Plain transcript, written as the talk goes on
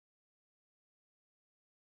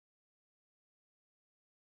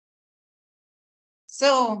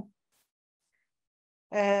So,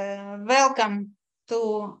 welcome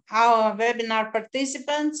to our webinar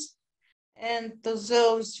participants and to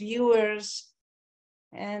those viewers.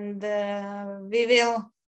 And we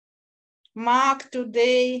will mark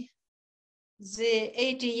today the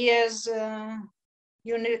 80 years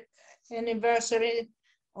anniversary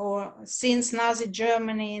or since Nazi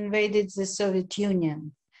Germany invaded the Soviet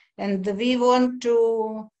Union. And we want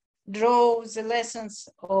to draw the lessons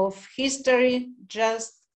of history,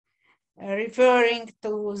 just referring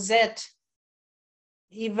to that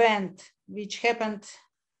event which happened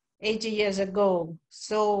 80 years ago.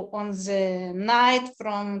 So on the night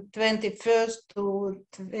from 21st to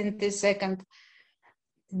 22nd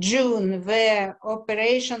June, where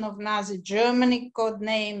operation of Nazi Germany,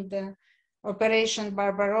 codenamed Operation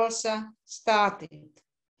Barbarossa, started.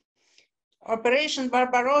 Operation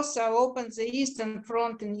Barbarossa opened the Eastern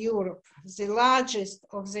Front in Europe, the largest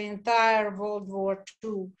of the entire World War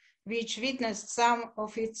II, which witnessed some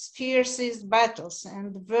of its fiercest battles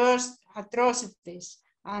and worst atrocities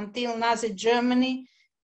until Nazi Germany's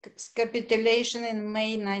capitulation in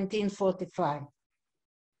May 1945.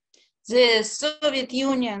 The Soviet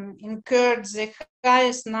Union incurred the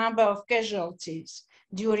highest number of casualties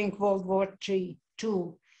during World War II.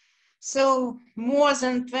 So more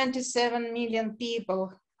than 27 million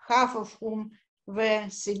people, half of whom were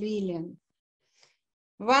civilian.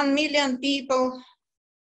 1 million people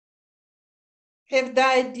have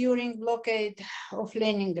died during blockade of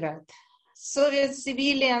Leningrad. Soviet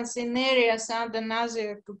civilians in areas under Nazi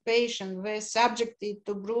occupation were subjected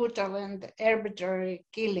to brutal and arbitrary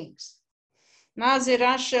killings. Nazi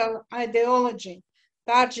racial ideology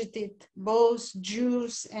targeted both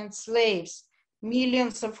Jews and slaves,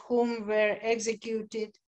 millions of whom were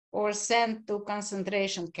executed or sent to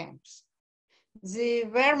concentration camps. The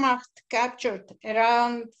Wehrmacht captured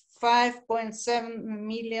around 5.7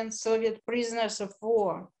 million Soviet prisoners of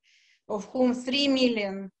war, of whom 3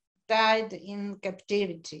 million died in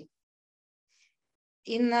captivity.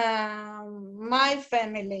 In my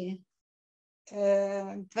family,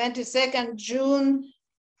 22nd June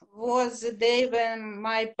was the day when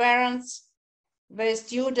my parents were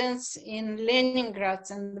students in Leningrad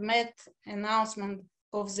and met announcement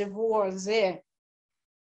of the war there.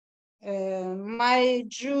 My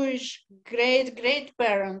Jewish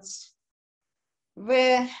great-great-parents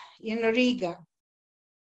were in Riga,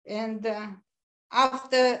 and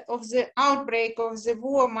after of the outbreak of the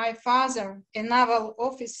war, my father, a naval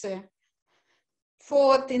officer,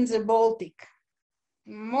 fought in the Baltic.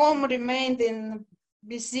 Mom remained in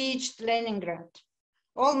besieged Leningrad.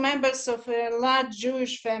 All members of a large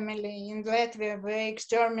Jewish family in Latvia were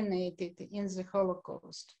exterminated in the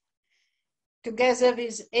Holocaust, together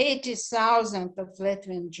with 80,000 of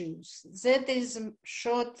Latvian Jews. That is a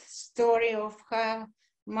short story of how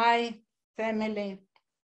my family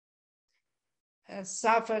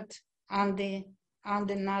suffered under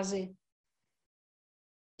Nazi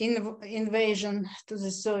invasion to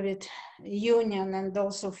the Soviet Union and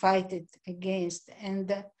also fight it against.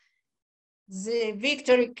 And the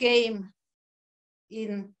victory came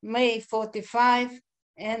in May 45,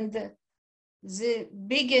 and the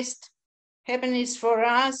biggest happiness for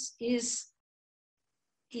us is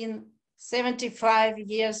in 75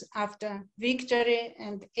 years after victory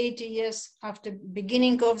and 80 years after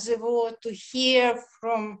beginning of the war to hear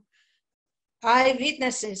from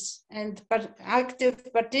eyewitnesses and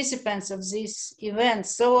active participants of this event.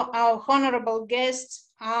 So our honorable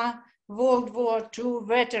guests are World War II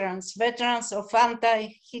veterans, veterans of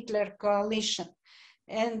anti-Hitler coalition.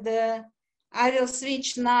 And I will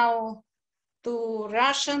switch now to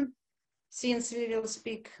Russian, since we will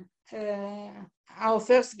speak, our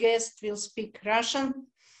first guest will speak Russian.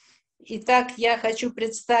 Итак, я хочу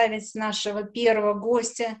представить нашего первого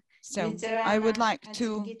гостя. So I would like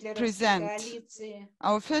to present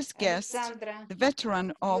our first guest, the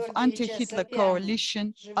veteran of anti-Hitler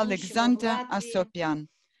coalition, Alexander Asopyan,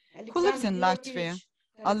 who lives in Latvia.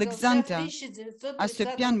 Alexander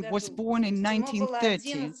Asopyan was born in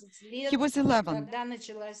 1930. He was 11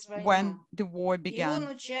 when the war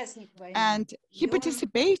began, and he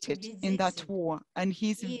participated in that war, and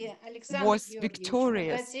he was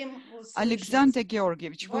victorious. Alexander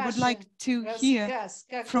Georgievich, we would like to hear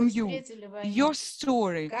from you your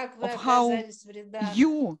story of how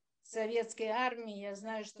you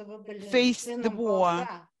faced the war.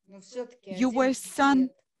 You were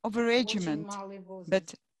son of a regiment,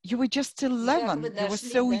 but you were just 11, you were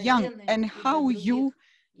so young, and how you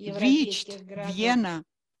reached Vienna,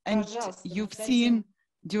 and you've seen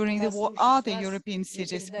during the war other European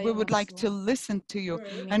cities. We would like to listen to you,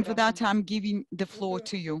 and for that I'm giving the floor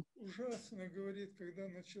to you.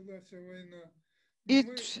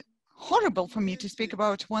 It's horrible for me to speak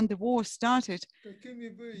about when the war started,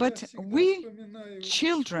 but we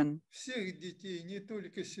children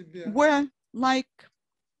were like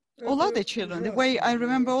all other children, the way I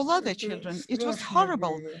remember all other children. It was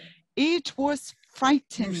horrible. It was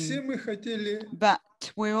frightening, but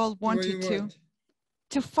we all wanted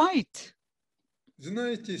to fight.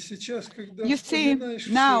 You see,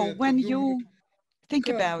 now when you think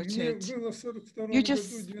about it, you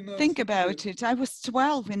just think about it. I was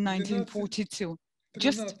 12 in 1942,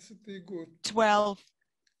 just 12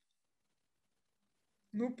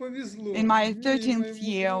 in my 13th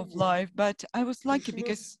year of life, but I was lucky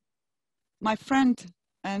because my friend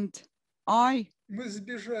and I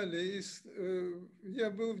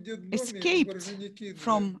escaped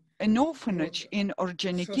from an orphanage in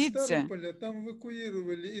Ordzhonikidze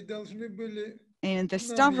in the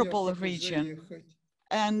Stavropol region,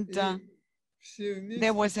 and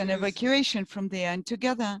there was an evacuation from there, and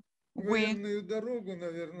together we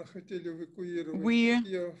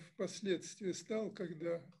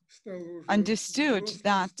understood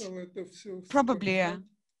that probably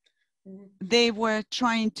they were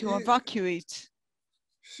trying to evacuate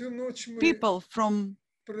people from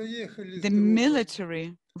the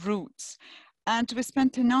military routes. And we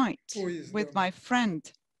spent a night with my friend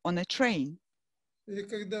on a train.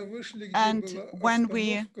 And when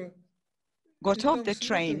we got off the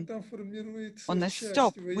train on a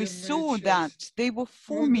stop, we saw that they were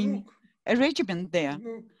forming a regiment there.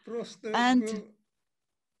 And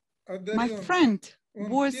my friend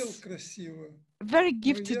was a very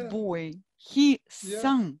gifted boy. He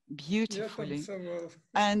sang beautifully.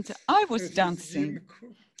 And I was dancing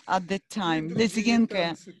at that time,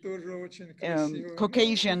 Lezienka,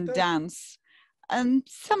 Caucasian dance, and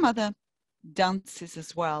some other dances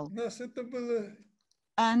as well.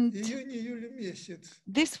 And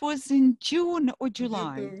this was in June or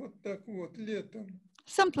July,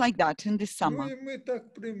 something like that, in the summer.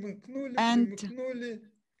 And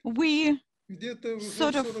we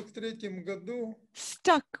sort of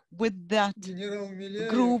stuck with that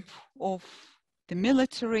group of the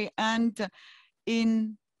military, and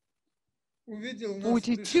in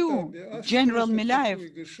 42, General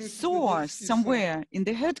Milayev saw us somewhere in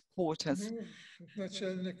the headquarters.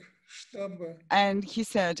 And he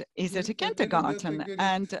said, "Is it a kindergarten?"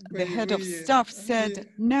 And the head of staff said,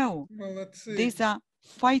 "No, these are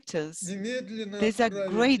fighters. These are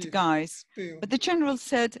great guys." But the general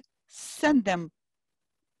said, "Send them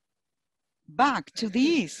back to the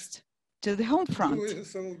east, to the home front."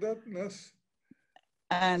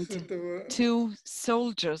 And two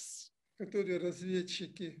soldiers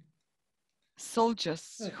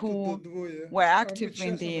who were active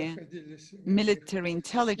in the military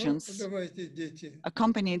intelligence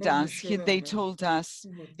accompanied us. They told us,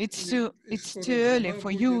 it's too early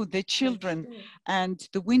for you, the children, and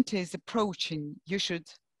the winter is approaching. You should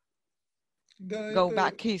go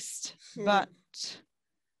back east. But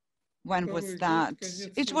when was that?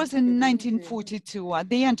 It was in 1942, at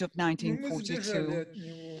the end of 1942.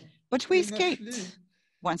 But we escaped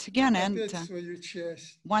once again, and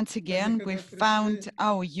once again we found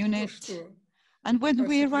our unit. And when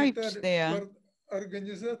we arrived there,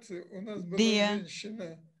 the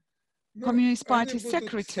Communist Party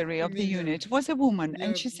secretary of the unit was a woman,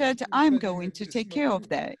 and she said, "I'm going to take care of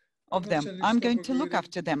them. I'm going to look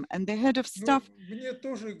after them." And the head of staff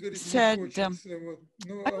said,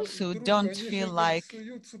 "I also don't feel like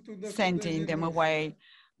sending them away,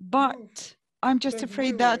 but I'm just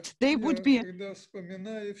afraid that they would be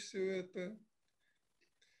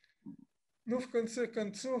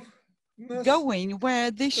going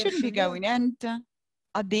where they shouldn't be going." And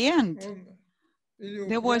at the end,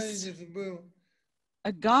 there was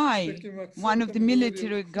a guy, one of the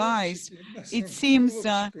military guys. It seems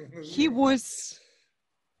he was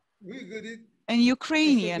an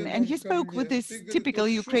Ukrainian, and he spoke with this typical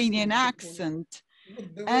Ukrainian accent.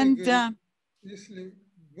 And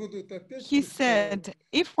he said,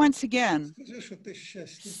 "If once again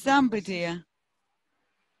somebody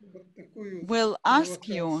will ask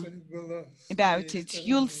you about it,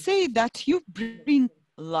 you'll say that you bring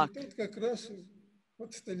luck."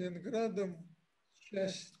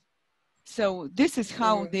 So this is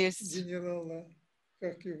how this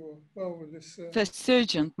first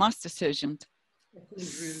sergeant, master sergeant,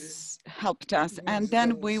 helped us. And then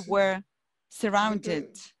we were surrounded.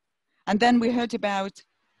 And then we heard about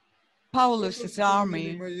Paulus's army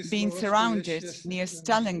being surrounded near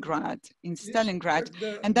Stalingrad, in Stalingrad.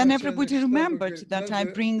 And then everybody remembered that I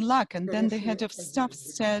bring luck. And then the head of staff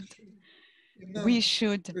said, we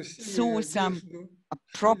should sew some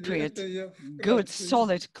appropriate, good,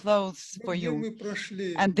 solid clothes for you.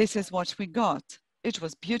 And this is what we got. It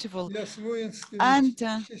was beautiful. And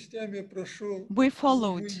we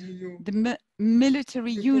followed the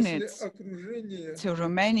military units to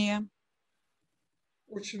Romania.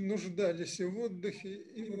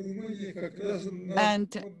 And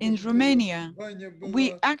in Romania,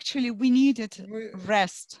 we needed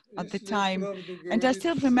rest at the time. And I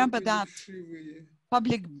still remember that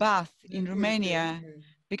public bath in Romania,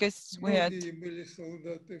 because we had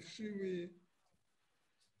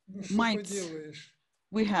mites,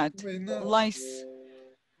 we had lice.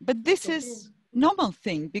 But this is normal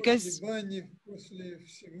thing, because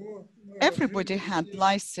everybody had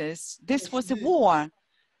lices. This was a war.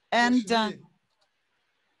 And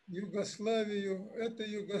Югославию,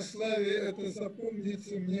 это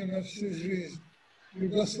запомнится мне на всю жизнь.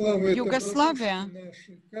 Югославия, Yugoslavia,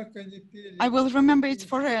 наши, как они пели. I will remember it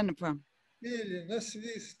forever. Пели,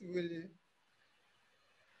 насвистывали.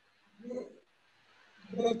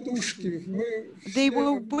 Братушки, they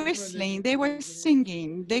were whistling, they were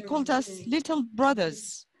singing, they called us little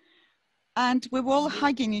brothers, and we were all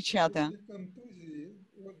hugging each other.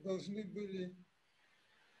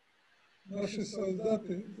 Наши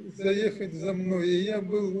солдаты заехать за мной, и я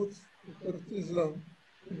был вот партизан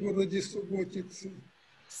в городе Суботице.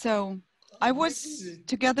 So I was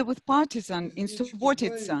together with partisans in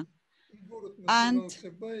Suvorov, and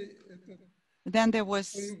then there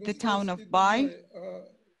was the town of Bai.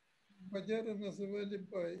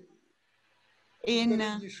 In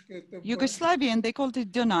Yugoslavian, they called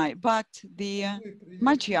it Dunaj, but the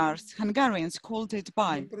Magyars, Hungarians, called it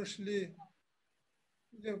Bai.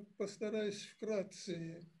 Я постараюсь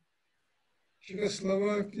вкратце.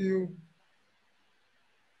 Чехословакию,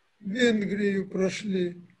 Венгрию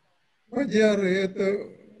прошли. Мадьяры это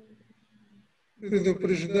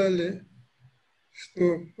предупреждали,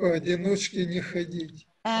 что поодиночке не ходить.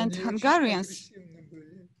 And Hungarians.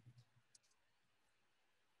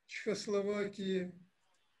 Чехословакии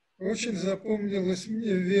очень запомнилась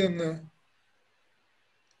мне Вена.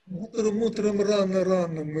 Утром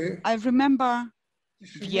рано мы. I remember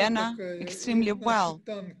Vienna extremely well.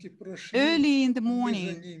 Early in the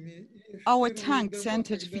morning, our tanks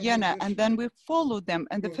entered Vienna, and then we followed them,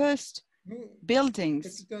 and the first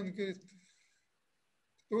buildings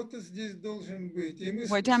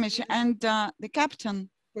were damaged, and the captain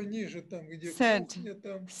said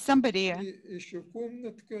somebody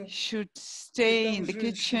should stay in the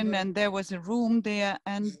kitchen, and there was a room there,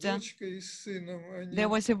 and there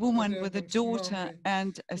was a woman with a daughter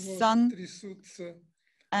and a son,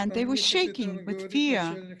 and they were shaking with fear.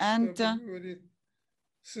 And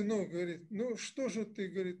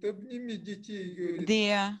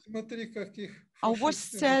our boss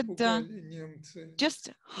said,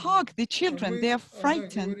 just hug the children, they are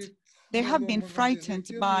frightened. They have been frightened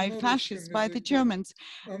by fascists, by the Germans.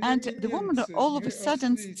 And the woman all of a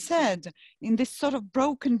sudden said, in this sort of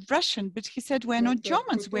broken Russian, but he said, we're not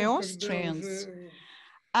Germans, we're Austrians.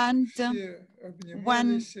 And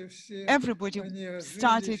when everybody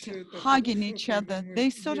started hugging each other, they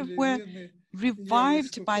sort of were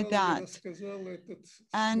revived by that.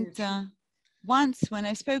 And once when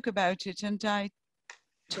I spoke about it, and I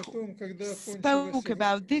spoke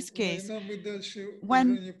about this case,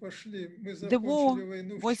 when the war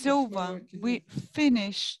was over, we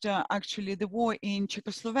finished actually the war in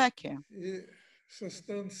Czechoslovakia.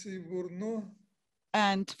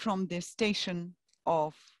 And from the station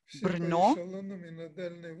of Brno,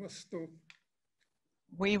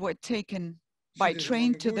 we were taken by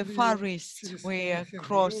train to the Far East. We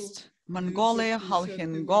crossed Mongolia,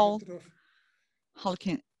 Halkhin Gol,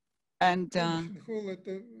 and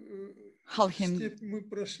Halkhin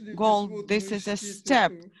Gol. This is a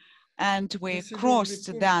steppe, and we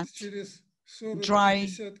crossed that dry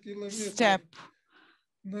steppe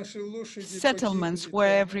settlements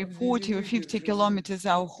where every 40 or 50 kilometers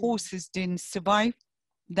our horses didn't survive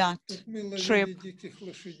that trip.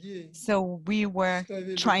 So we were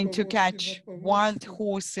trying to catch wild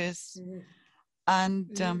horses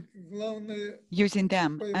and using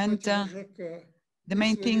them. And the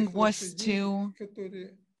main thing was to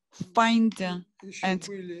find and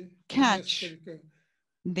catch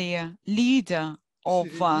the leader of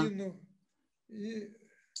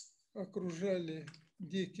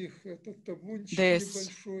this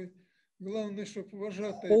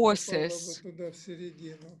horses.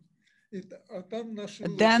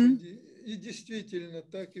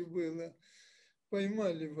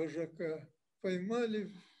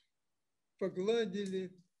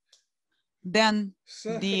 Then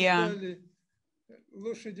the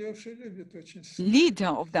leader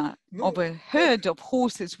of a herd of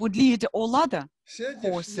horses would lead all other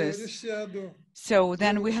horses. So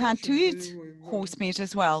then we had to eat horse meat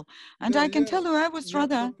as well. And I can tell you I was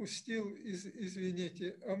rather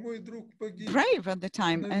brave at the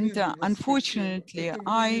time. And unfortunately,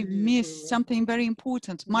 I missed something very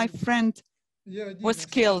important. My friend was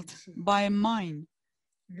killed by a mine.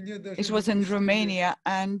 It was in Romania,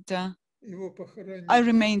 and I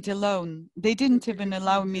remained alone. They didn't even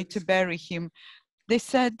allow me to bury him. They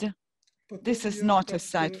said, this is not a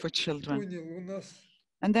site for children.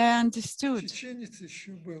 And I understood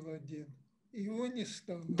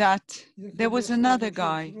that there was another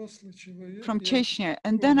guy from Chechnya.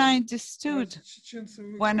 And then I understood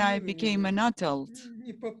when I became an adult,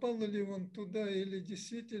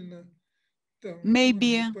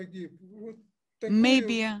 maybe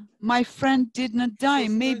my friend did not die.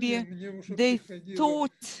 Maybe they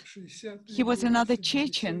thought he was another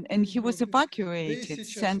Chechen and he was evacuated,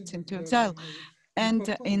 sent into exile. And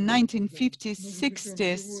in 1950s,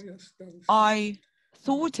 60s, I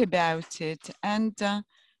thought about it, and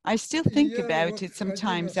I still think about it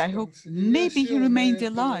sometimes. I hope maybe he remained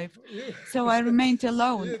alive. So I remained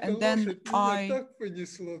alone, and then I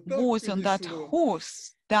was on that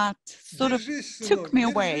horse that sort of took me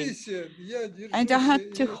away, and I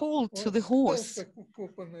had to hold to the horse.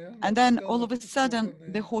 And then all of a sudden,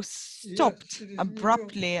 the horse stopped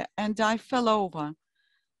abruptly, and I fell over.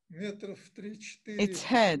 Its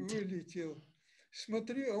head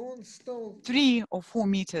 3 or 4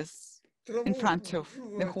 meters in front of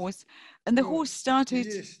the horse, and the horse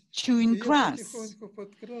started chewing grass.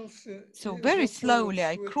 So very slowly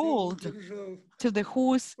I crawled to the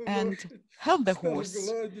horse and held the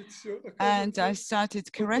horse, and I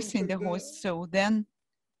started caressing the horse. So then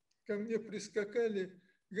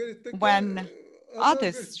when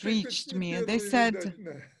others reached me, they said,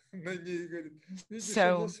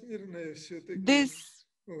 so this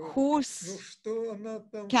horse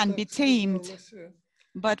can be tamed,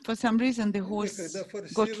 but for some reason the horse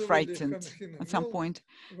got frightened at some point.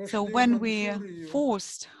 So when we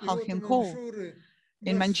forced Baden Hall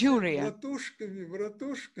in Manchuria,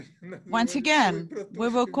 once again we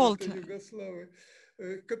were called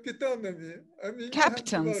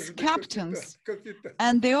captains,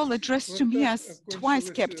 and they all addressed to me as twice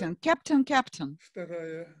captain.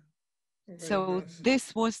 So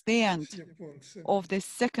this was the end of the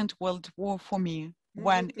Second World War for me,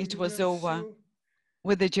 when it was over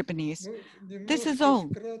with the Japanese. This is all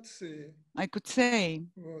I could say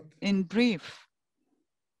in brief.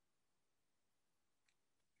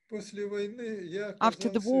 After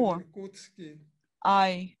the war,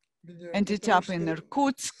 I ended up in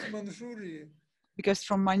Irkutsk, because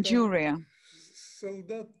from Manchuria,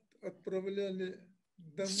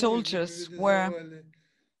 soldiers were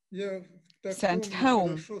sent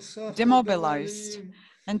home, demobilized.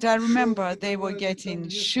 And I remember they were getting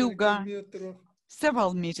sugar,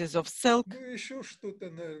 several meters of silk,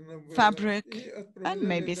 fabric, and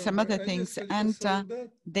maybe some other things. And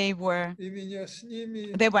they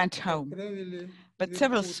went home. But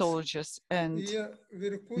several soldiers and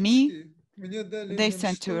me, they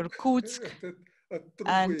sent to Irkutsk,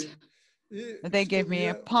 and they gave me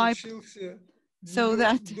a pipe so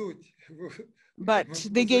that, but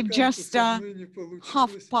they gave just a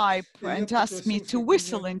half pipe and asked me to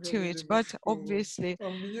whistle into it. But obviously,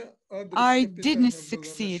 I didn't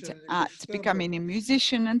succeed at becoming a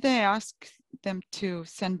musician, and they asked them to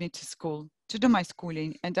send me to school, to do my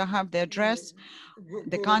schooling. And I have the address,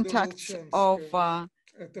 the contacts of the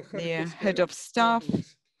head of staff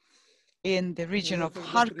in the region of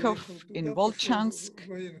Kharkov, in Volchansk.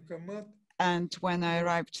 And when I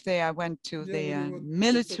arrived there, I went to the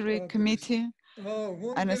military committee,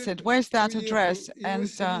 and I said, where's that address? And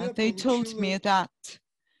they told me that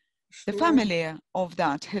the family of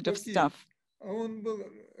that head of staff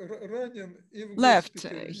left.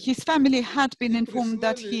 His family had been informed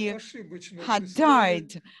that he had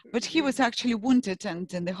died, but he was actually wounded,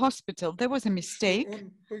 and in the hospital there was a mistake,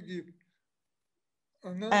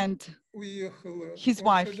 and his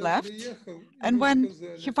wife left. And when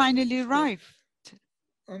he finally arrived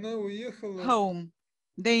home,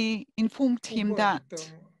 they informed him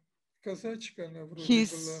that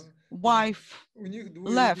his wife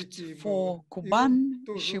left for Kuban.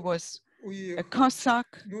 She was a Cossack,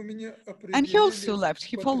 and he also left.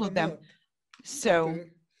 He followed them. So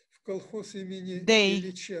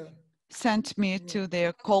they sent me to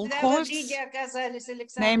their kolkhoz,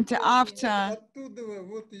 named after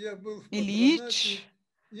Ilyich,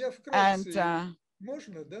 and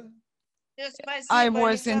I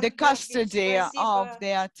was in the custody of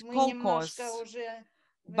that kolkhoz.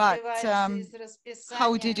 But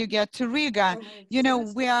how did you get to Riga? You know,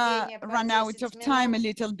 we are run out of time a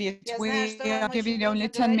little bit. We are giving only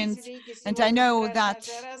 10 minutes. And I know that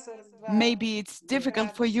maybe it's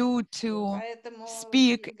difficult for you to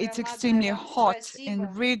speak. It's extremely hot in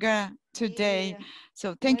Riga today.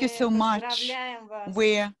 So thank you so much.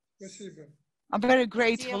 We are very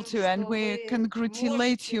grateful to you, and we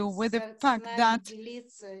congratulate you with the fact that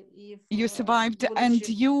you survived and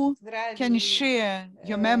you can share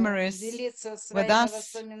your memories with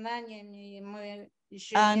us.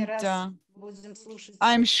 And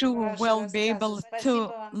I'm sure we'll be able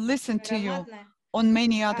to listen to you on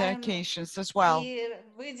many other occasions as well.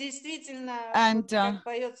 And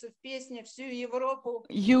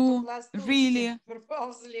you really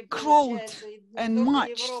crawled and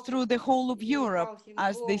marched through the whole of Europe,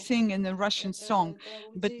 as they sing in the Russian song,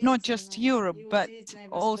 but not just Europe, but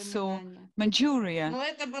also Manchuria.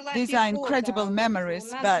 These are incredible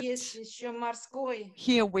memories, but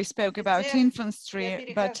here we spoke about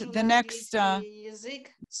infantry, but the next...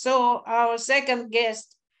 So our second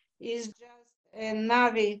guest is just a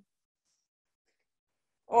Navy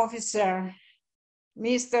officer,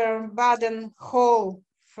 Mr. Baden Hall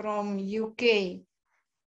from UK.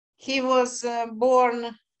 He was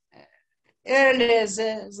born earlier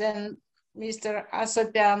than Mr.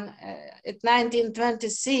 Asopyan at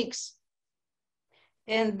 1926,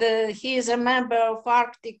 and he is a member of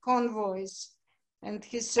Arctic Convoys, and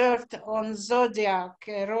he served on Zodiac,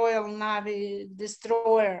 a Royal Navy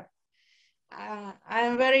destroyer.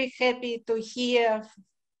 I'm very happy to hear,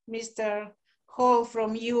 Mr. Hall,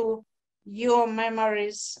 from you, your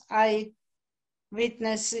memories,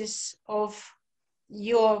 eyewitnesses of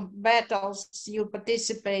your battles you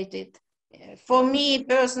participated. For me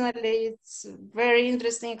personally, it's very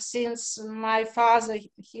interesting, since my father,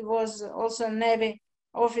 he was also a Navy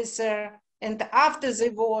officer, and after the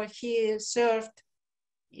war he served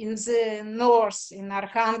in the north in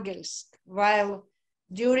Arkhangelsk, while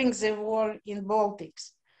during the war in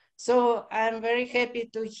Baltics. So I'm very happy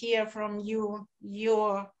to hear from you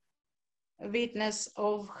your witness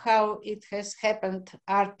of how it has happened,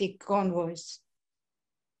 Arctic Convoys.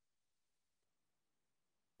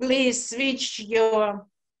 Please switch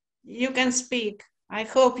you can speak. I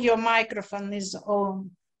hope your microphone is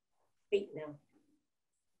on. Speak now.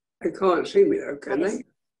 They can't see me though, can they?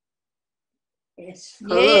 Yes.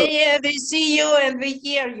 Hello. Yeah, we see you and we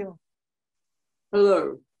hear you.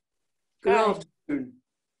 Hello. Good Hi. afternoon.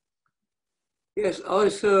 Yes, I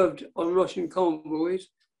served on Russian convoys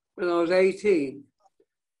when I was 18.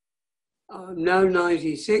 I'm now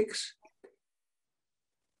 96.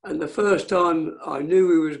 And the first time I knew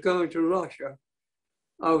we was going to Russia,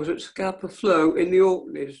 I was at Scapa Flow in the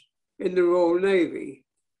Orkneys in the Royal Navy.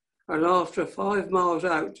 And after 5 miles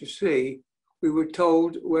out to sea, we were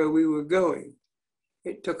told where we were going.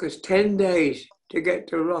 It took us 10 days to get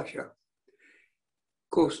to Russia.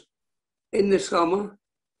 Of course, in the summer,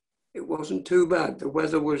 it wasn't too bad. The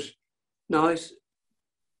weather was nice,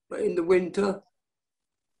 but in the winter,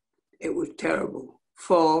 it was terrible.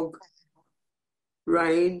 Fog,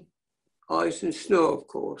 rain, ice and snow, of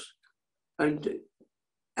course. And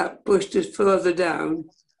that pushed us further down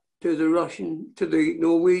to the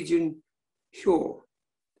Norwegian shore.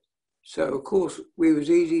 So, of course, we was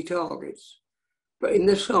easy targets. But in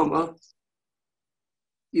the summer,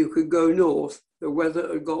 you could go north, the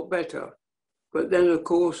weather had got better. But then, of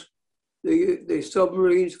course, the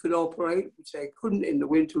submarines could operate, which they couldn't in the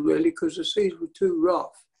winter really, because the seas were too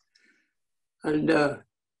rough. And of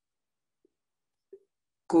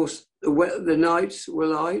course, the nights were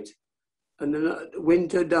light and the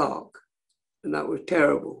winter dark, and that was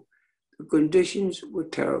terrible. The conditions were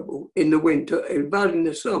terrible in the winter. It was bad in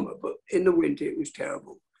the summer, but in the winter it was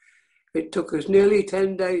terrible. It took us nearly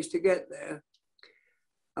 10 days to get there.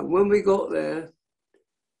 And when we got there,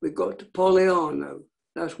 we got to Poliano.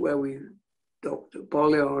 That's where we docked at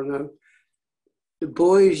Poliano.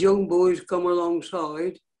 The young boys come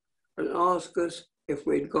alongside and ask us if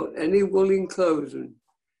we'd got any woolen clothing,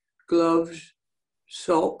 gloves,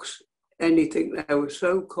 socks, anything. They were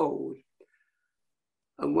so cold.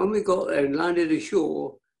 And when we got there and landed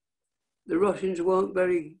ashore, the Russians weren't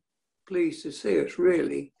very pleased to see us,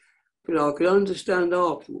 really. But I could understand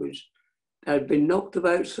afterwards, they'd been knocked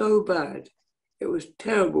about so bad. It was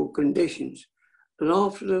terrible conditions. And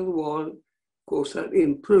after a little while, of course, that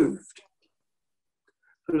improved.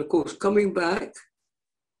 And of course, coming back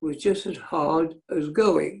was just as hard as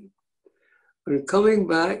going. And coming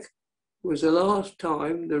back was the last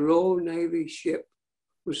time the Royal Navy ship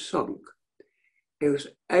was sunk. It was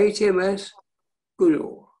HMS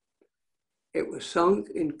Goodall. It was sunk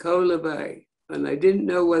in Kola Bay, and they didn't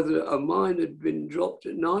know whether a mine had been dropped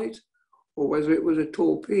at night or whether it was a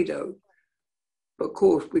torpedo. But of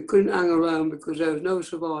course, we couldn't hang around because there was no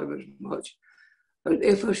survivors much. And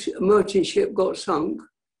if a merchant ship got sunk,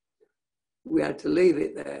 we had to leave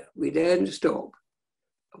it there. We daredn't stop.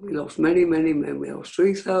 We lost many, many men. We lost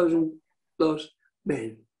 3,000 plus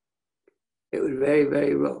men. It was very,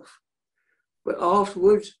 very rough. But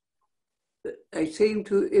afterwards, they seemed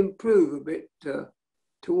to improve a bit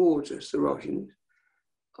towards us, the Russians.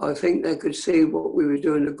 I think they could see what we were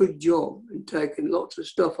doing, a good job and taking lots of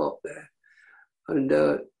stuff up there. And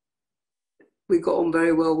we got on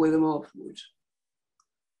very well with them afterwards.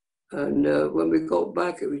 And when we got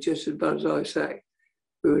back, it was just as bad as I say.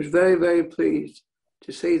 We was very, very pleased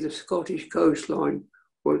to see the Scottish coastline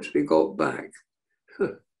once we got back.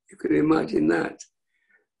 You could imagine that.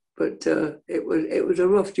 But it was a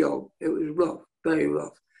rough job. It was rough, very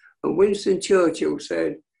rough. And Winston Churchill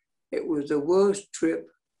said it was the worst trip,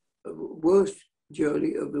 worst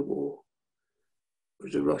journey of the war. It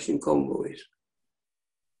was the Russian convoys.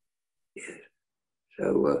 Yes.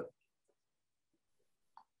 So,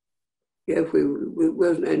 yeah, we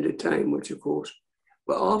wasn't entertained much, of course.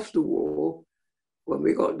 But after the war, when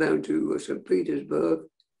we got down to St. Petersburg,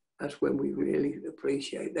 that's when we really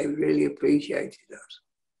they really appreciated us.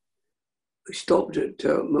 We stopped at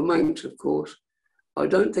Murmansk, of course. I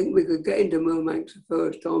don't think we could get into Murmansk the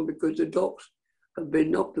first time because the docks had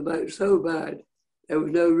been knocked about so bad, there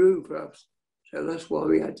was no room for us. So that's why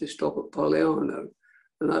we had to stop at Poliano,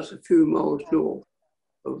 and that's a few miles north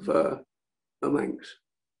of Murmansk.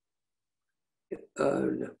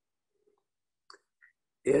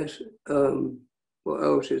 Yes, what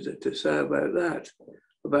else is there to say about that?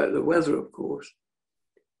 About the weather, of course.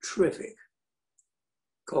 Terrific.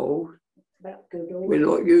 Cold. We're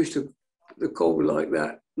not used to the cold like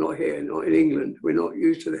that. Not here, not in England. We're not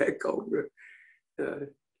used to their cold.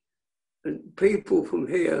 And people from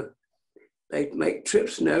here, they make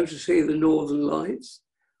trips now to see the Northern Lights,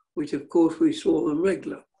 which of course we saw them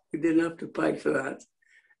regular. We didn't have to pay for that.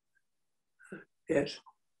 Yes.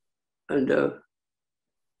 And I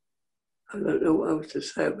don't know what else to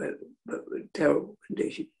say about it, but terrible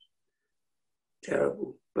conditions.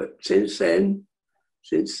 Terrible. But since then,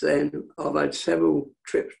 I've had several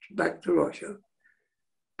trips back to Russia.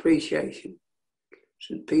 Appreciation.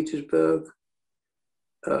 St. Petersburg,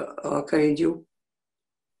 Archangel,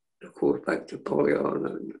 of course, back to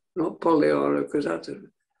Poliano. Not Poliano, because that's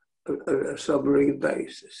a submarine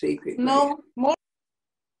base, a secret base. More.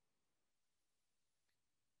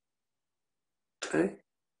 Okay.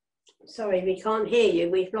 Sorry, we can't hear you.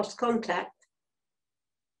 We've lost contact.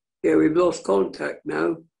 Yeah, we've lost contact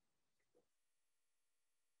now.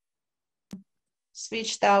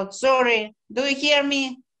 Switched out. Sorry. Do you hear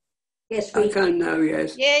me? Yes, I can now,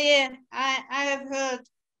 yes. Yeah. I have heard.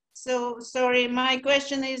 So, sorry, my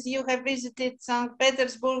question is, you have visited St.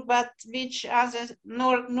 Petersburg, but which other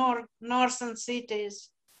northern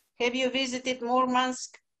cities? Have you visited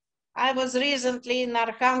Murmansk? I was recently in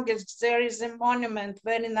Arkhangelsk. There is a monument,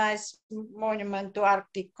 very nice monument to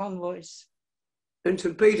Arctic Convoys. In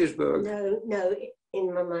St. Petersburg? No,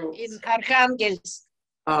 in Murmansk. In Arkhangelsk.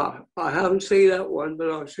 I haven't seen that one,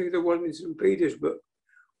 but I see the one in St. Petersburg.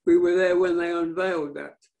 We were there when they unveiled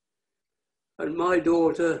that. And my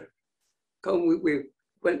daughter, we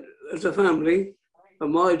went as a family,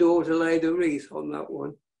 and my daughter laid a wreath on that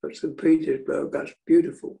one at St. Petersburg. That's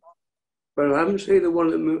beautiful. But I haven't seen the one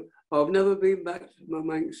that I've never been back to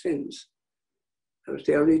Murmansk since. That was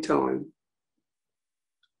the only time.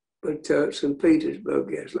 But St. Petersburg,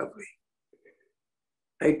 yes, lovely.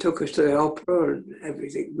 They took us to the opera and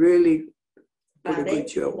everything. Really put a good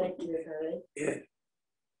show on. Yeah.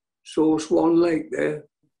 Saw Swan Lake there.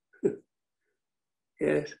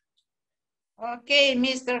 Yes. Okay,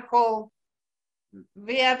 Mr. Hall.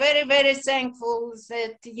 We are very, very thankful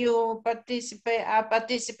that you are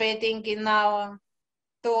participating in our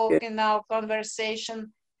talk, in our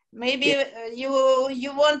conversation. Maybe you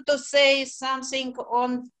want to say something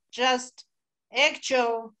on just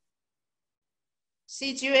actual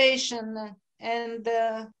situation and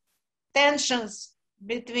tensions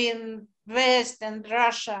between West and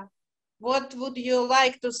Russia. What would you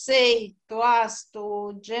like to say to us,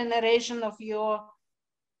 to generation of your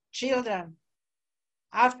children,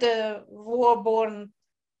 after war-born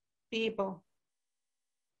people?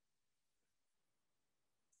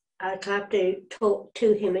 I'd have to talk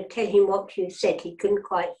to him and tell him what you said. He couldn't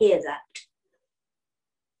quite hear that.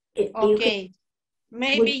 Okay,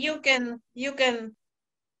 maybe you can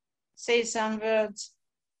say some words.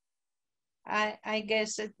 I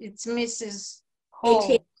guess it's Mrs. Hall.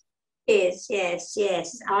 It is, yes,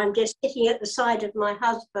 yes. I'm just sitting at the side of my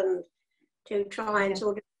husband to try and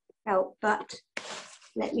sort of help, but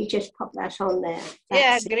let me just pop that on there.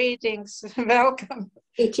 That's greetings. Welcome.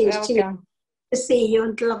 It is welcome. To see you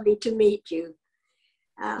and lovely to meet you.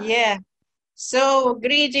 So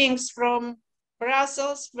greetings from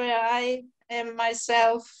Brussels, where I am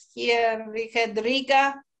myself. Here we had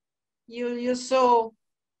Riga, you saw,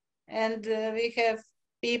 and we have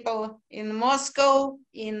people in Moscow,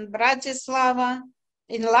 in Bratislava,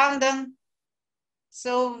 in London.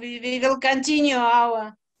 So we will continue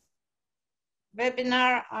our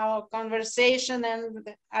webinar, our conversation,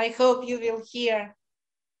 and I hope you will hear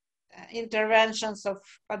interventions of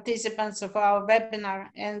participants of our webinar,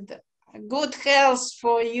 and good health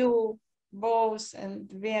for you both. And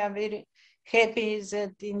we are very happy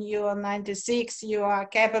that in your 96 you are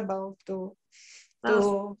capable to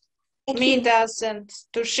meet us and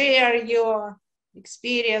to share your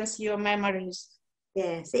experience, your memories.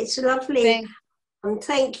 Yes, it's lovely.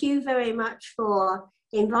 Thank you very much for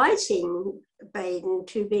inviting Baden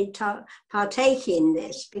to partake in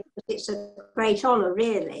this, because it's a great honour,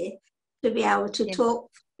 really, to be able to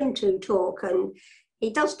talk, and he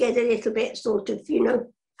does get a little bit sort of,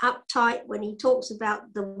 uptight when he talks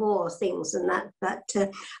about the war things and that, but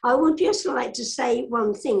I would just like to say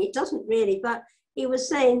one thing. It doesn't really, but he was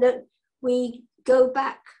saying that we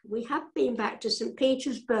have been back to St.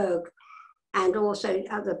 Petersburg and also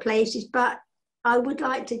other places, but I would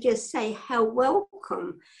like to just say how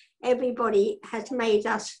welcome everybody has made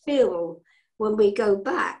us feel when we go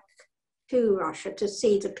back to Russia to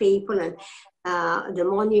see the people and the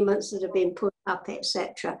monuments that have been put up,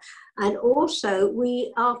 etc. And also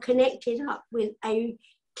we are connected up with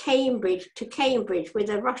Cambridge with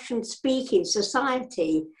a Russian-speaking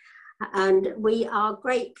society, and we are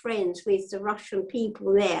great friends with the Russian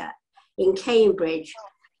people there in Cambridge.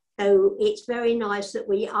 So it's very nice that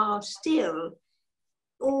we are still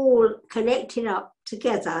all connected up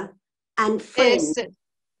together and friends.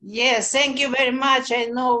 Yes, thank you very much. I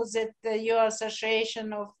know that your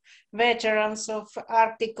Association of Veterans of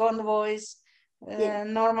Arctic Convoys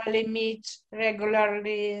normally meet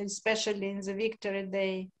regularly, especially in the Victory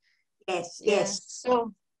Day. Yes.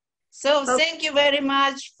 So thank you very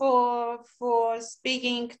much for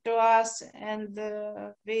speaking to us, and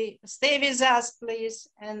we stay with us, please.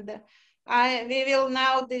 And we will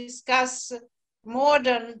now discuss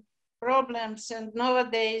modern problems and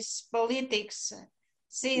nowadays politics,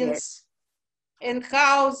 and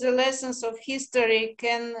how the lessons of history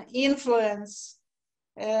can influence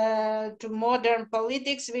to modern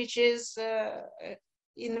politics, which is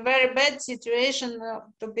in very bad situation,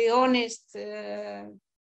 to be honest.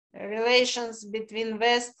 Relations between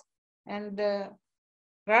West and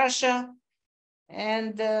Russia,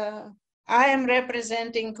 and I am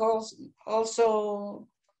representing also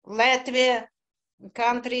Latvia,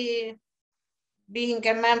 country being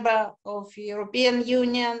a member of European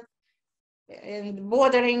Union and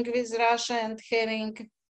bordering with Russia and having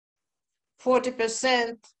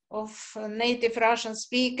 40% of native Russian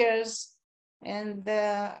speakers, and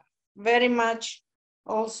very much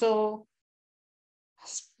also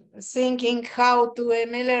thinking how to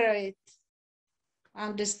ameliorate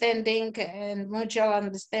understanding and mutual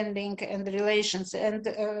understanding and relations. And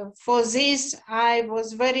for this, I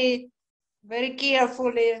was very, very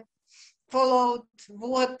carefully followed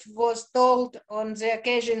what was told on the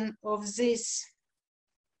occasion of this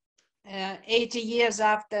 80 years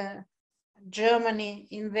after Germany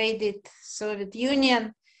invaded Soviet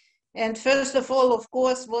Union. And first of all, of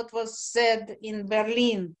course, what was said in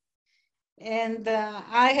Berlin. And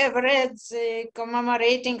I have read the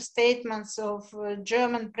commemorating statements of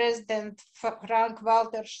German President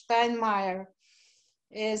Frank-Walter Steinmeier,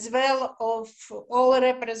 as well of all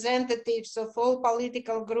representatives of all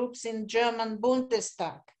political groups in German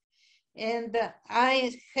Bundestag. And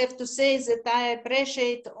I have to say that I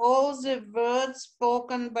appreciate all the words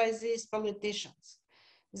spoken by these politicians.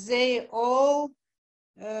 They all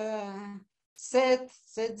said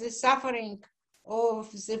that the suffering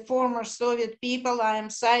of the former Soviet people I am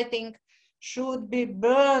citing should be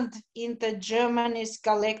burned into Germany's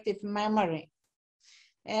collective memory.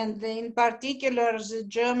 And in particular, the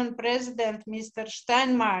German president, Mr.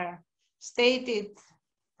 Steinmeier, stated,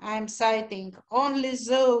 I'm citing, only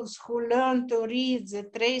those who learn to read the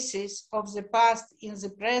traces of the past in the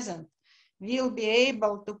present will be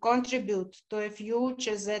able to contribute to a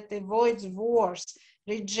future that avoids wars,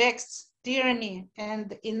 rejects tyranny,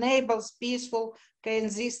 and enables peaceful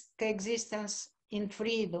coexistence in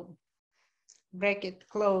freedom. Bracket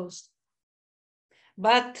closed.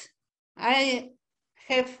 But I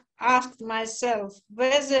have asked myself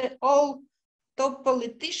whether all top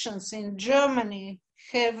politicians in Germany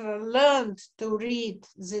have learned to read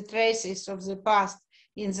the traces of the past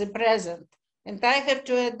in the present. And I have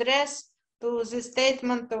to address to the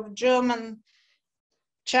statement of German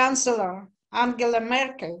Chancellor Angela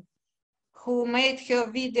Merkel, who made her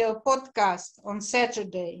video podcast on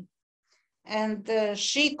Saturday. And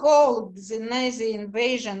she called the Nazi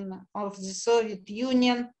invasion of the Soviet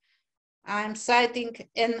Union, I'm citing,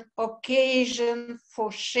 an occasion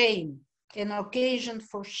for shame, an occasion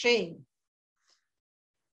for shame.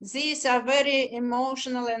 These are very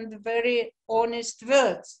emotional and very honest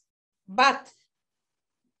words. But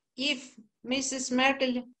if Mrs.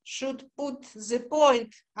 Merkel should put the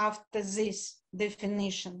point after this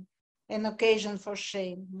definition, an occasion for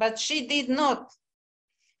shame, but she did not.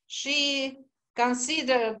 She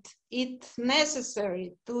considered it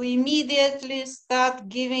necessary to immediately start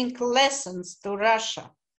giving lessons to Russia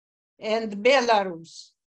and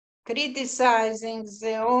Belarus, criticizing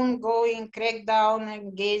the ongoing crackdown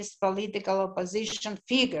against political opposition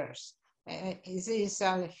figures. These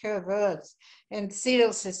are her words, and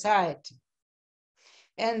civil society.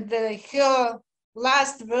 And her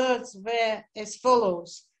last words were as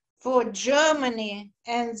follows: for Germany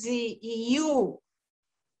and the EU,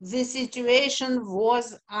 the situation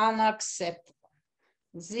was unacceptable.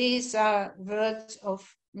 These are words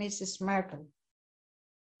of Mrs. Merkel.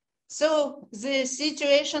 So the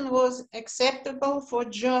situation was acceptable for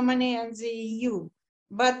Germany and the EU.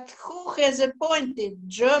 But who has appointed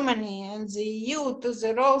Germany and the EU to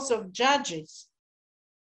the roles of judges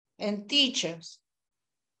and teachers?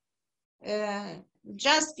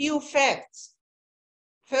 Just few facts.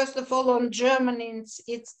 First of all, on Germany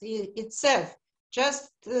itself.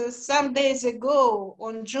 Just some days ago,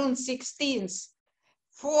 on June 16th,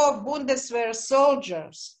 4 Bundeswehr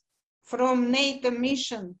soldiers from NATO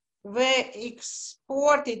mission were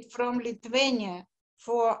exported from Lithuania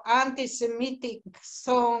for anti-Semitic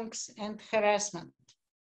songs and harassment.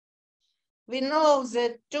 We know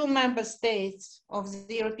that 2 member states of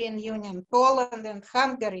the European Union, Poland and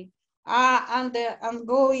Hungary, are under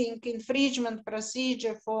ongoing infringement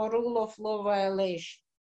procedure for rule of law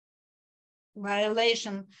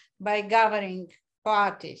violation by governing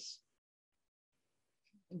parties,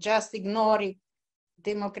 just ignoring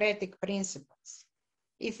democratic principles.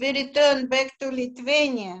 If we return back to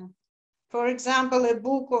Lithuania, for example, a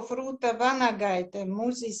book of Ruta Vanagaite,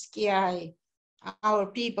 Mūsiškiai, Our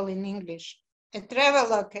People in English, a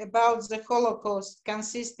travelogue about the Holocaust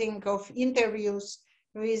consisting of interviews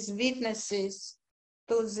with witnesses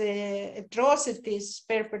to the atrocities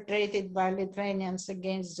perpetrated by Lithuanians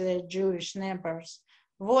against the Jewish neighbors,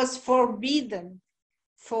 was forbidden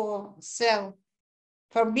for sale,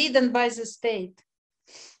 forbidden by the state.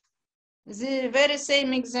 The very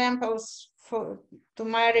same examples, to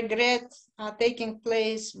my regret, are taking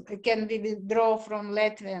place, can be withdrawn from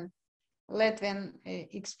Latvian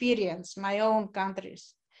experience, my own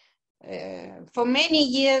countries. For many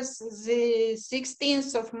years, the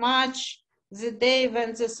 16th of March, the day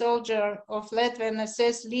when the soldier of Latvian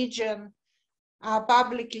SS Legion are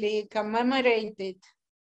publicly commemorated,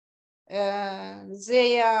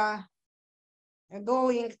 they are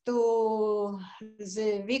going to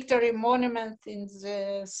the Victory Monument in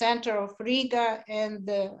the center of Riga, and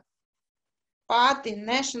the party,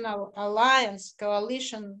 National Alliance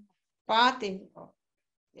Coalition Party,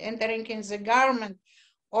 entering in the government,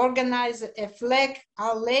 organized a flag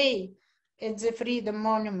alley at the Freedom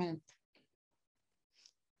Monument.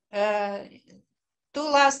 2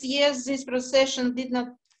 last years, this procession did not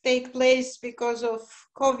take place because of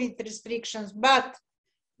COVID restrictions, but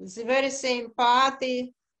the very same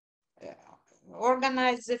party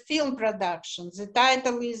organized the film production. The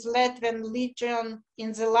title is Latvian Legion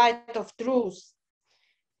in the Light of Truth.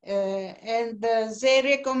 And they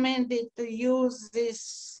recommended to use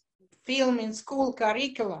this film in school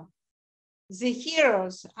curricula. The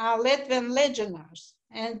heroes are Latvian legionnaires,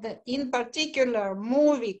 and in particular,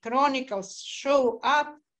 movie chronicles show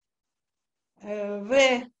up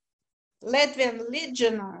where Latvian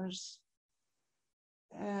legionnaires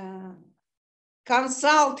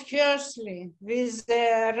consult harshly with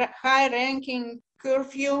the high-ranking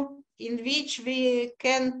curfew, in which we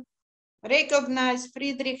can recognize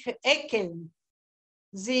Friedrich Eckeln,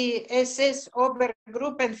 the SS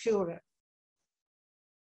Obergruppenführer.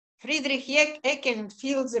 Friedrich Eckeln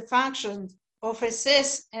filled the functions of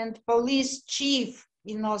SS and police chief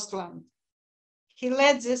in Ostland. He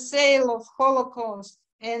led the sale of Holocaust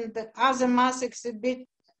and other mass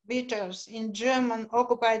exhibitors in German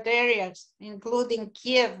occupied areas, including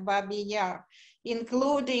Kiev, Babi Yar,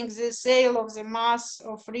 including the sale of the mass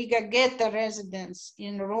of Riga ghetto residents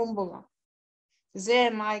in Rumbula.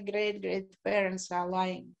 There my great-great-parents are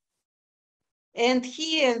lying. And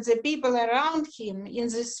he and the people around him in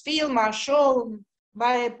this film are shown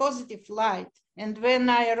by a positive light. And when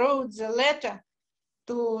I wrote the letter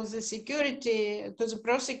to the security, to the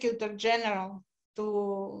prosecutor general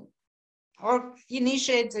to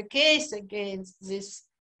initiate the case against these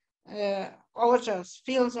authors,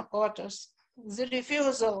 film authors, the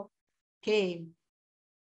refusal came.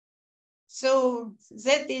 So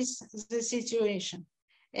that is the situation.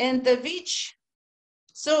 And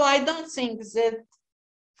so I don't think that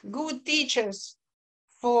good teachers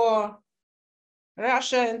for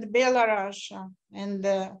Russia and Belarus and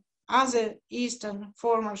other Eastern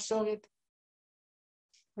former Soviet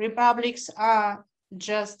republics are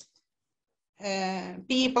just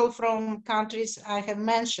people from countries I have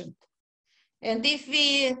mentioned. And if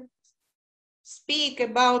we speak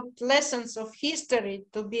about lessons of history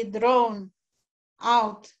to be drawn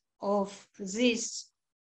out of this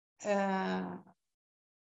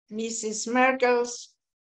Mrs. Merkel's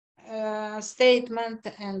statement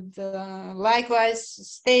and likewise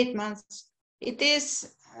statements, it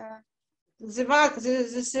is the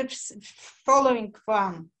following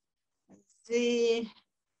one.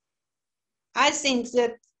 I think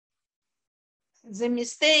that the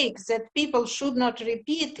mistake that people should not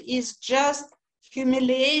repeat is just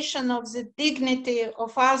humiliation of the dignity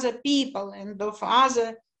of other people and of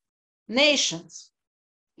other nations,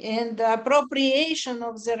 and the appropriation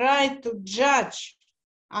of the right to judge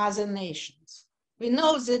other nations. We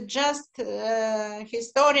know that just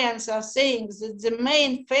historians are saying that the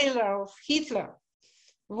main failure of Hitler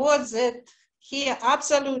was that he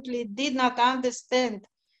absolutely did not understand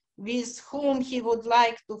with whom he would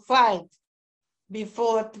like to fight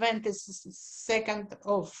before 22nd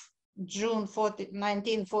of June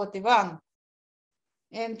 1941.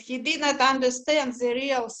 And he did not understand the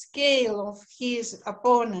real scale of his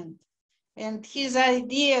opponent and his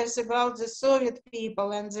ideas about the Soviet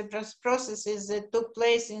people and the processes that took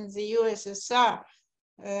place in the USSR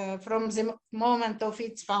from the moment of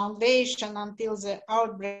its foundation until the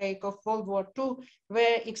outbreak of World War II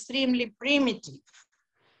were extremely primitive.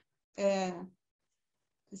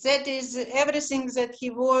 That is everything that he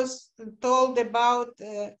was told about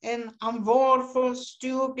an amorphous,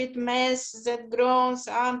 stupid mess that groans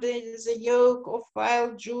under the yoke of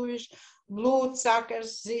wild Jewish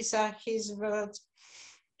bloodsuckers. These are his words.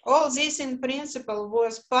 All this in principle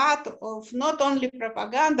was part of not only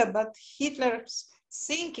propaganda, but Hitler's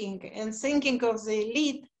thinking, and thinking of the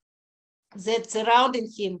elite that surrounded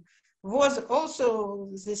him was also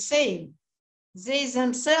the same. They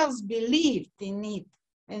themselves believed in it.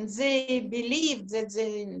 And they believed that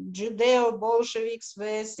the Judeo-Bolsheviks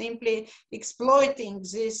were simply exploiting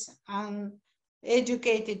this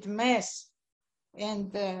uneducated mass.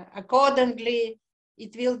 And accordingly,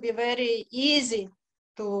 it will be very easy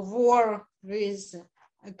to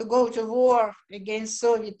go to war against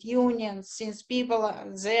Soviet Union, since people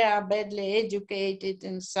there are badly educated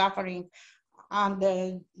and suffering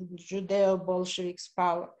under Judeo-Bolsheviks'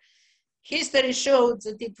 power. History showed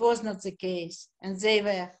that it was not the case, and they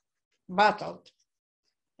were battled.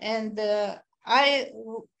 And that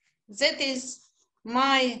is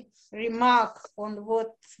my remark on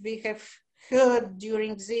what we have heard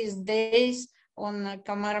during these days on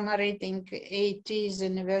commemorating 80th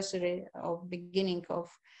anniversary of beginning of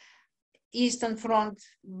Eastern Front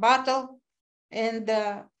battle. And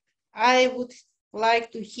I would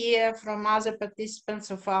like to hear from other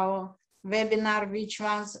participants of our webinar which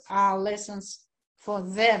ones are lessons for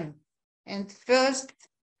them. And first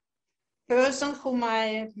person whom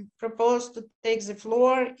I propose to take the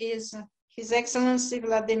floor is His Excellency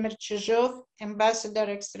Vladimir Chizhov,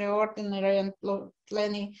 Ambassador Extraordinary and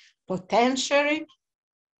Plenipotentiary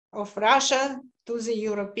of Russia to the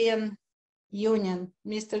European Union.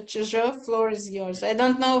 Mr. Chizhov, floor is yours. I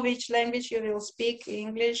don't know which language you will speak,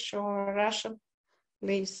 English or Russian,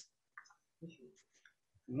 please.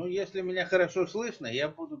 Ну, если меня хорошо слышно, я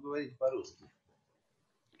буду говорить по-русски.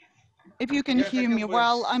 If you can hear me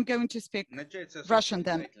well, I'm going to speak Russian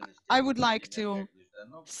then. I would like to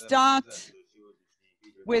start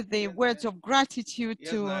with the words of gratitude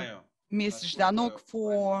to Ms. Zhdanok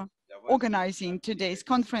for organizing today's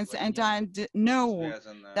conference, and I know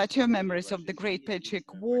that her memories of the Great Patriot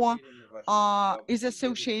War is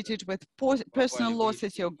associated with personal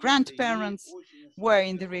losses. Your grandparents were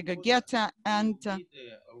in the Riga ghetto, and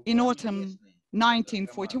in autumn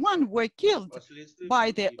 1941 were killed by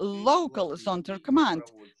the local Sonderkommand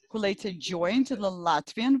who later joined the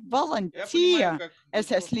Latvian volunteer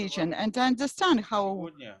SS Legion. And I understand how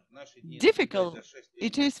difficult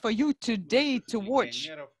it is for you today to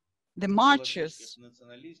watch the marches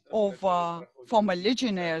of former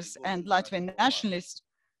legionnaires and Latvian nationalists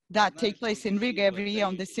that take place in Riga every year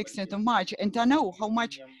on the 16th of March. And I know how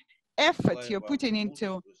much effort you're putting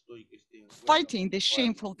into fighting this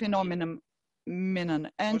shameful phenomenon.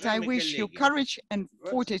 And I wish you courage and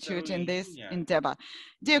fortitude in this endeavor.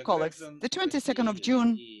 Dear colleagues, the 22nd of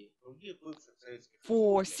June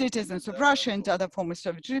for citizens of Russia and other former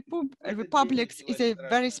Soviet republics is a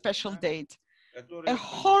very special date. A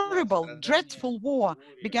horrible, dreadful war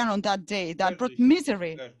began on that day that brought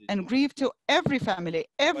misery and grief to every family,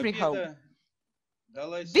 every home.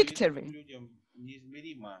 Victory.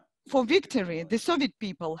 For victory, the Soviet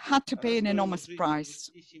people had to pay an enormous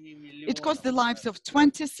price. It cost the lives of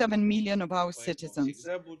 27 million of our citizens,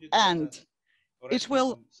 and it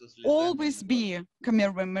will always be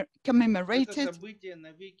commemorated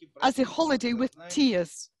as a holiday with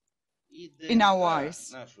tears in our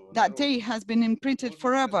eyes. That day has been imprinted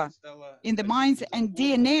forever in the minds and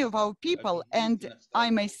DNA of our people, and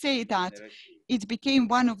I may say that it became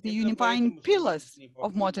one of the unifying pillars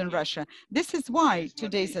of modern Russia. This is why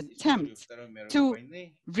today's attempt to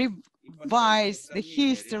revise the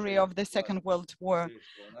history of the Second World War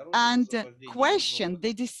and question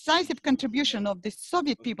the decisive contribution of the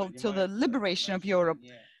Soviet people to the liberation of Europe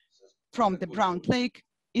from the Brown Plague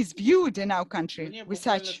is viewed in our country with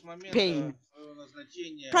such pain.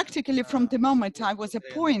 Practically from the moment I was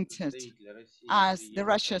appointed as the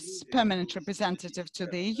Russia's permanent representative to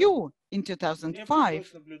the EU in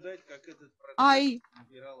 2005, I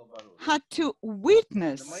had to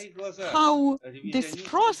witness how this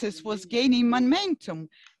process was gaining momentum,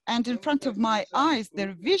 and in front of my eyes, the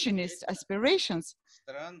revisionist aspirations,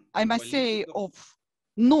 I must say, of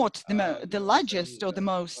not the largest or the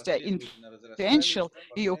most influential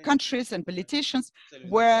EU countries and politicians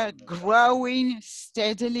were growing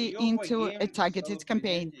steadily into a targeted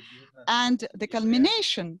campaign. And the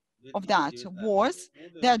culmination of that was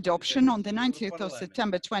the adoption on the 19th of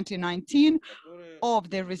September 2019 of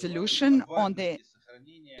the resolution on the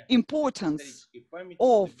importance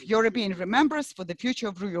of European remembrance for the future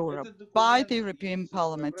of Europe by the European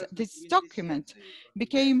Parliament. This document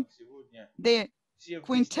became the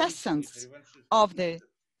quintessence of the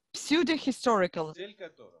pseudo-historical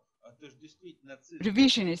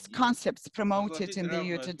revisionist concepts promoted in the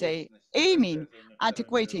EU today, aiming at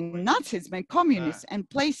equating Nazism and communists and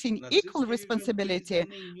placing equal responsibility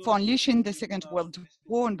for unleashing the Second World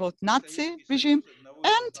War on both Nazi regime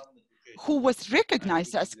and who was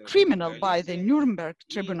recognized as criminal by the Nuremberg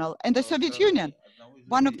Tribunal and the Soviet Union,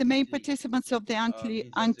 one of the main participants of the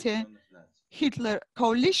anti-Hitler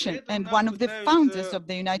coalition and one of the founders of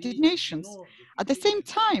the United Nations. At the same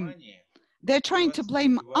time, they're trying to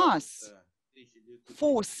blame us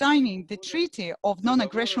for signing the Treaty of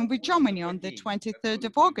Non-Aggression with Germany on the 23rd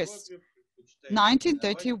of August,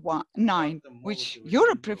 1939, which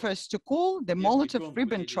Europe prefers to call the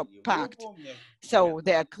Molotov-Ribbentrop Pact. So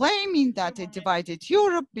they are claiming that it divided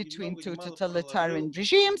Europe between two totalitarian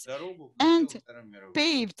regimes and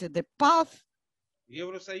paved the path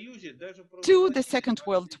to the Second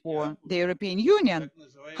World War. The European Union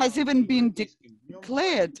has even been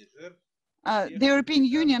declared the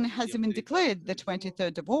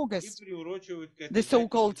 23rd of August, the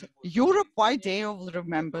so-called Europe-wide Day of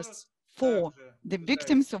Remembrance for the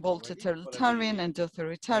victims of all totalitarian and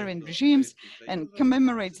authoritarian regimes, and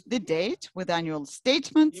commemorates the date with annual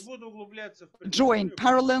statements, drawing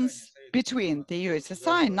parallels between the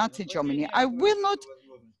USSR and Nazi Germany. I will not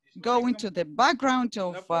go into the background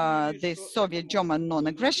of the Soviet-German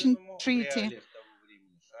non-aggression treaty.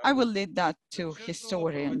 I will leave that to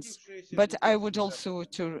historians, but I would also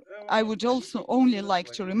only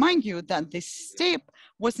like to remind you that this step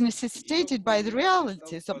was necessitated by the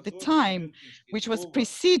realities of the time, which was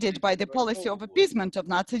preceded by the policy of appeasement of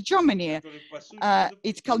Nazi Germany.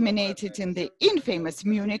 It culminated in the infamous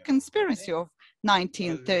Munich conspiracy of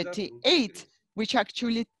 1938, which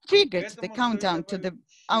actually triggered the countdown to the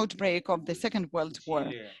outbreak of the Second World War,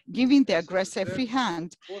 giving the aggressor a free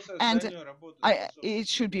hand. And it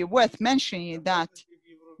should be worth mentioning that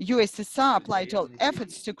USSR applied all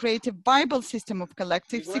efforts to create a viable system of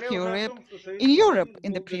collective security in Europe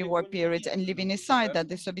in the pre-war period, and leaving aside that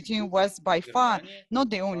the Soviet Union was by far not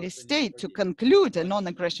the only state to conclude a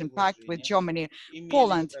non-aggression pact with Germany,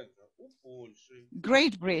 Poland,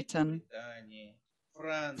 Great Britain,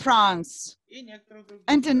 France,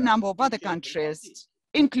 and a number of other countries,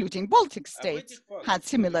 including Baltic states, had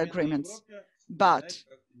similar agreements. But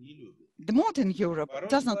the modern Europe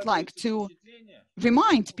does not like to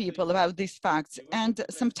remind people about these facts. And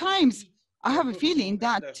sometimes I have a feeling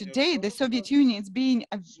that today the Soviet Union is being,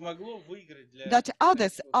 that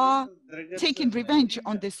others are taking revenge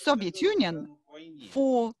on the Soviet Union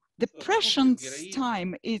for the precious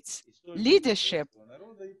time its leadership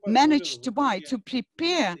managed to buy to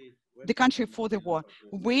prepare the country for the war,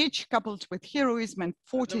 which, coupled with heroism and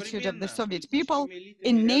fortitude of the Soviet people,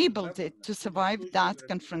 enabled it to survive that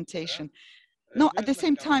confrontation. No, at the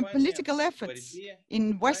same time, political efforts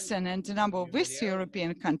in Western and a number of West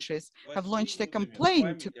European countries have launched a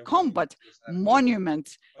campaign to combat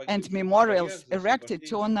monuments and memorials erected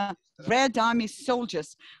to honor Red Army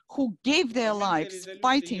soldiers who gave their lives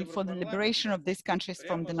fighting for the liberation of these countries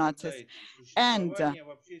from the Nazis. And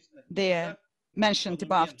the mentioned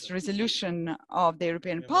above resolution of the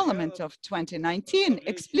European Parliament of 2019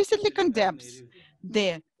 explicitly condemns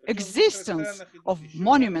the existence of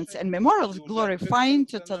monuments and memorials glorifying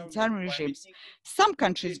totalitarian regimes. Some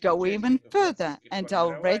countries go even further and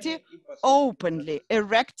are already openly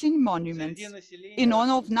erecting monuments in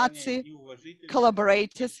honor of Nazi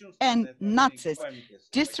collaborators and Nazis.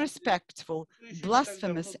 Disrespectful,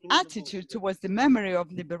 blasphemous attitude towards the memory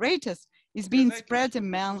of liberators is being spread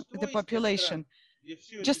among the population.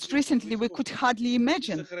 Just recently, we could hardly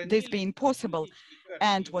imagine this being possible.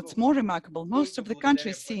 And what's more remarkable, most of the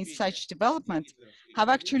countries seeing such development have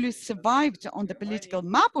actually survived on the political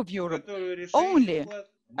map of Europe only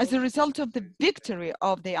as a result of the victory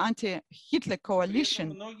of the anti-Hitler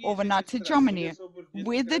coalition over Nazi Germany,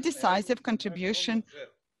 with the decisive contribution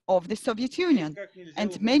of the Soviet Union.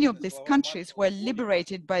 And many of these countries were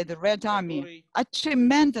liberated by the Red Army at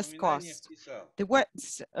tremendous cost. The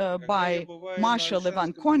words by Marshal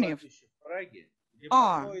Ivan Konev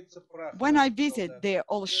are, when I visit the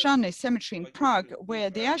Olszany cemetery in Prague,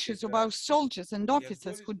 where the ashes of our soldiers and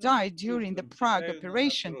officers who died during the Prague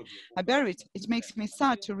operation are buried, it makes me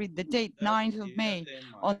sad to read the date 9th of May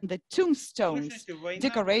on the tombstones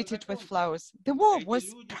decorated with flowers. The war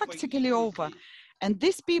was practically over, and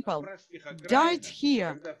these people died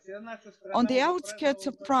here on the outskirts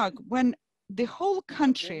of Prague when the whole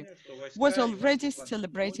country was already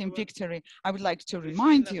celebrating victory. I would like to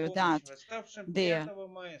remind you that the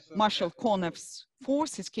Marshal Konev's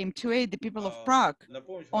forces came to aid the people of Prague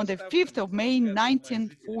on the 5th of May,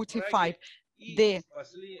 1945. The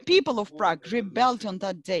people of Prague rebelled on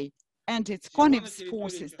that day, and it's Konev's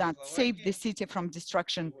forces that saved the city from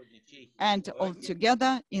destruction. And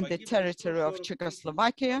altogether, in the territory of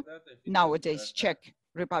Czechoslovakia, nowadays Czech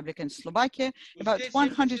Republic and Slovakia, about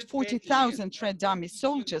 140,000 Red Army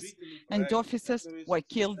soldiers and officers were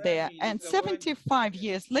killed there. And 75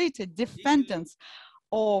 years later, defendants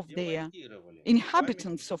of the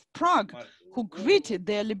inhabitants of Prague, who greeted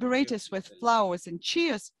their liberators with flowers and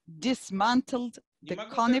cheers, dismantled the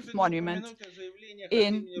Konev monument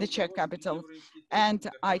in the Czech capital. And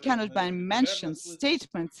I cannot but mention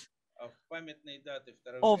statements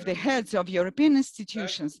of the heads of European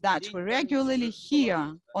institutions that we regularly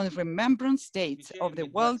hear on Remembrance Dates of the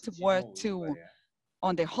World War II,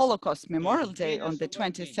 on the Holocaust Memorial Day on the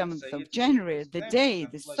 27th of January, the day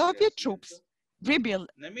the Soviet troops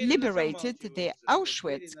liberated the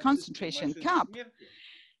Auschwitz concentration camp.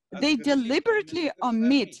 They deliberately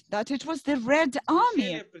omit that it was the Red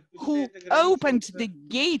Army who opened the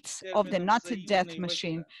gates of the Nazi death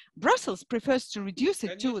machine. Brussels prefers to reduce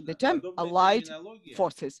it to the term Allied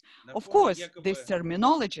forces. Of course, these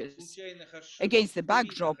terminologies, against the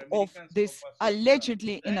backdrop of these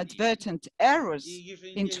allegedly inadvertent errors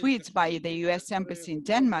in tweets by the US Embassy in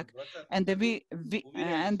Denmark and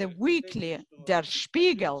the weekly Der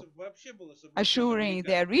Spiegel, assuring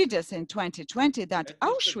their readers in 2020 that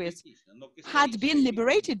Auschwitz had been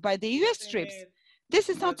liberated by the US troops. This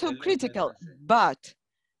is not so critical, but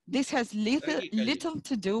this has little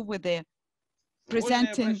to do with the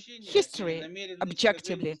presenting history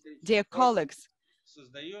objectively. Dear colleagues,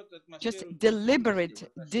 just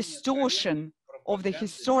deliberate distortion of the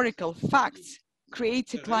historical facts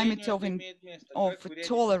creates a climate of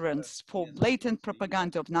tolerance for blatant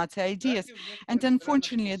propaganda of Nazi ideas. And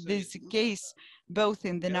unfortunately, this is the case both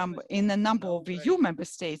in a number of EU member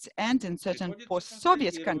states and in certain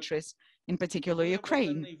post-Soviet countries, in particular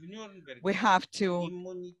Ukraine. We have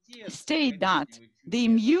to state that the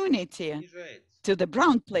immunity to the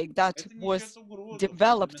brown plague that was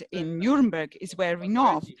developed in Nuremberg is wearing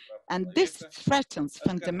off, and this threatens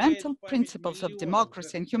fundamental principles of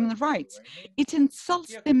democracy and human rights. It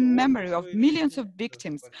insults the memory of millions of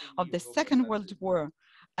victims of the Second World War,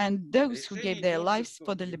 and those who gave their lives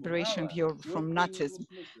for the liberation of Europe from Nazism.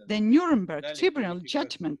 The Nuremberg tribunal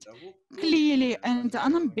judgment clearly and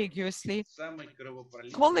unambiguously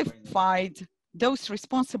qualified those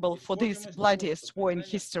responsible for this bloodiest war in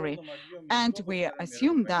history. And we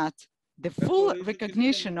assume that the full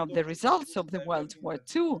recognition of the results of the World War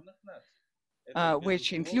II,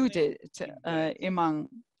 which included, among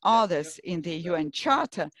others in the UN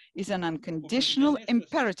Charter, is an unconditional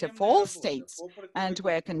imperative for all states, and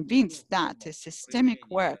we are convinced that a systemic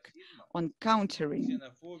work on countering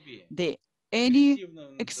any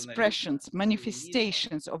expressions,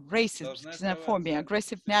 manifestations of racism, xenophobia,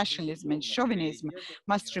 aggressive nationalism, and chauvinism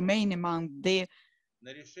must remain among the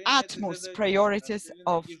utmost priorities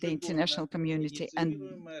of the international community, and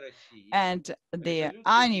the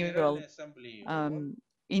annual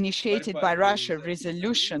initiated by Russia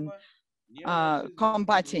resolution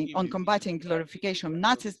combating glorification of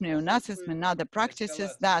Nazism, neo-Nazism, and other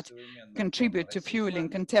practices that contribute to fueling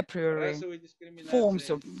contemporary forms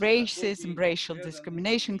of racism, racial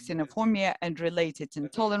discrimination, xenophobia, and related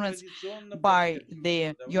intolerance by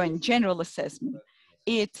the UN General Assessment.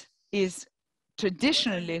 It is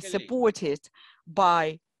traditionally supported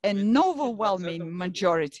by an overwhelming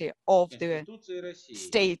majority of the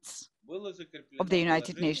states of the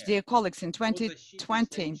United Nations. Dear colleagues, in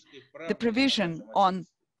 2020, the provision on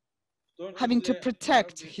having to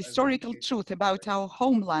protect historical truth about our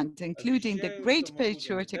homeland, including the Great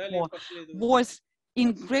Patriotic War, was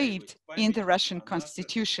engraved in the Russian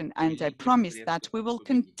Constitution, and I promise that we will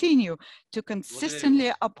continue to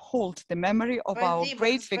consistently uphold the memory of our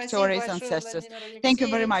great victorious ancestors. Thank you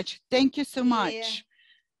very much. Thank you so much,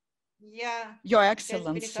 Your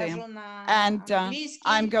Excellency. And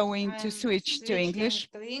I'm going to switch to English.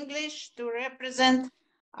 To represent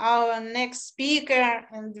our next speaker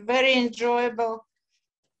and very enjoyable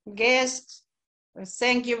guest.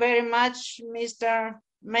 Thank you very much, Mr.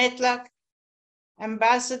 Metlak,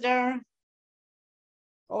 Ambassador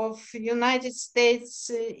of United States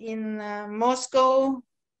in Moscow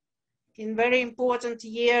in very important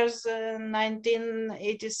years,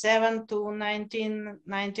 1987 to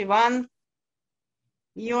 1991.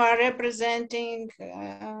 You are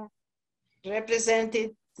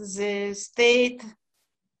represented the state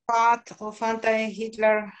part of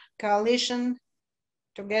anti-Hitler coalition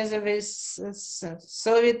together with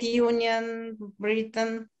Soviet Union,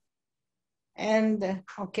 Britain, and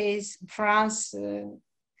okay, France.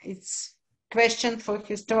 It's question for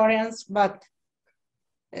historians, but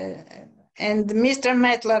and Mr.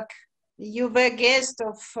 Metlak, you were guest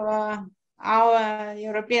of our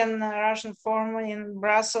European-Russian Forum in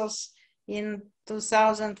Brussels in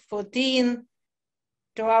 2014.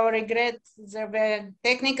 To our regret, there were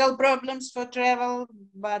technical problems for travel,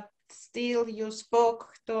 but still you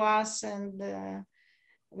spoke to us, and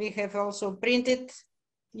we have also printed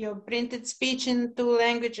your printed speech in 2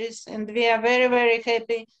 languages, and we are very, very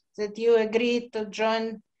happy that you agreed to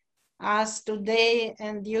join us today,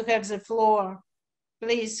 and you have the floor.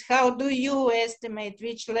 Please, how do you estimate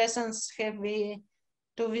which lessons have we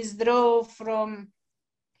to withdraw from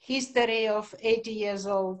history of 80 years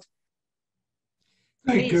old?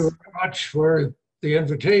 Thank you very much for the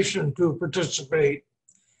invitation to participate.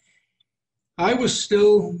 I was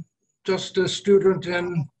still just a student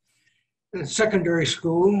in secondary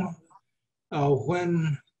school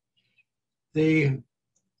when the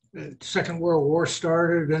Second World War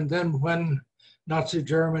started, and then when Nazi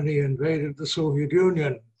Germany invaded the Soviet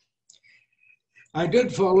Union. I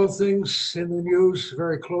did follow things in the news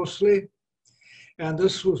very closely, and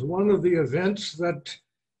this was one of the events that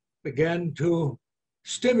began to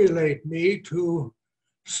stimulate me to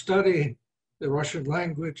study the Russian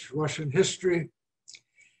language, Russian history,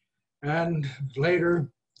 and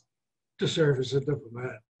later to serve as a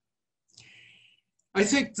diplomat. I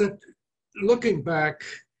think that looking back,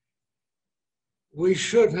 we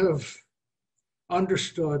should have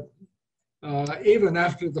understood, even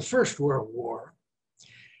after the First World War,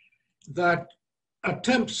 that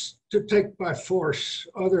attempts to take by force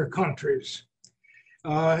other countries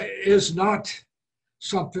is not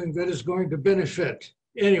something that is going to benefit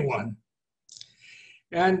anyone.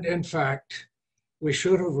 And in fact, we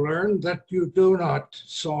should have learned that you do not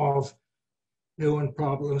solve new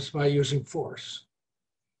problems by using force.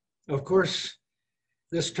 Of course,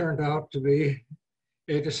 this turned out to be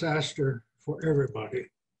a disaster for everybody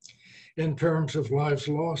in terms of lives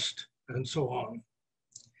lost and so on.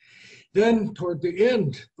 Then toward the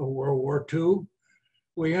end of World War II,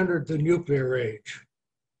 we entered the nuclear age.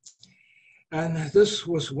 And this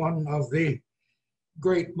was one of the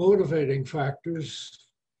great motivating factors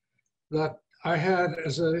that I had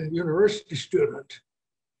as a university student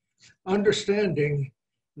understanding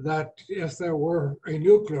that if there were a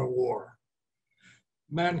nuclear war,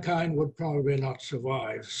 mankind would probably not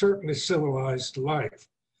survive. Certainly civilized life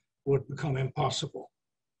would become impossible.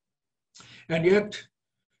 And yet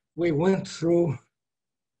we went through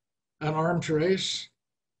an arms race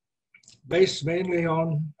based mainly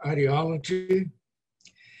on ideology,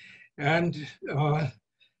 and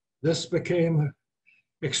this became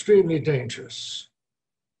extremely dangerous.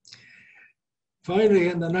 Finally,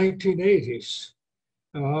 in the 1980s,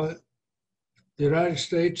 the United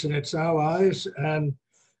States and its allies and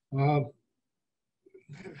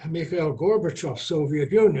Mikhail Gorbachev's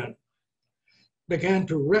Soviet Union began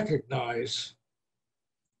to recognize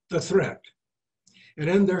the threat. And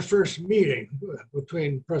in their first meeting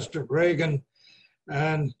between President Reagan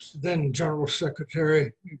and then General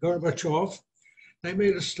Secretary Gorbachev, they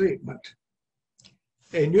made a statement: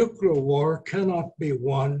 a nuclear war cannot be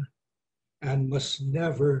won and must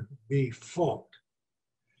never be fought.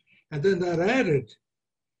 And then that added,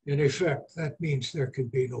 in effect, that means there can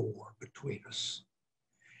be no war between us.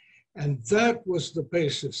 And that was the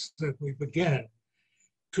basis that we began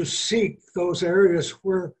to seek those areas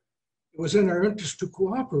where it was in our interest to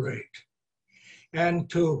cooperate and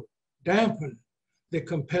to dampen the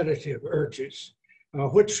competitive urges,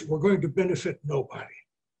 which were going to benefit nobody.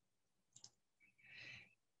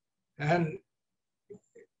 And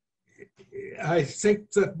I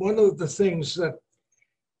think that one of the things that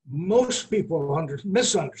most people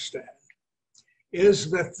misunderstand is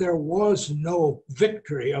that there was no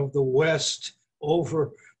victory of the West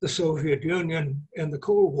over the Soviet Union in the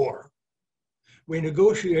Cold War. We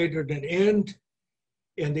negotiated an end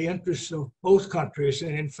in the interests of both countries,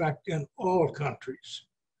 and in fact, in all countries.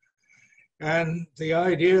 And the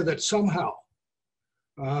idea that somehow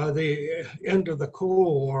the end of the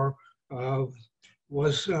Cold War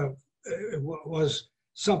was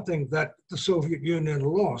something that the Soviet Union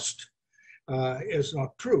lost is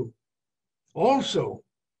not true. Also,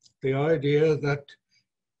 the idea that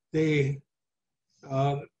the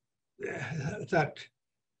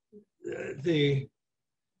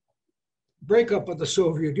breakup of the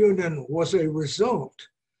Soviet Union was a result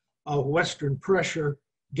of Western pressure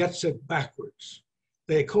gets it backwards.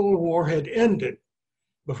 The Cold War had ended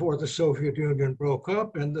before the Soviet Union broke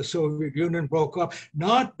up, and the Soviet Union broke up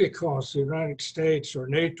not because the United States or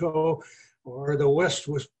NATO or the West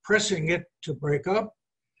was pressing it to break up,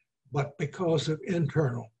 but because of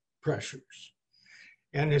internal pressures.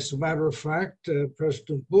 And as a matter of fact,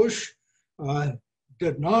 President Bush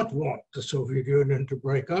did not want the Soviet Union to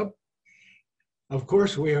break up. Of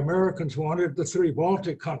course, we Americans wanted the three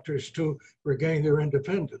Baltic countries to regain their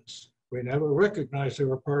independence. We never recognized they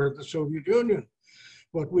were part of the Soviet Union,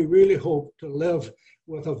 but we really hoped to live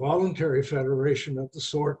with a voluntary federation of the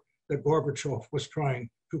sort that Gorbachev was trying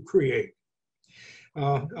to create.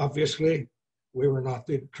 Obviously, we were not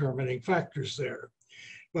the determining factors there.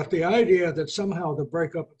 But the idea that somehow the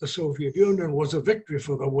breakup of the Soviet Union was a victory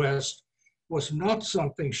for the West was not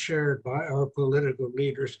something shared by our political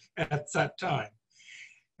leaders at that time.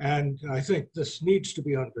 And I think this needs to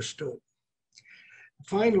be understood.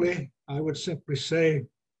 Finally, I would simply say,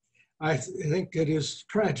 I think it is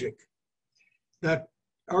tragic that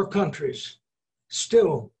our countries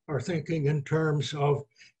still are thinking in terms of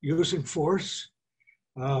using force,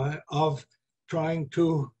 of trying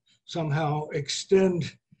to somehow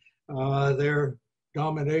extend their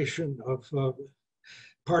domination of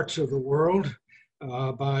parts of the world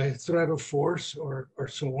by threat of force or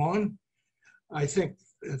so on. I think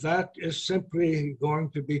that is simply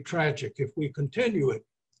going to be tragic if we continue it.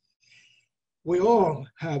 We all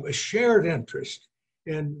have a shared interest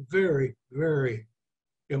in very, very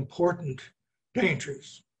important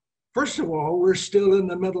dangers. First of all, we're still in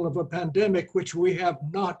the middle of a pandemic which we have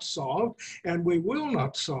not solved, and we will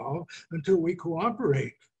not solve until we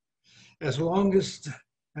cooperate. As long as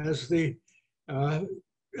the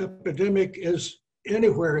epidemic is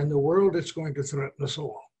anywhere in the world, it's going to threaten us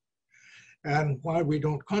all. And why we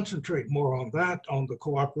don't concentrate more on that, on the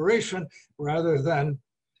cooperation, rather than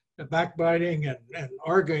the backbiting and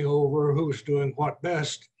arguing over who's doing what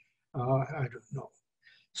best, I don't know.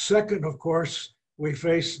 Second, of course, we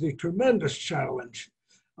face the tremendous challenge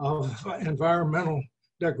of environmental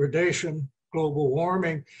degradation, global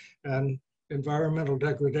warming, and environmental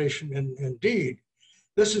degradation indeed.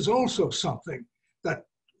 This is also something that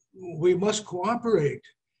we must cooperate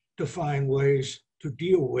to find ways to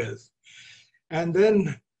deal with. And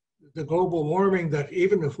then the global warming that,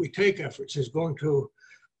 even if we take efforts, is going to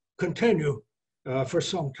continue for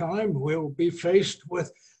some time. We'll be faced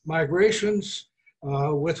with migrations,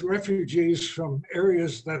 with refugees from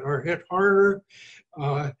areas that are hit harder.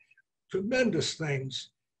 tremendous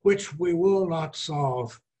things which we will not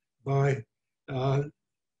solve by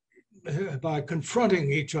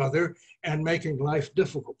confronting each other and making life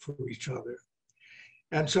difficult for each other.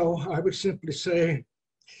 And so I would simply say,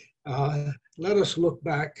 let us look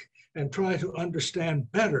back and try to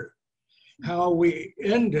understand better how we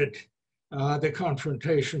ended the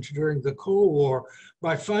confrontations during the Cold War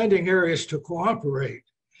by finding areas to cooperate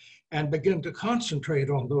and begin to concentrate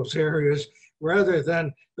on those areas rather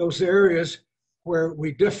than those areas where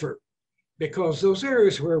we differ, because those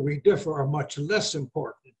areas where we differ are much less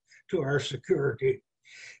important to our security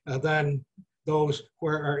than those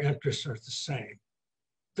where our interests are the same.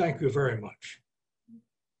 Thank you very much.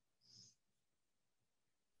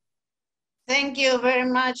 Thank you very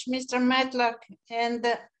much, Mr. Matlock.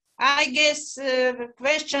 And I guess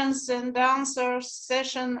questions and answers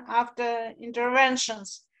session after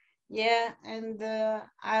interventions. Yeah, and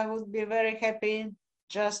I would be very happy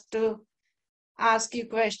just to ask you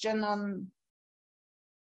question on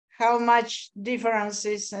how much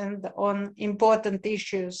differences and on important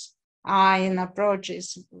issues are in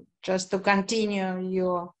approaches, just to continue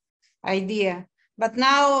your idea. But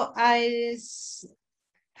now I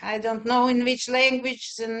don't know in which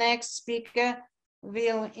language the next speaker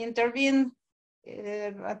will intervene,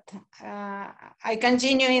 but I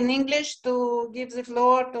continue in English to give the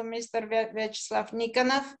floor to Mr. Vyacheslav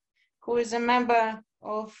Nikonov, who is a member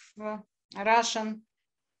of Russian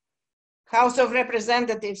House of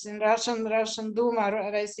Representatives in Russian Duma,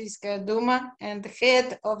 Российская Duma, and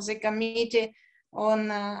head of the Committee on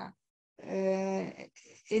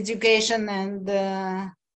Education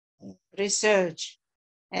and Research,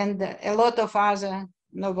 and a lot of other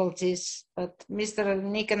novelties. But Mr.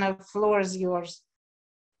 Nikonov, floor is yours.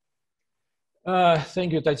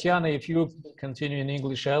 Thank you, Tatiana. If you continue in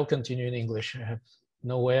English, I'll continue in English. I have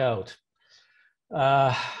no way out.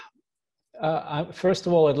 First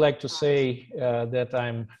of all, I'd like to say that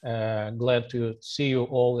I'm glad to see you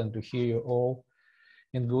all and to hear you all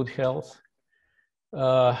in good health.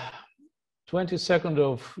 22nd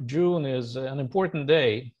of June is an important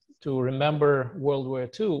day to remember World War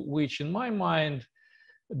II, which in my mind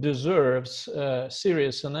deserves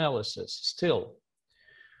serious analysis still.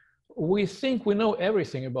 We think we know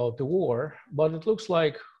everything about the war, but it looks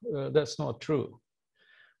like that's not true.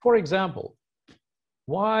 For example,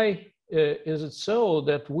 why is it so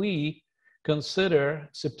that we consider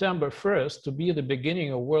September 1st to be the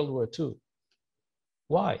beginning of World War II?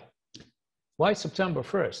 Why? Why September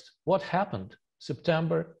 1st? What happened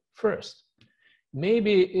September 1st?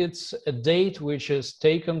 Maybe it's a date which is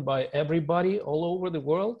taken by everybody all over the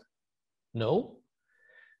world? No,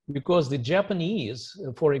 because the Japanese,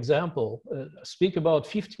 for example, speak about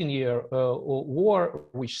 15-year war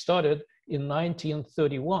which started in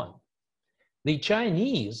 1931. The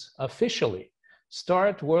Chinese officially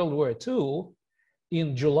start World War II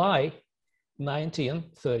in July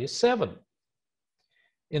 1937.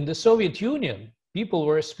 In the Soviet Union, people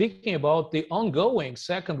were speaking about the ongoing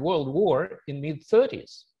Second World War in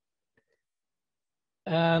mid-30s.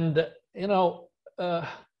 And, you know,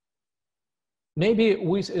 maybe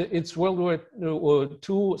it's World War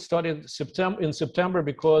II started in September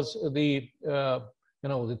because the,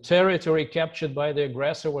 the territory captured by the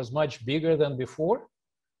aggressor was much bigger than before.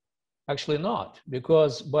 Actually not,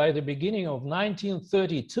 because by the beginning of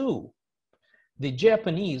 1932, the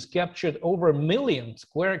Japanese captured over 1 million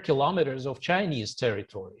square kilometers of Chinese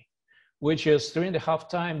territory, which is 3.5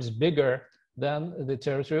 times bigger than the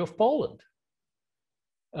territory of Poland.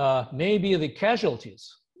 Maybe the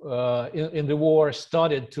casualties in the war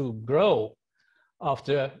started to grow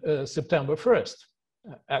after September 1st.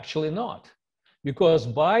 Actually not, because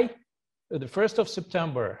by the 1st of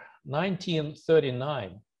September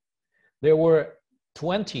 1939, there were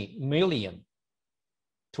 20 million,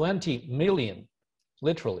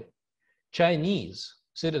 literally, Chinese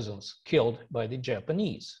citizens killed by the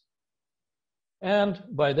Japanese. And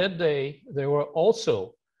by that day, there were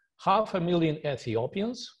also 500,000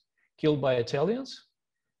 Ethiopians killed by Italians,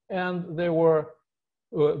 and there were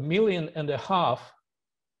 1.5 million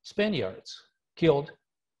Spaniards killed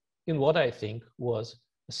in what I think was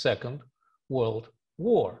the Second World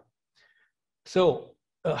War. So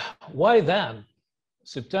why then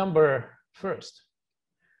September 1st?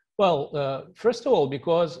 Well, first of all,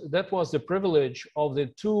 because that was the privilege of the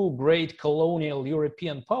two great colonial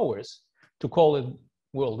European powers to call it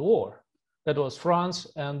World War. That was France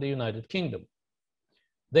and the United Kingdom.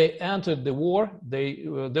 They entered the war,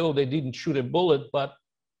 though they didn't shoot a bullet, but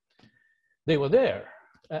they were there.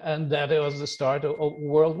 And that was the start of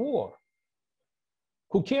World War.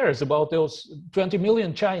 who cares about those 20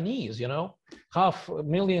 million Chinese, you know,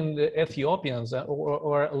 500,000 Ethiopians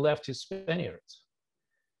or leftist Spaniards?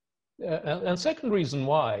 And second reason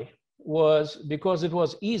why was because it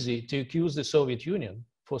was easy to accuse the Soviet Union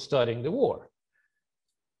for starting the war.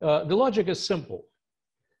 The logic is simple.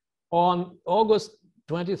 On August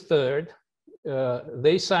 23rd,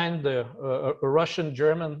 they signed the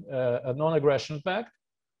Russian-German non-aggression pact,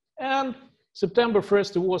 and September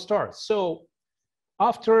 1st, the war starts. So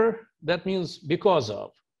after, that means because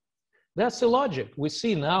of. That's the logic we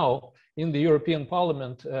see now in the European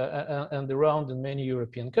Parliament and around in many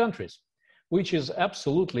European countries, which is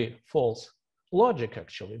absolutely false logic,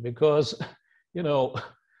 actually, because, you know,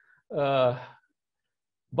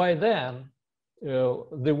 by then,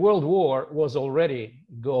 the World War was already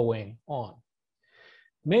going on.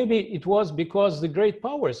 Maybe it was because the great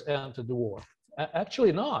powers entered the war.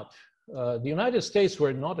 Actually not. The United States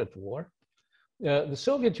were not at war. The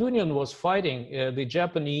Soviet Union was fighting the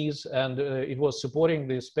Japanese, and it was supporting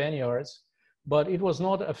the Spaniards, but it was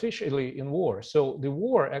not officially in war. So the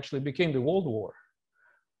war actually became the World War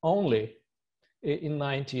only in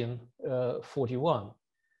 1941.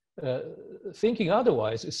 Thinking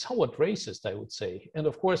otherwise is somewhat racist, I would say, and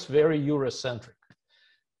of course very Eurocentric.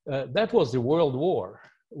 That was the World War,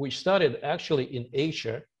 which started actually in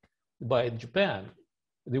Asia by Japan.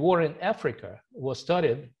 The war in Africa was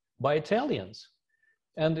started by Italians.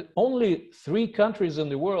 And only 3 countries in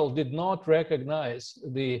the world did not recognize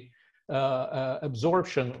the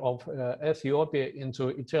absorption of Ethiopia into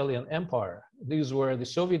Italian empire. These were the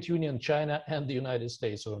Soviet Union, China, and the United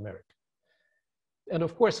States of America. And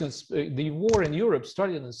of course, the war in Europe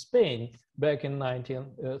started in Spain back in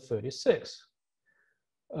 1936.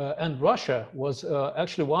 And Russia was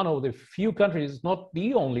actually one of the few countries, not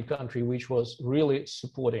the only country, which was really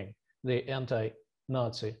supporting the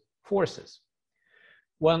anti-Nazi forces.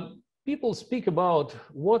 When people speak about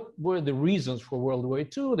what were the reasons for World War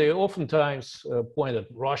II, they oftentimes point at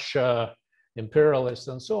Russia, imperialist,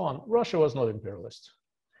 and so on. Russia was not imperialist.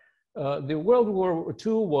 The World War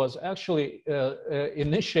II was actually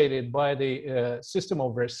initiated by the system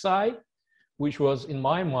of Versailles, which was, in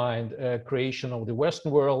my mind, a creation of the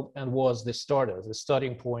Western world and was the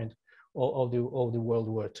starting point of the World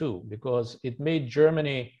War II, because it made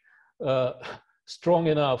Germany strong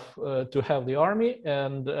enough to have the army,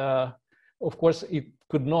 and of course it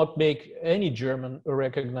could not make any German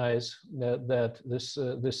recognize that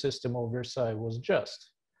this system of Versailles was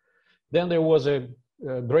just. Then there was a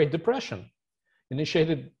Great Depression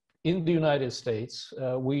initiated in the United States,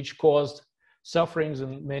 which caused sufferings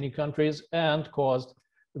in many countries and caused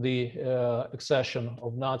the accession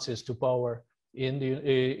of Nazis to power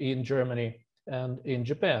in Germany and in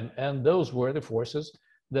Japan. And those were the forces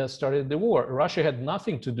that started the war. Russia had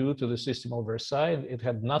nothing to do to the system of Versailles, and it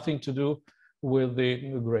had nothing to do with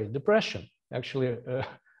the Great Depression. Actually,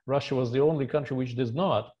 Russia was the only country which did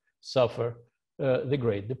not suffer the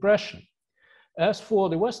Great Depression. As for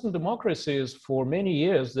the Western democracies, for many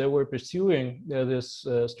years, they were pursuing this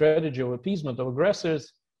strategy of appeasement of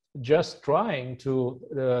aggressors, just trying to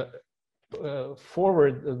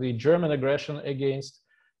forward the German aggression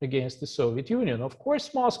against the Soviet Union. Of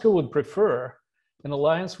course, Moscow would prefer an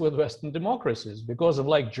alliance with Western democracies because of,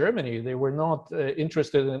 like Germany, they were not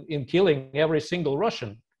interested in killing every single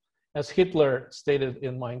Russian, as Hitler stated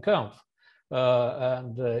in Mein Kampf.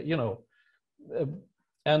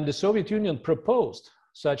 And the Soviet Union proposed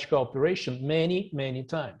such cooperation many, many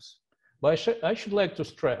times. But I should like to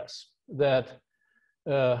stress that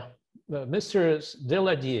Messrs.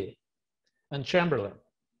 Deladier and Chamberlain,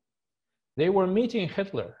 they were meeting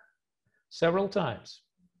Hitler several times.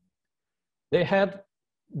 They had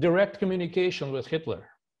direct communication with Hitler.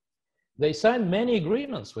 They signed many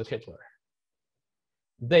agreements with Hitler.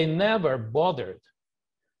 They never bothered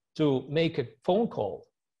to make a phone call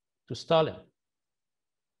to Stalin.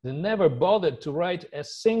 They never bothered to write a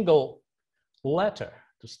single letter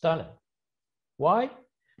to Stalin. Why?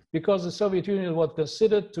 Because the Soviet Union was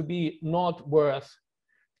considered to be not worth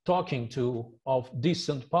talking to of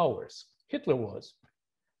decent powers. Hitler was.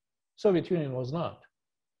 Soviet Union was not.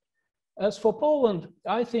 As for Poland,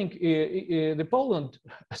 I think the Poland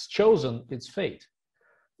has chosen its fate.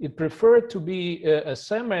 It preferred to be a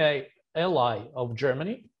semi-ally of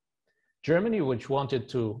Germany, which wanted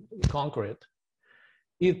to conquer it.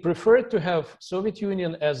 It preferred to have Soviet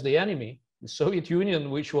Union as the enemy, the Soviet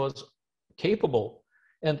Union which was capable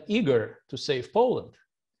and eager to save Poland.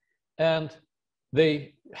 And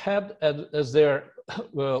they had as their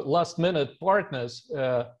last-minute partners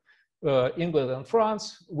England and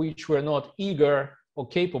France, which were not eager or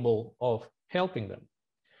capable of helping them.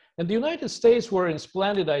 And the United States were in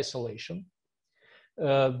splendid isolation.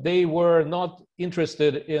 They were not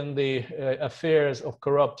interested in the affairs of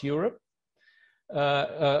corrupt Europe,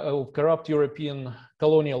 of corrupt European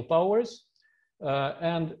colonial powers,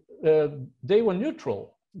 and they were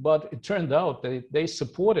neutral. But it turned out that they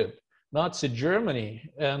supported Nazi Germany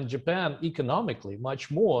and Japan economically much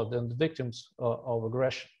more than the victims of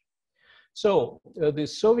aggression. So the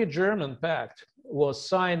Soviet-German pact was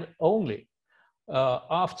signed only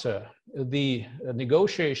after the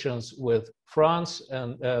negotiations with France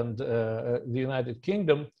and the United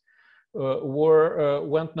Kingdom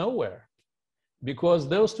went nowhere, because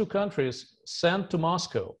those two countries sent to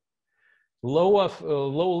Moscow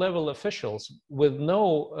low-level officials with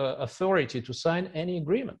no authority to sign any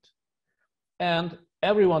agreement. And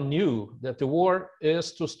everyone knew that the war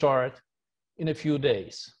is to start in a few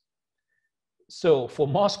days. So for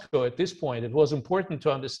Moscow at this point, it was important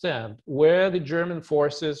to understand where the German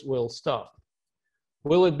forces will stop.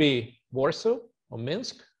 Will it be Warsaw or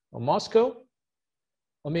Minsk or Moscow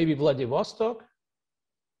or maybe Vladivostok?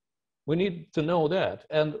 We need to know that.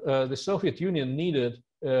 And the Soviet Union needed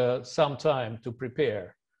some time to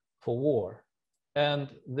prepare for war. And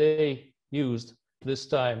they used this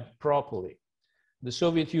time properly. The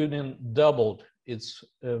Soviet Union doubled its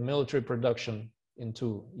military production in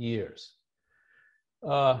 2 years.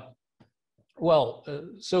 So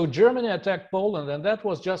Germany attacked Poland, and that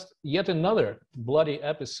was just yet another bloody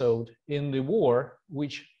episode in the war,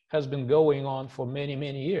 which has been going on for many,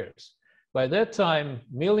 many years. By that time,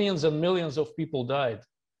 millions and millions of people died,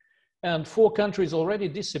 and 4 countries already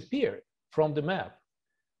disappeared from the map: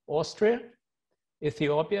 Austria,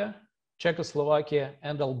 Ethiopia, Czechoslovakia,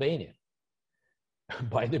 and Albania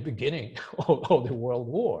by the beginning of the World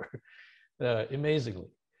War, amazingly.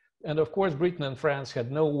 And of course, Britain and France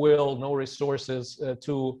had no will, no resources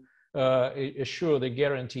to assure the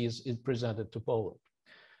guarantees it presented to Poland.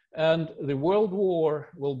 And the World War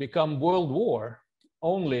will become World War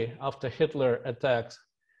only after Hitler attacked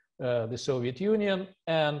the Soviet Union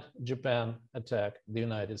and Japan attacked the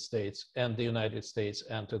United States, and the United States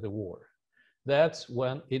entered the war. That's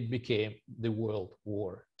when it became the World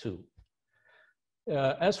War II.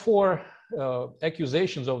 As for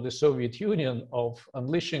accusations of the Soviet Union of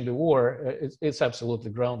unleashing the war, it's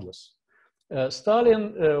absolutely groundless.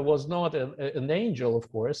 Stalin was not an angel, of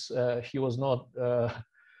course. He was not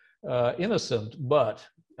innocent, but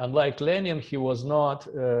unlike Lenin, he was not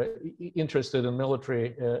interested in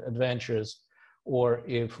military adventures, or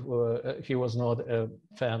if he was not a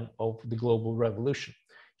fan of the global revolution.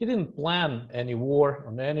 He didn't plan any war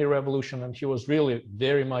or any revolution, and he was really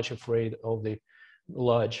very much afraid of the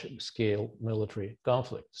large-scale military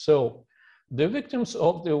conflict. So the victims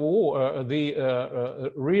of the war, the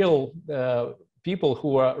real people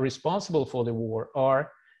who are responsible for the war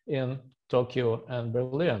are in Tokyo and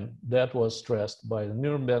Berlin. That was stressed by the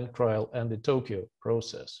Nuremberg trial and the Tokyo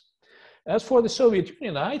process. As for the Soviet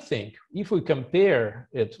Union, I think if we compare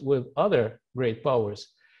it with other great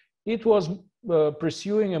powers, it was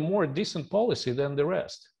pursuing a more decent policy than the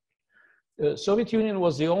rest. The Soviet Union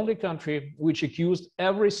was the only country which accused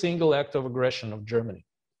every single act of aggression of Germany.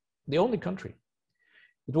 The only country.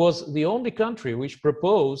 It was the only country which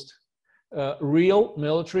proposed real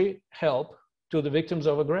military help to the victims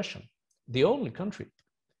of aggression. The only country.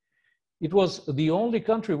 It was the only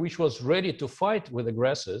country which was ready to fight with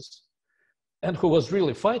aggressors and who was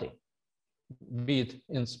really fighting, be it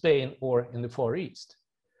in Spain or in the Far East.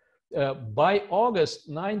 By August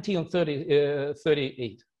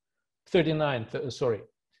 1939,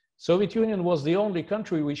 Soviet Union was the only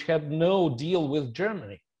country which had no deal with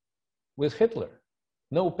Germany, with Hitler,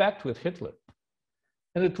 no pact with Hitler.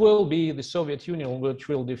 And it will be the Soviet Union which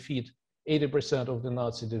will defeat 80% of the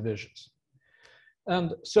Nazi divisions.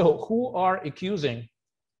 And so who are accusing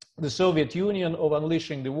the Soviet Union of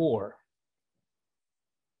unleashing the war?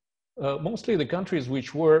 Mostly the countries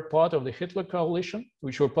which were part of the Hitler coalition,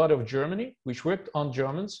 which were part of Germany, which worked on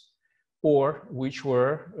Germans, or which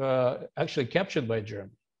were actually captured by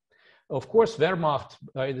Germany. Of course, Wehrmacht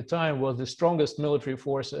by the time was the strongest military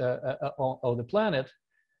force of the planet,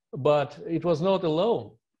 but it was not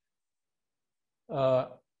alone.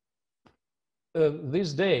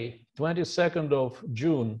 This day, 22nd of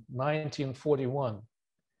June, 1941,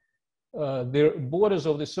 the borders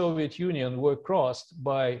of the Soviet Union were crossed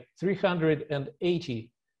by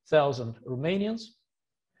 380,000 Romanians,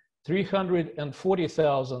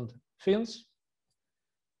 340,000 Finns,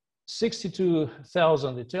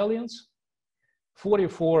 62,000 Italians,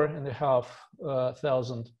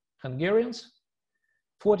 44,500 Hungarians,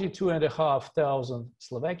 42,500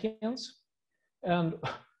 Slovakians, and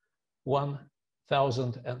 1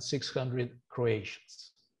 1,600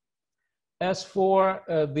 Croatians. As for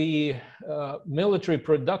the military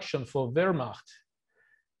production for Wehrmacht,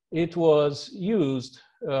 it was used,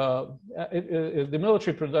 the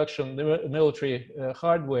military production, the military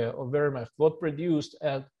hardware of Wehrmacht was produced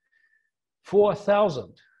at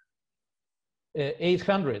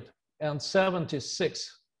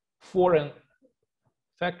 4,876 foreign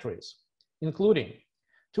factories, including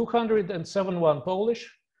 271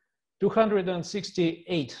 Polish,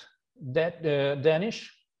 268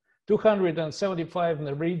 Danish, 275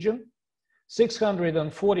 Norwegian,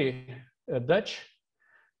 640 Dutch,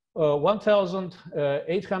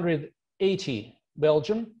 1,880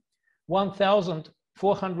 Belgian,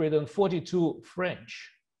 1,442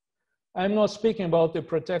 French. I'm not speaking about the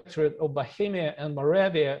protectorate of Bohemia and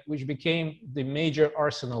Moravia, which became the major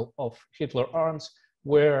arsenal of Hitler arms,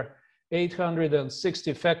 where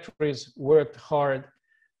 860 factories worked hard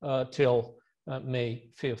till May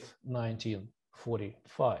 5th,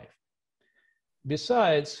 1945.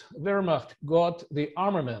 Besides, Wehrmacht got the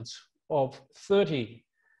armaments of 30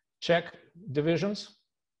 Czech divisions,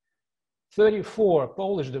 34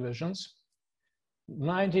 Polish divisions,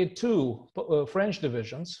 92 French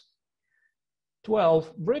divisions,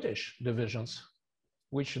 12 British divisions,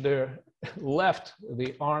 which they left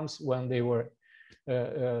the arms when they were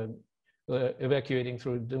evacuating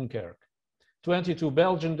through Dunkirk, 22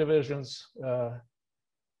 Belgian divisions,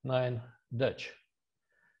 9 Dutch,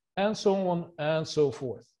 and so on and so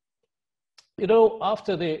forth. You know,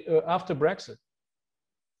 after Brexit,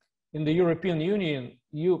 in the European Union,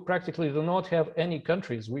 you practically do not have any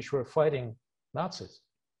countries which were fighting Nazis.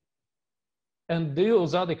 And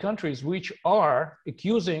those are the countries which are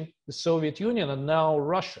accusing the Soviet Union and now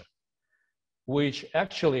Russia, which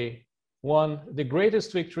actually won the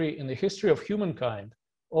greatest victory in the history of humankind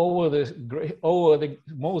over the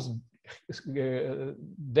most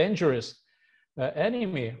dangerous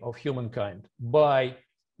enemy of humankind by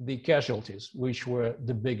the casualties, which were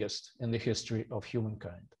the biggest in the history of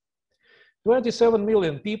humankind. 27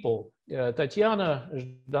 million people. Tatiana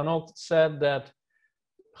Zhdanov said that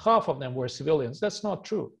half of them were civilians. That's not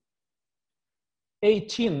true.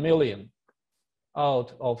 18 million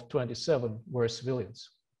out of 27 were civilians.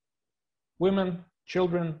 Women,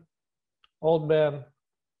 children, old men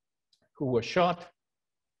who were shot,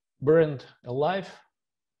 burned alive,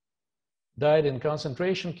 died in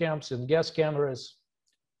concentration camps, in gas cameras,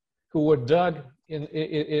 who were dug in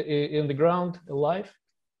the ground alive.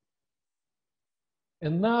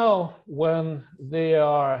 And now when they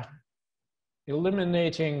are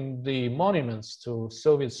eliminating the monuments to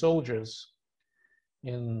Soviet soldiers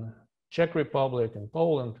in Czech Republic and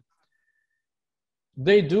Poland,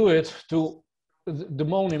 they do it to the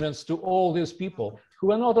monuments to all these people who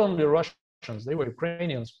were not only Russians, they were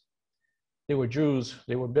Ukrainians, they were Jews,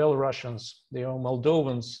 they were Belarusians, they were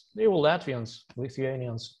Moldovans, they were Latvians,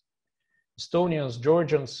 Lithuanians, Estonians,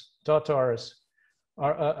 Georgians, Tatars,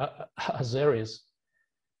 Azeris,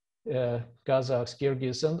 Kazakhs,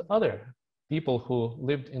 Kyrgyz, and other people who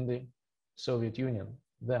lived in the Soviet Union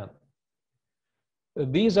then.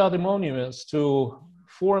 These are the monuments to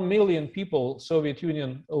 4 million people Soviet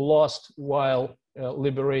Union lost while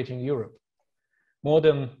liberating Europe. More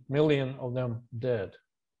than a million of them dead.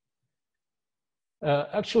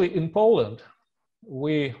 Actually, in Poland,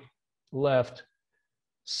 we left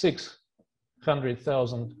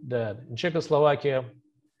 600,000 dead. In Czechoslovakia,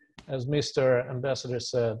 as Mr. Ambassador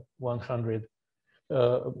said,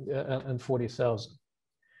 140,000.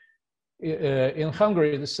 In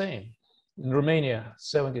Hungary, the same. In Romania,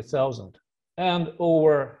 70,000. And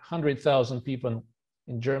over 100,000 people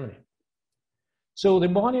in Germany. So the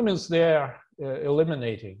monuments they're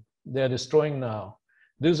eliminating, they're destroying now.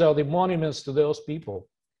 These are the monuments to those people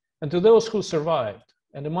and to those who survived.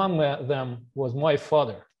 And among them was my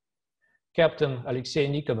father, Captain Alexei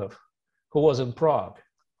Nikonov, who was in Prague,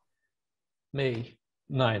 May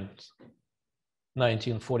 9th,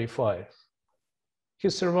 1945. He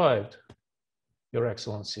survived, Your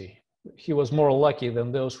Excellency. He was more lucky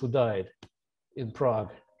than those who died in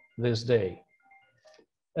Prague this day.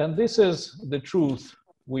 And this is the truth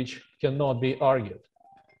which cannot be argued.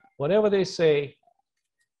 Whatever they say,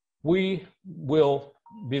 we will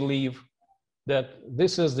believe that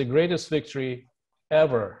this is the greatest victory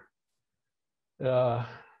ever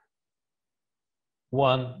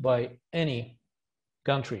won by any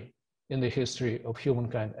country in the history of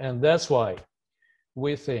humankind. And that's why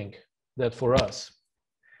we think that for us,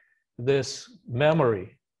 this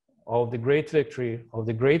memory of the great victory, of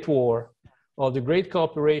the great war, of the great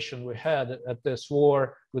cooperation we had at this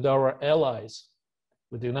war with our allies,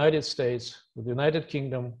 with the United States, with the United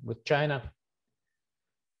Kingdom, with China,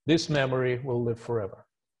 this memory will live forever.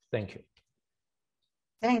 Thank you.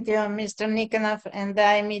 Thank you, Mr. Nikonov. And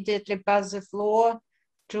I immediately pass the floor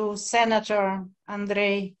to Senator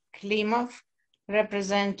Andrei Klimov,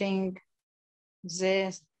 representing the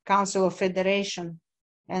Council of Federation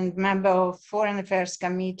and member of Foreign Affairs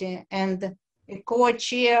Committee and a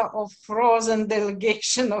co-chair of frozen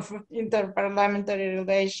delegation of interparliamentary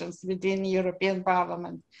relations between European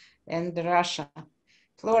Parliament and Russia.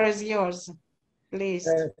 Floor is yours, please.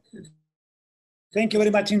 Thank you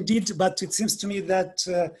very much indeed, but it seems to me that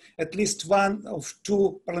at least one of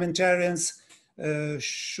two parliamentarians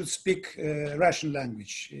should speak Russian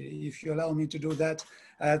language. If you allow me to do that,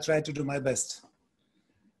 I'll try to do my best.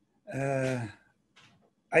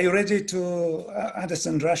 Are you ready to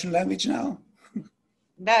understand Russian language now?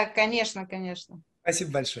 Да, конечно, конечно.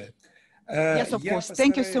 Спасибо большое. Yes, of course.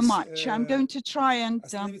 Thank you so much. I'm going to try and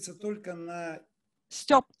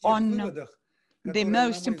stop on the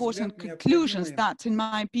most important conclusions that, in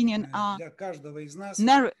my opinion, are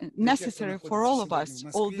necessary for all of us,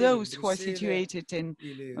 all those who are situated in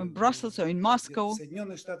Brussels or in Moscow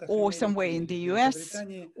or somewhere in the US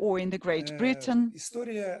or in the Great Britain.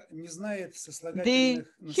 The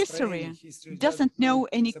history doesn't know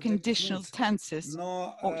any conditional tenses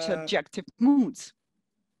or subjective moods.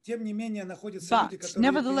 But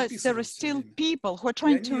nevertheless, there are still people who are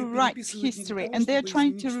trying to rewrite history, and they're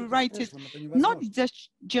trying to rewrite it not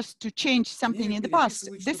just to change something in the past.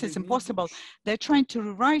 This is impossible. They're trying to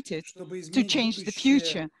rewrite it to change the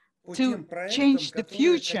future, to change the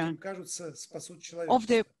future of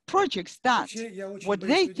the projects that what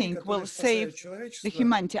they think will save the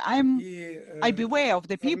humanity. I beware of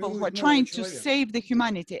the people who are trying to save the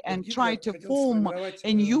humanity and try to form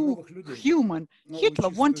a new human. Hitler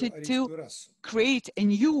wanted to create a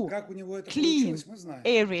new, clean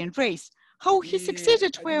Aryan race. How he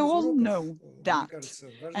succeeded, we all know that.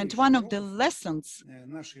 And one of the lessons,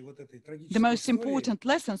 the most important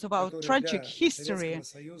lessons of our tragic history,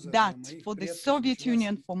 that for the Soviet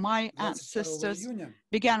Union, for my ancestors,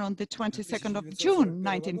 began on the 22nd of June,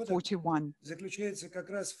 1941,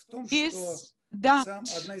 is that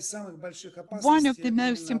one of the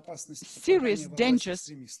most serious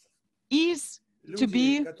dangers is to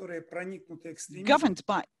be governed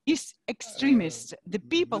by extremists, the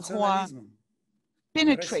people who are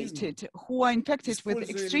penetrated, who are infected with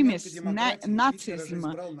extremism, Nazism,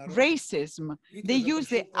 racism. They use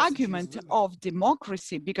the argument of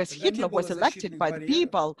democracy because Hitler was elected by the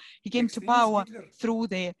people. He came to power through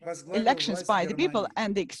the elections by the people,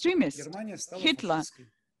 and the extremist Hitler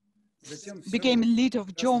became leader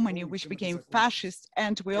of Germany, which became fascist,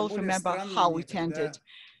 and we all remember how it ended.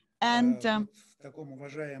 And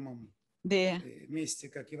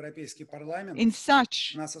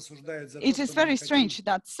it is very strange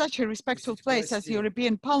that such a respectful place as the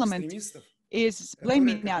European Parliament is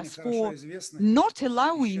blaming us for not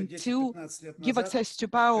allowing to give access to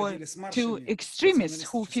power to extremists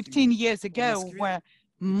who 15 years ago were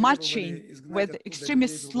marching with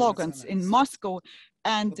extremist slogans in Moscow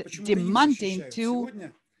and demanding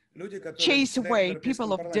to chase away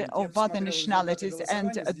people of other nationalities.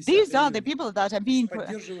 And these are the people that are being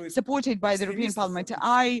supported by the European Parliament.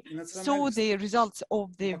 I saw the results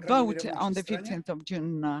of the vote on the 15th of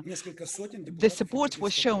June. The support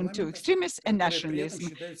was shown to extremists and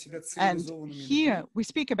nationalism. And here we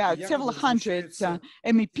speak about several hundred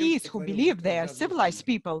MEPs who believe they are civilized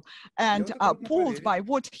people and are appalled by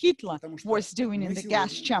what Hitler was doing in the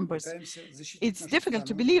gas chambers. It's difficult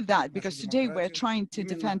to believe that because today we're trying to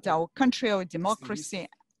defend our country, our democracy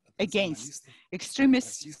against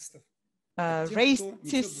extremists,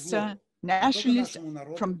 racists, nationalists,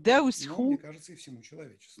 from those who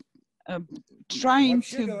trying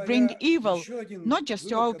to bring evil, not just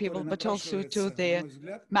to our people, but also to the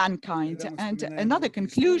mankind. And another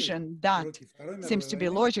conclusion that seems to be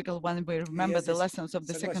logical when we remember the lessons of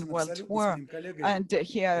the Second World War, and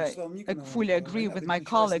here I fully agree with my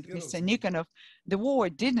colleague, Mr. Nikonov, the war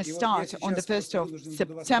didn't start on the 1st of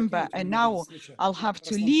September, and now I'll have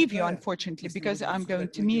to leave you, unfortunately, because I'm going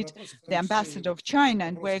to meet the ambassador of China,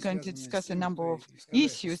 and we're going to discuss a number of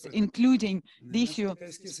issues, including the issue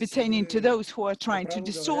pertaining to those who are trying to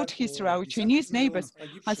distort history. Our Chinese neighbors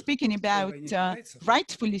are speaking about,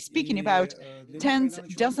 rightfully speaking about tens,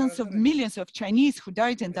 dozens of millions of Chinese who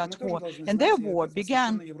died in that war, and their war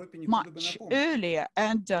began much earlier,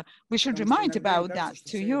 and we should remind about that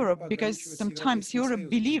to Europe, because sometimes Europe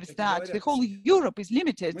believes that the whole Europe is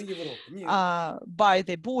limited by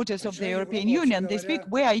the borders of the European Union. They speak,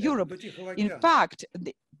 we are Europe. In fact,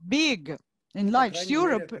 the big, enlarged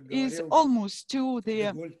Europe is almost to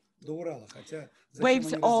the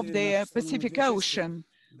waves of the Pacific Ocean.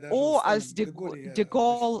 or as de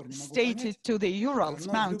Gaulle stated, to the Urals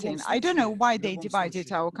mountain. I don't know why they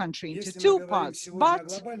divided our country into two parts,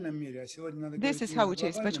 but this is how it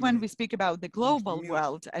is. But when we speak about the global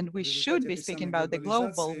world, and we should be speaking about the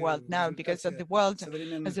global world now, because of the world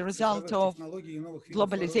as a result of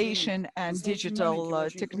globalization and digital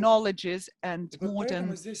technologies and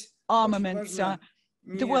modern armaments,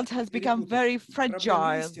 the world has become very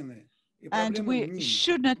fragile, and we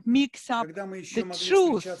should not mix up the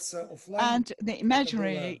truth and the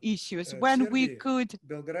imaginary issues. When we could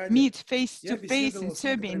meet face to face in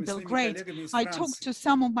Serbia, in Belgrade, I talked to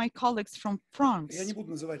some of my colleagues from France.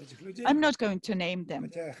 I'm not going to name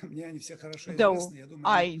them, though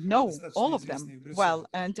I know all of them well,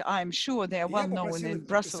 and I'm sure they are well known in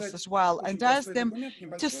Brussels as well, and asked them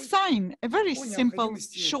to sign a very simple,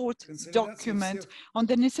 short document on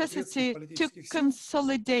the necessity to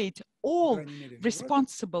consolidate all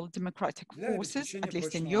responsible democratic forces, at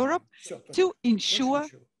least in Europe, to ensure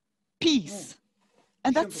peace.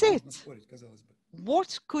 And that's it.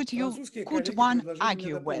 What could one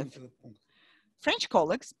argue with? French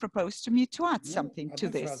colleagues proposed to me to add something to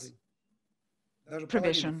this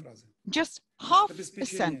provision, just half a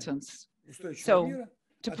sentence. So,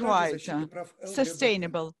 to provide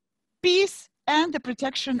sustainable peace and the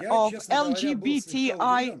protection of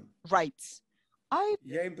LGBTI rights. I,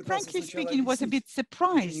 frankly speaking, was a bit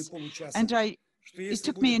surprised, and it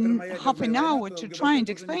took me half an hour to try and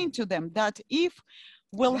explain to them that if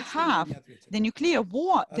we'll have the nuclear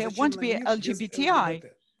war, there won't be LGBTI.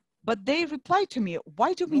 But they replied to me,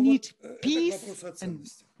 why do we need peace and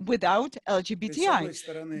without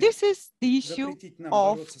LGBTI? This is the issue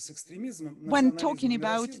of when talking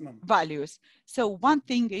about values. So one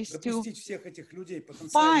thing is to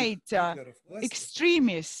fight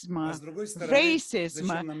extremism,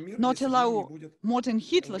 racism, not allow modern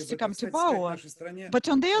Hitlers to come to power. But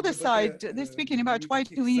on the other side, they're speaking about why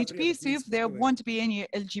do we need peace if there won't be any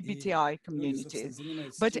LGBTI communities.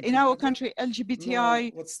 But in our country,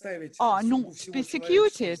 LGBTI are not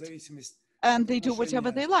persecuted, and they do whatever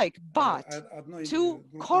they like. But to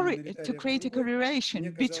create a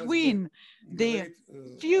correlation between the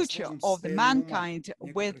future of the mankind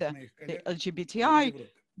with the LGBTI,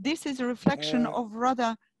 this is a reflection of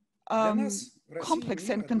rather complex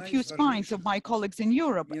and confused minds of my colleagues in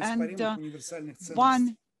Europe. And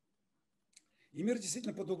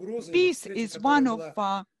peace is one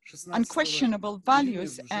of unquestionable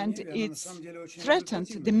values, and it's threatened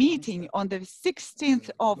the meeting on the 16th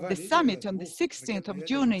of the summit on the 16th of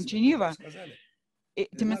June in Geneva. It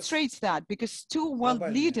demonstrates that, because two world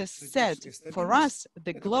leaders said, for us,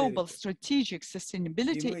 the global strategic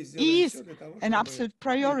sustainability is an absolute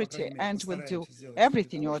priority, and we'll do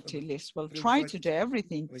everything, or at least we'll try to do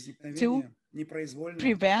everything to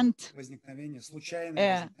prevent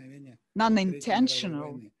a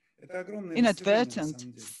non-intentional, inadvertent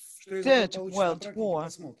Third World War.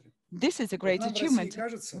 This is a great achievement.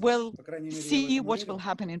 We'll see what will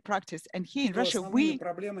happen in practice. And here in Russia, we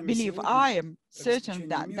believe, I am certain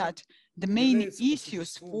that the main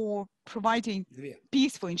issues for providing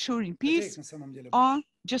peace, for ensuring peace, are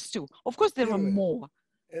just two. Of course, there are more.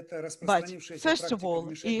 But first of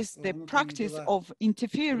all is the practice of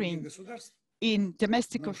interfering in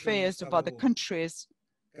domestic affairs of other countries,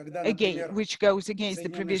 again, which goes against the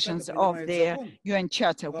provisions of their UN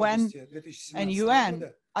Charter. When an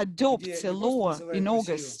UN adopts a law in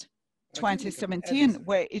August 2017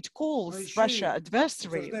 where it calls Russia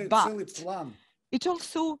adversary, but it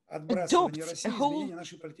also adopts a whole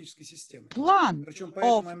plan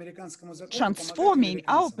of transforming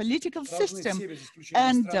our political system,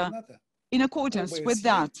 and in accordance with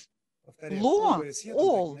that law,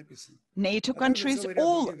 all NATO countries,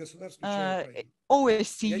 all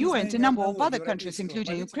OSCE and a number of other countries,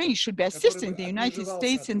 including Ukraine, should be assisting the United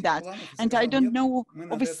States in that. And I don't know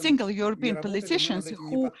of a single European politician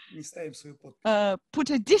who put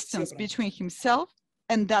a distance between himself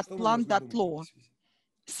and that plan, that law,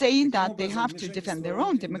 saying that they have to defend their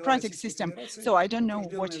own democratic system. So I don't know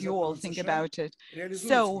what you all think about it.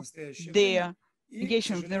 So the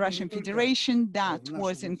engagement with the Russian Federation that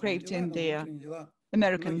was engraved in their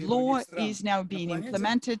American law is now being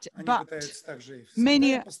implemented, but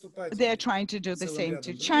they're trying to do the same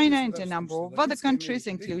to China and a number of other countries,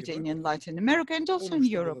 including in Latin America and also in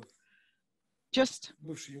Europe. Just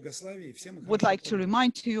would like to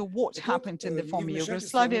remind you what happened in the former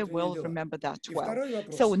Yugoslavia. We'll remember that well.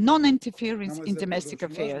 So non-interference in domestic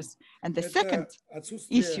affairs. And the second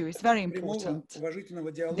issue is very important.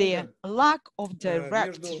 The lack of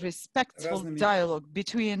direct, respectful dialogue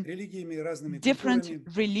between different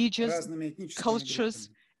religious cultures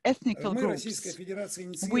ethnical groups.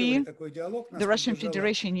 We, the Russian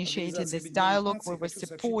Federation, initiated this dialogue. We were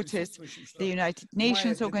supporters, the United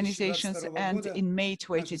Nations organizations, and in May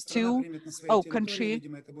 22, our country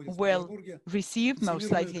will receive,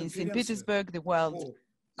 most likely in St. Petersburg, the World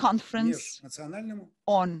Conference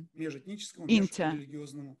on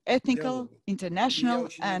inter-ethnical, international,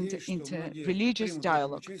 and inter-religious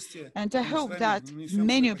dialogue. And I hope that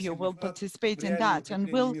many of you will participate in that and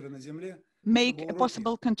will make a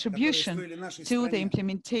possible contribution to the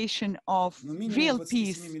implementation of real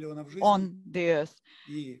peace on the earth.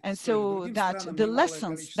 And so that the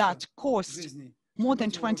lessons that cost more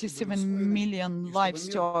than 27 million lives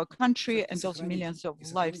to our country and also millions of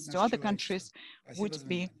lives to other countries would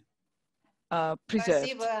be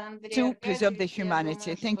preserved, to preserve the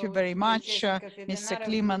humanity. Thank you very much, Mr.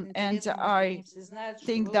 Kliman. And I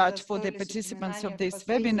think that for the participants of this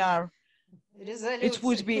webinar, it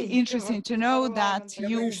would be interesting to know that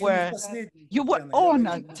you were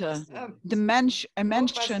honored a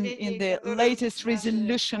mention in the latest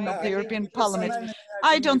resolution of the European Parliament.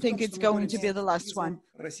 I don't think it's going to be the last one.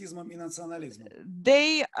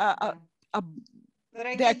 They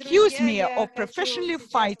accuse me of professionally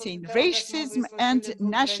fighting racism and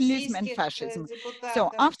nationalism and fascism.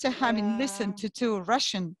 So after having listened to two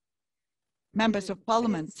Russian members of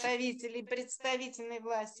parliament,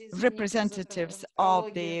 representatives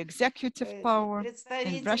of the executive power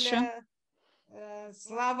in Russia,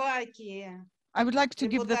 I would like to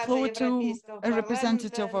give the floor to a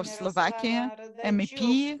representative of Slovakia,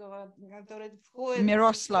 MEP,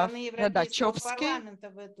 Miroslav Radachovsky,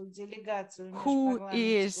 who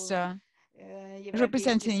is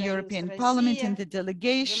representing European Parliament in the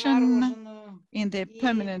delegation in the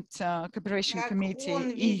Permanent Cooperation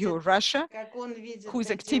Committee EU-Russia, whose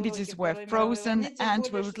activities were frozen, and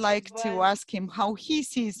we would like to ask him how he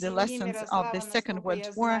sees the lessons of the Second World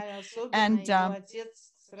War, and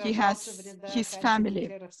his family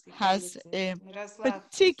has a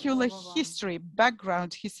particular history,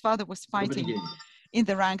 background. His father was fighting in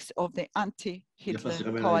the ranks of the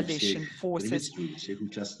anti-Hitler coalition forces.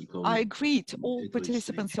 I greet all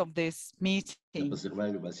participants of this meeting,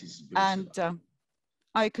 and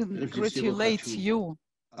I congratulate you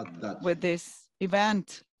with this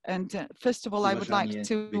event. And first of all, I would like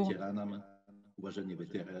to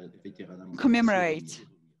commemorate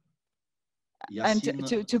and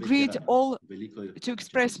to greet all, to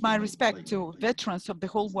express my respect to veterans of the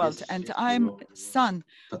whole world. And I'm son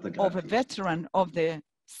of a veteran of the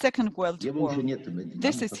Second World War.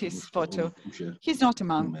 This is his photo. He's not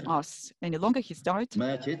among us any longer. He's died.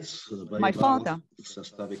 My father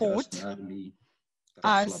fought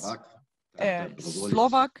as a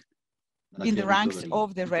Slovak in the ranks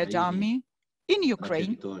of the Red Army in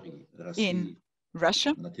Ukraine, in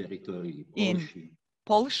Russia, in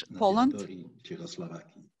Poland,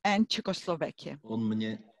 and Czechoslovakia.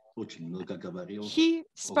 He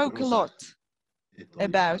spoke a lot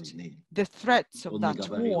about the threats of that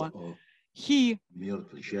war. He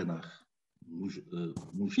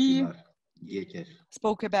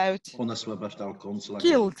spoke about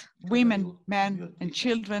killed women, men, and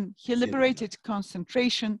children. He liberated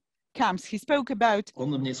concentration camps. He spoke about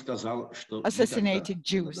assassinated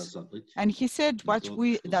Jews. And he said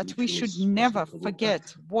that we should never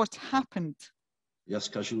forget what happened.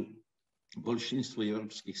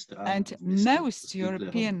 And most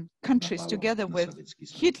European countries, together with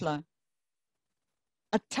Hitler,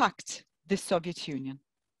 attacked the Soviet Union.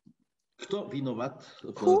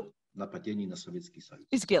 Who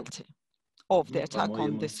is guilty of the attack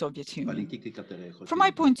on the Soviet Union? From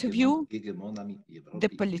my point of view, the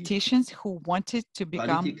politicians who wanted to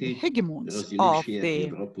become the hegemons of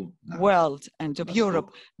the world and of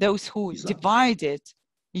Europe, those who divided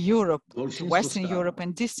Europe to Western Europe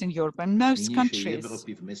and Eastern Europe, and most countries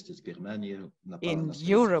in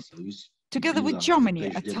Europe, together with Germany,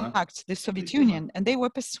 attacked the Soviet Union, and they were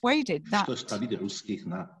persuaded that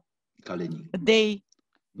they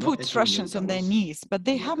put Russians on their knees, but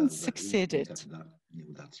they haven't succeeded.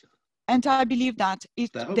 And I believe that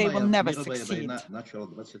they will never succeed.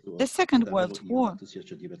 The Second World War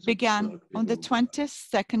began on the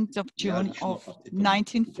 22nd of June of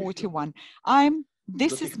 1941.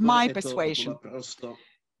 This is my persuasion.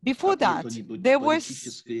 Before that, there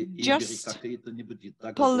was just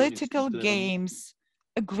political games,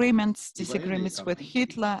 agreements, disagreements with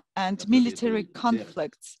Hitler, and military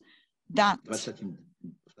conflicts that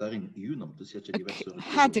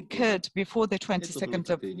had occurred before the 22nd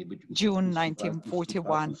of June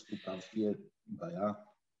 1941.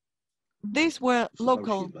 These were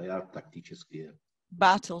local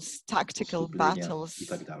battles, tactical battles,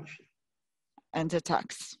 and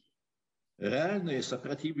attacks.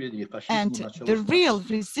 And the real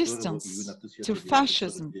resistance to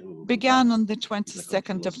fascism began on the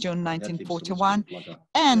 22nd of June 1941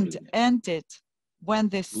 and ended when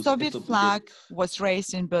the Soviet flag was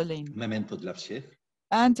raised in Berlin.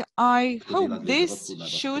 And I hope this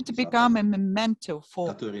should become a memento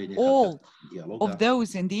for all of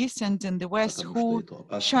those in the East and in the West who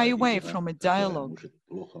shy away from a dialogue,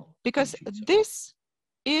 because this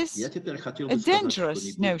is a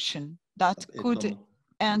dangerous notion that could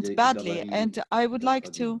end badly. And I would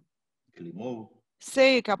like to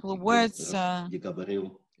say a couple of words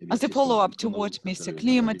as a follow-up to what Mr.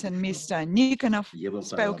 Klimat and Mr. Nikonov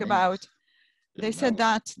spoke about. They said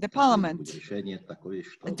that the parliament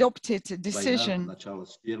adopted a decision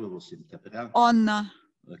on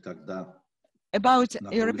about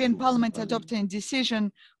European Parliament adopting a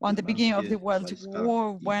decision on the beginning of the World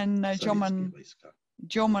War when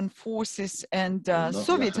German forces and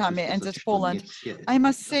Soviet army entered Poland. I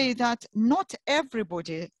must say that not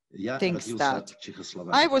everybody thinks that.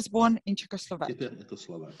 I was born in Czechoslovakia.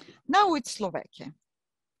 Now it's Slovakia.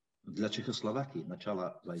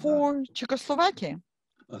 For Czechoslovakia,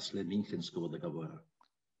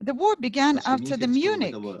 the war began after the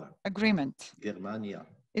Munich Agreement.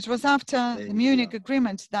 It was after the Munich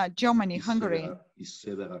Agreement that Germany, Hungary,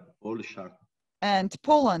 and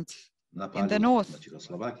Poland in the north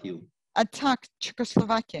attacked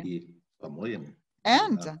Czechoslovakia.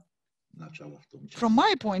 And from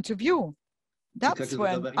my point of view, that's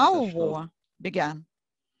when our war began.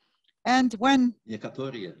 And when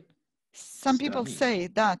some people say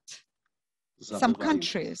that some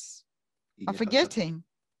countries are forgetting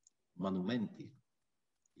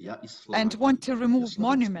and want to remove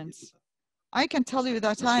monuments, I can tell you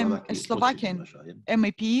that I'm a Slovakian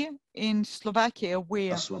MEP. In Slovakia,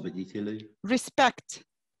 we respect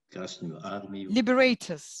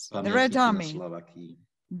liberators, the Red Army.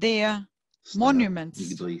 Their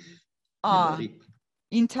monuments are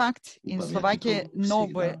intact in Slovakia.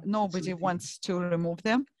 Nobody wants to remove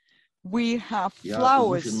them. We have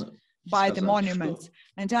flowers by the monuments.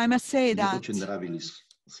 And I must say that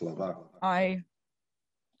I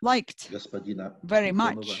liked very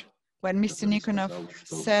much when Mr. Nikonov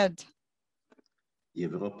said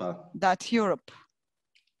that Europe,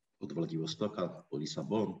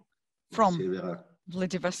 from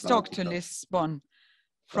Vladivostok to Lisbon,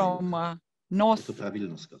 from North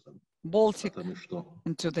Baltic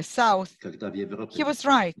and to the south, he was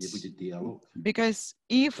right, because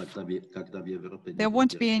if there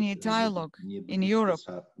won't be any dialogue in Europe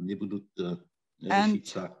and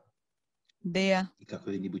their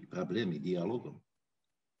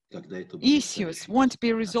issues won't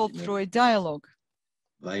be resolved through a dialogue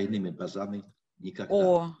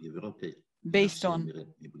or based on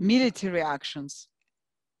military actions,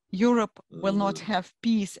 Europe will not have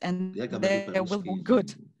peace, and there will be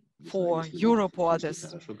good for Europe or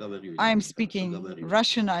others. I'm speaking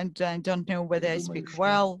Russian, and I don't know whether I speak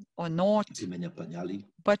well or not,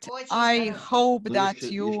 but I hope that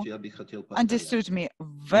you understood me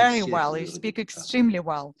very well. You speak extremely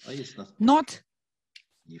well. Not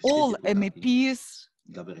all MEPs,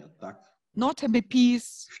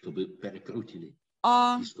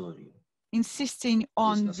 are insisting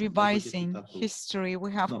on revising history.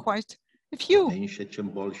 We have quite a few,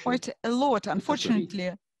 quite a lot,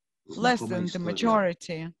 unfortunately, less than the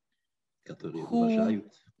majority, who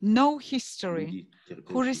know history,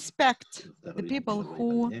 who respect the people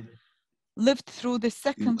who lived through the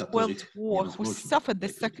Second World War, who suffered the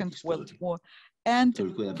Second World War, and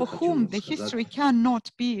for whom the history cannot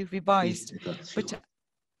be revised. But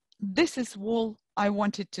this is all I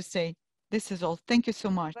wanted to say. This is all. Thank you so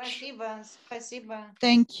much.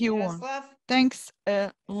 Thank you. Thanks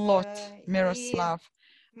a lot, Miroslav.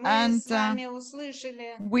 And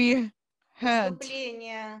we heard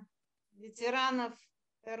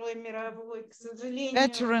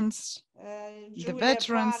veterans, the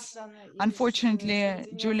veterans, unfortunately,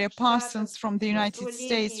 Julia Parsons from the United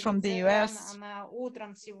States, from the US.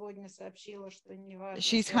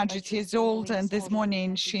 She's 100 years old, and this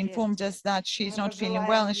morning she informed us that she's not feeling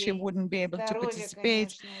well and she wouldn't be able to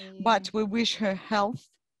participate, but we wish her health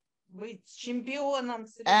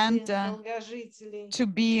and to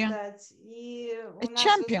be a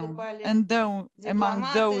champion, and though among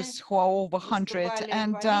those who are over 100.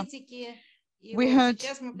 And we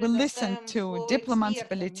listened to diplomats,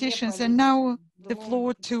 politicians, and now the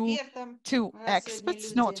floor to two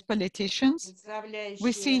experts, not politicians.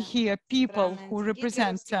 We see here people who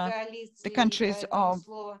represent the countries of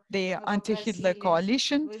the anti-Hitler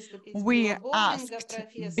coalition. We asked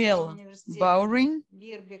Bill Bowring,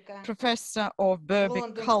 professor of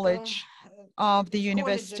Birkbeck College of the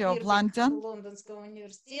University of London,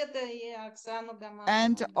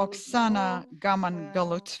 and Oksana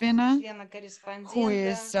Gaman-Galutvina, who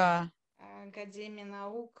is a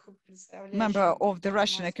member of the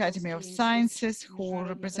Russian Academy of Sciences, who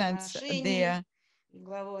represents the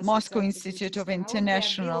Moscow Institute of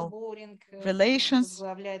International Relations.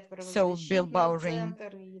 So Bill Bowring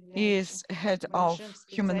is head of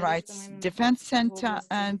Human Rights Defense Center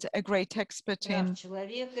and a great expert in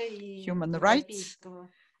human rights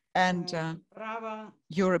and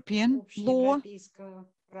European law,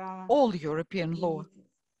 all European law,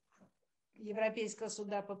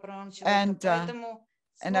 and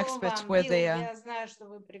an expert with the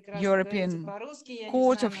European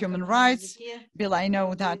Court of Human Rights. Bill, I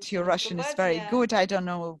know that your Russian is very good. I don't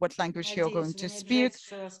know what language you're going to speak.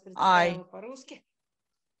 I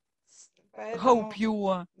hope you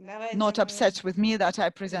are not upset with me that I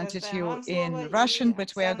presented you in Russian,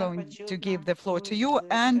 but we are going to give the floor to you,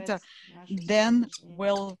 and then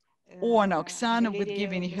we'll honor Oksana with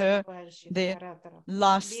giving her the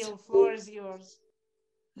last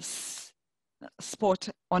spot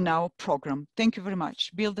on our program. Thank you very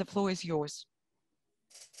much. Bill, the floor is yours.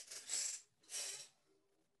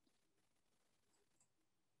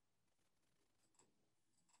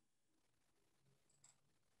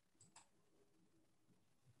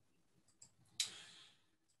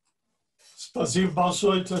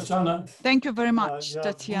 Thank you very much,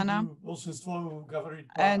 Tatiana.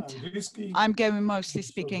 And I'm going to mostly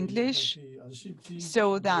speak English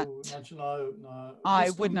so that I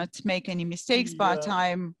would not make any mistakes, but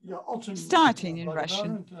I'm starting in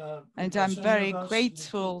Russian. And I'm very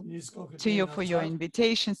grateful to you for your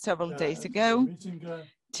invitation several days ago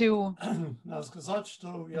to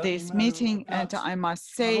this meeting. And I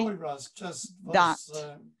must say that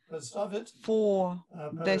for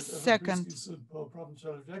the second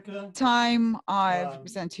time I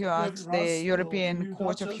represent you at the European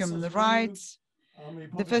Court of Human Rights.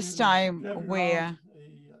 The first time where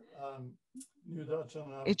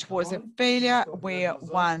it was a failure, we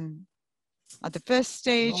won at the first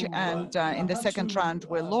stage, and in the second round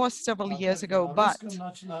we lost several years ago, but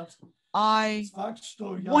I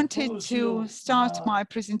wanted to start my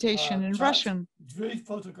presentation in Russian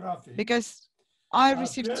because I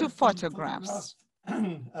received two photographs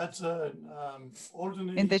in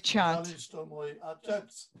the chat,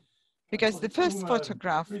 because the first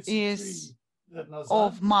photograph is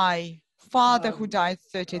of my father who died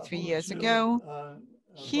 33 years ago.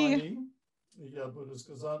 Here,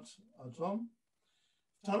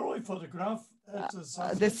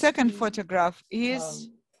 the second photograph is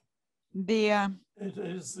it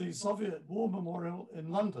is the Soviet War Memorial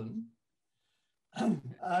in London.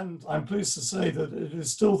 And I'm pleased to say that it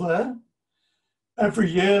is still there.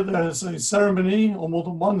 Every year there's a ceremony, or more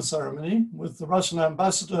than one ceremony, with the Russian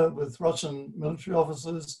ambassador, with Russian military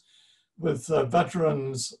officers, with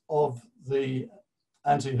veterans of the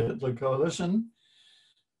anti-Hitler coalition.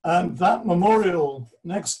 And that memorial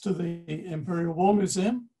next to the Imperial War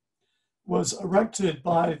Museum was erected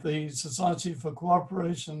by the Society for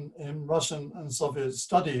Cooperation in Russian and Soviet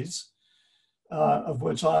Studies, of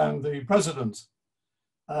which I am the president.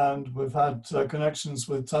 And we've had connections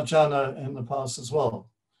with Tatiana in the past as well.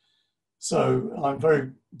 So I'm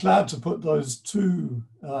very glad to put those two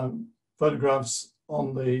photographs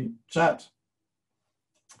on the chat.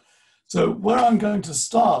 So where I'm going to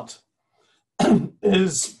start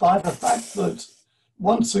is by the fact that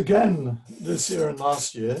once again this year and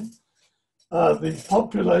last year, the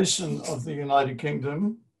population of the United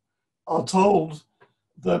Kingdom are told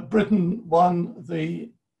that Britain won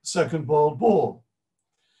the Second World War.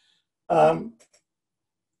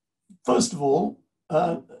 First of all,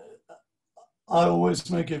 I always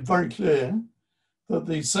make it very clear that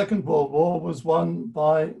the Second World War was won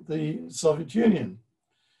by the Soviet Union.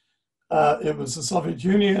 It was the Soviet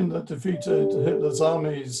Union that defeated Hitler's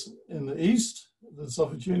armies in the East, the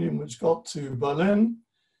Soviet Union which got to Berlin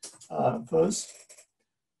first,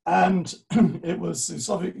 and it was the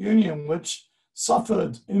Soviet Union which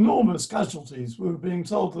suffered enormous casualties. We were being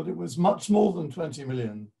told that it was much more than 20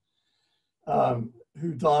 million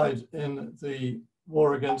who died in the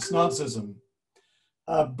war against Nazism.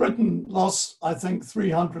 Britain lost, I think,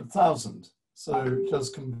 300,000. So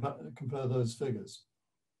just compare those figures.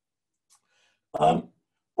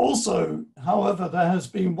 Also, however, there has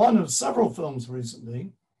been one of several films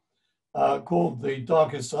recently called The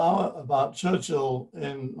Darkest Hour about Churchill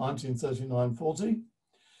in 1939-40.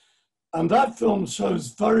 And that film shows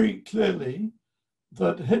very clearly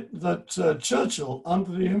that Churchill,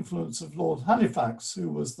 under the influence of Lord Halifax, who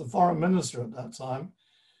was the foreign minister at that time,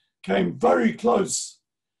 came very close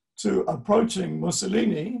to approaching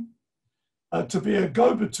Mussolini to be a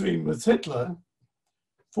go-between with Hitler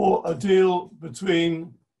for a deal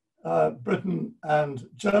between Britain and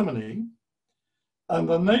Germany. And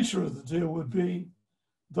the nature of the deal would be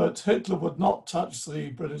that Hitler would not touch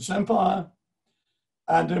the British Empire,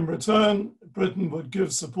 and in return, Britain would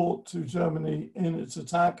give support to Germany in its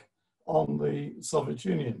attack on the Soviet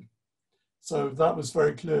Union. So that was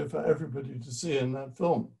very clear for everybody to see in that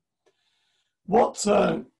film. What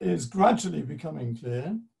is gradually becoming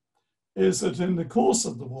clear is that in the course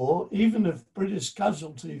of the war, even if British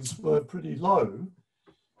casualties were pretty low,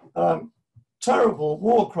 terrible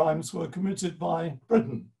war crimes were committed by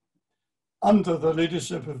Britain under the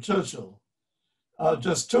leadership of Churchill.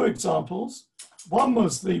 Just two examples. One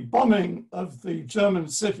was the bombing of the German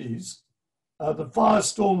cities, the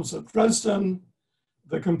firestorms at Dresden,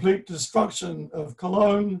 the complete destruction of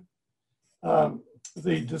Cologne,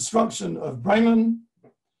 the destruction of Bremen,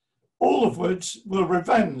 all of which were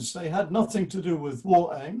revenge. They had nothing to do with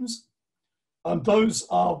war aims, and those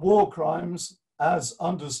are war crimes as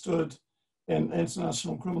understood in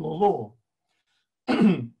international criminal law.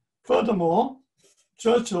 Furthermore,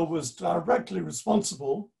 Churchill was directly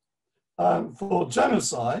responsible for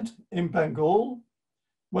genocide in Bengal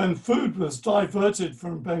when food was diverted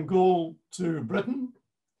from Bengal to Britain,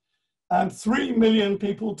 and 3 million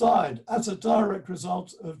people died as a direct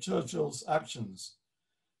result of Churchill's actions.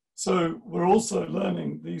 So we're also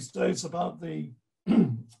learning these days about the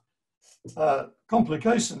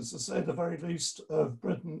complications, to say the very least, of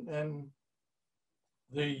Britain in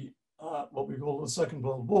the what we call the Second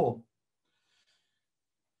World War.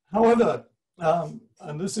 However,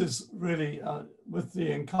 and this is really with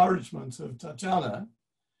the encouragement of Tatiana,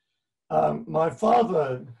 my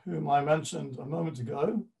father, whom I mentioned a moment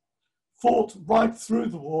ago, fought right through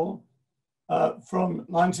the war from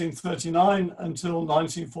 1939 until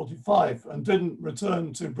 1945 and didn't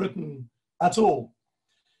return to Britain at all.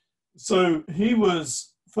 So he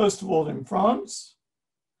was, first of all, in France,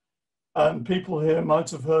 and people here might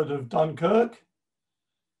have heard of Dunkirk,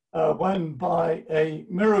 when by a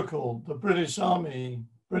miracle, the British Army,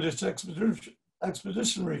 British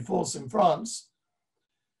Expeditionary Force in France,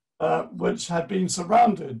 which had been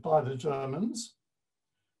surrounded by the Germans,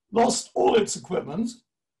 lost all its equipment.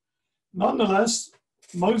 Nonetheless,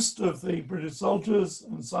 most of the British soldiers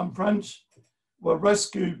and some French were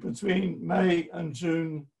rescued between May and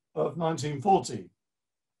June of 1940.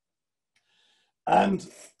 And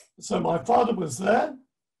so my father was there.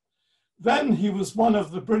 Then he was one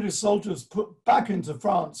of the British soldiers put back into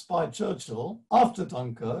France by Churchill after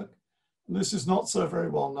Dunkirk. And this is not so very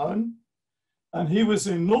well known. And he was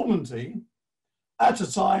in Normandy at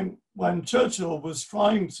a time when Churchill was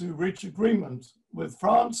trying to reach agreement with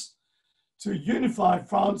France to unify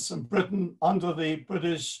France and Britain under the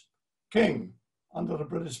British king, under the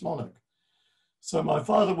British monarch. So my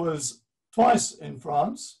father was twice in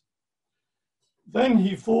France. Then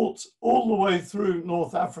he fought all the way through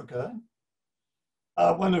North Africa,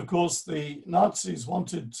 when, of course, the Nazis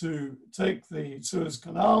wanted to take the Suez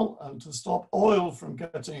Canal and to stop oil from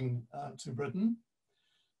getting to Britain.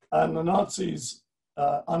 And the Nazis,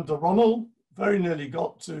 under Rommel, very nearly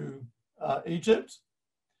got to Egypt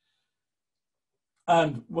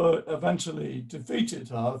and were eventually defeated,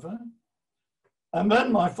 however. And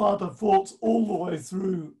then my father fought all the way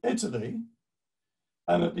through Italy.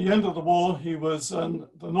 And at the end of the war, he was in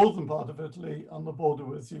the northern part of Italy on the border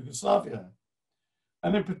with Yugoslavia.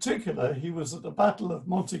 And in particular, he was at the Battle of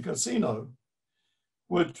Monte Cassino,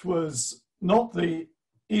 which was not the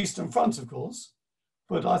Eastern Front, of course,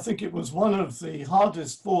 but I think it was one of the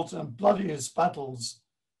hardest fought and bloodiest battles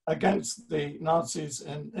against the Nazis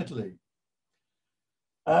in Italy.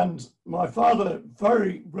 And my father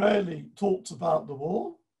very rarely talked about the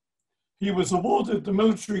war. He was awarded the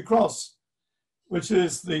Military Cross, which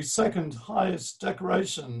is the second highest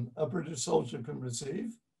decoration a British soldier can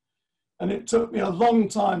receive. And it took me a long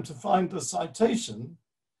time to find the citation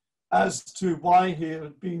as to why he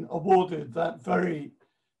had been awarded that very,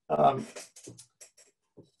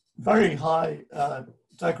 very high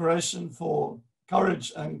decoration for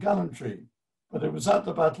courage and gallantry. But it was at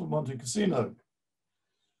the Battle of Monte Cassino.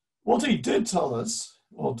 What he did tell us,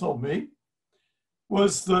 or told me,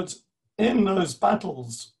 was that in those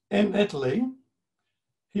battles in Italy,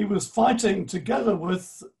 he was fighting together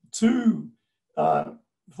with two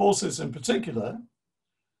forces in particular.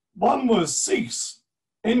 One was Sikhs,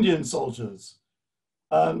 Indian soldiers.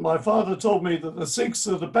 And my father told me that the Sikhs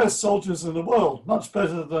are the best soldiers in the world, much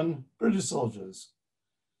better than British soldiers.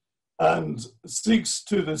 And Sikhs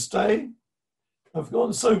to this day have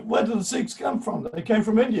gone. So where did the Sikhs come from? They came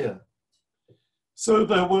from India. So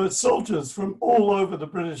there were soldiers from all over the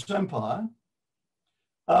British Empire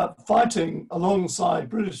fighting alongside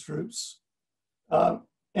British troops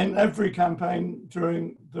in every campaign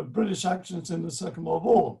during the British actions in the Second World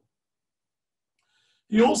War.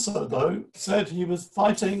 He also, though, said he was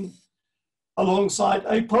fighting alongside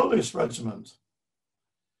a Polish regiment.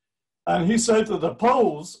 And he said that the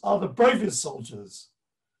Poles are the bravest soldiers.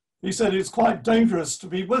 He said it's quite dangerous to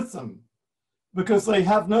be with them because they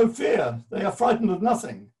have no fear. They are frightened of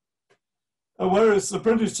nothing. Whereas the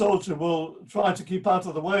British soldier will try to keep out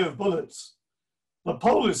of the way of bullets, the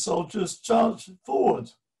Polish soldiers charge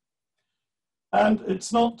forward. And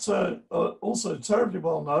it's not also terribly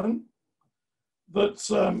well known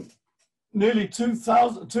that nearly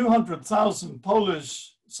 200,000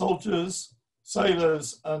 Polish soldiers,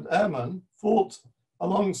 sailors, and airmen fought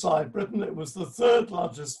alongside Britain. It was the third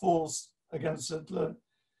largest force against Hitler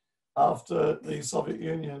after the Soviet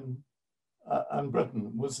Union and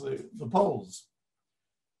Britain was the Poles.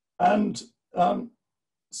 And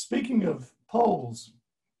speaking of Poles,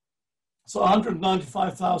 so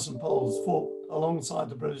 195,000 Poles fought alongside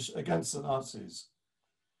the British against the Nazis.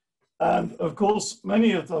 And of course,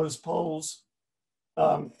 many of those Poles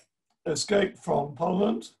escaped from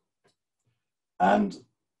Poland. And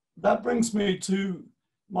that brings me to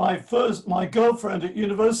my girlfriend at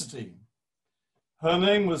university. Her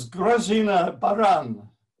name was Grażyna Baran,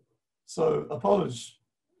 so a Polish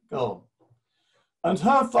girl. And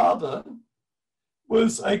her father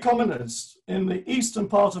was a communist in the eastern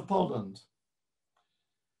part of Poland.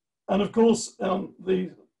 And of course,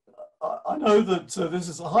 I know that this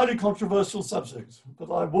is a highly controversial subject,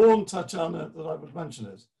 but I warned Tatiana that I would mention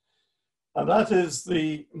it. And that is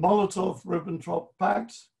the Molotov-Ribbentrop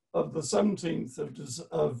Pact of the 17th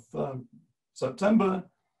of September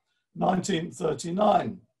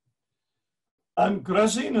 1939. And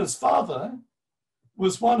Grażyna's father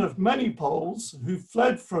was one of many Poles who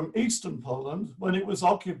fled from Eastern Poland when it was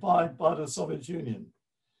occupied by the Soviet Union.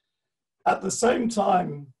 At the same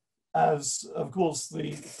time as, of course,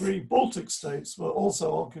 the three Baltic states were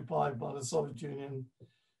also occupied by the Soviet Union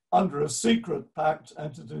under a secret pact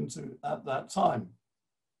entered into at that time.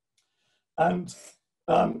 And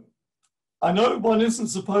I know one isn't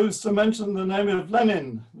supposed to mention the name of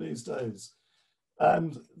Lenin these days.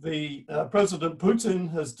 And the President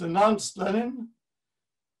Putin has denounced Lenin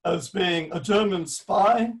as being a German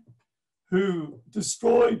spy who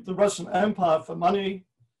destroyed the Russian Empire for money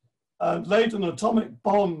and laid an atomic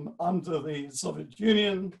bomb under the Soviet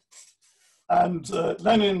Union. And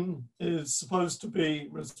Lenin is supposed to be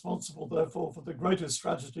responsible, therefore, for the greatest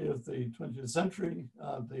tragedy of the 20th century,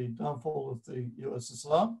 the downfall of the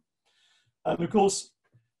USSR. And of course,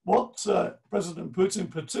 what President Putin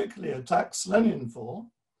particularly attacks Lenin for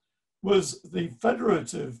was the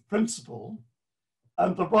federative principle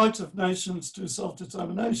and the right of nations to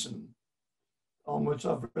self-determination, on which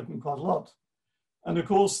I've written quite a lot. And of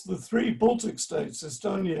course, the three Baltic states,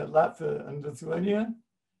 Estonia, Latvia, and Lithuania,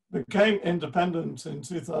 became independent in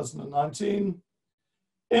 2019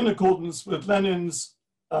 in accordance with Lenin's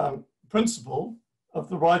principle of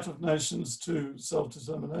the right of nations to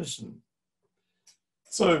self-determination.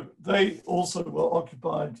 So they also were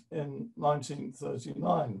occupied in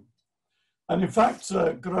 1939. And in fact,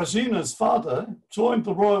 Grażyna's father joined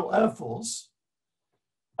the Royal Air Force.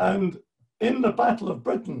 And in the Battle of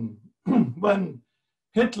Britain, when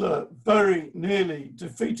Hitler very nearly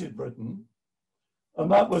defeated Britain,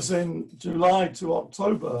 and that was in July to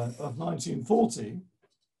October of 1940,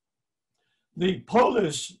 the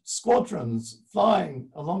Polish squadrons flying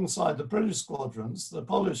alongside the British squadrons, the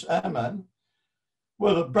Polish airmen,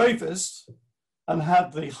 were the bravest and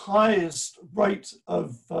had the highest rate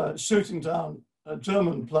of shooting down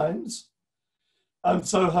German planes. And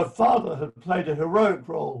so her father had played a heroic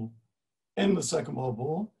role in the Second World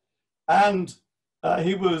War. And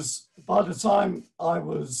he was, by the time I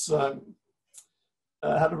was,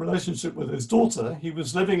 had a relationship with his daughter, he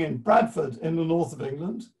was living in Bradford in the north of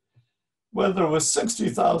England, where there were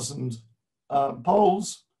 60,000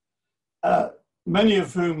 Poles, many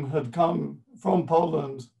of whom had come from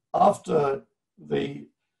Poland after the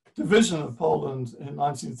division of Poland in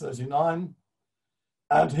 1939.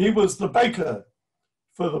 And he was the baker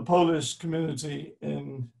for the Polish community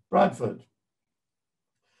in Bradford.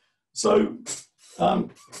 So I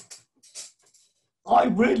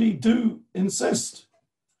really do insist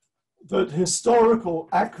that historical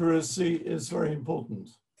accuracy is very important.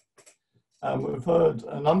 And we've heard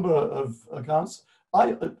a number of accounts.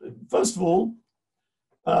 First of all,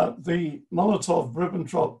 the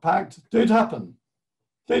Molotov-Ribbentrop Pact did happen,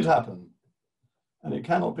 and it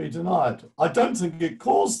cannot be denied. I don't think it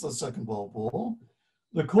caused the Second World War.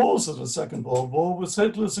 The cause of the Second World War was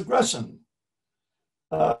Hitler's aggression.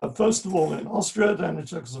 First of all in Austria, then in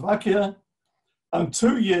Czechoslovakia, and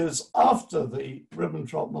 2 years after the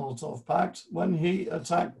Ribbentrop-Molotov Pact, when he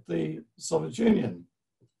attacked the Soviet Union.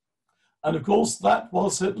 And of course, that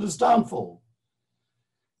was Hitler's downfall.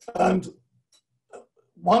 And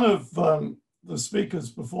one of the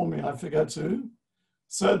speakers before me, I forget who,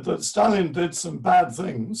 said that Stalin did some bad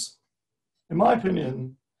things. In my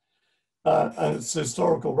opinion, and it's a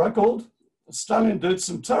historical record, Stalin did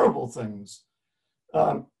some terrible things.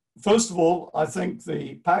 First of all, I think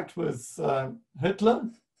the pact with Hitler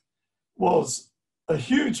was a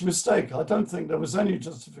huge mistake. I don't think there was any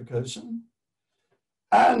justification.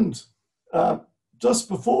 And just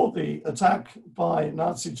before the attack by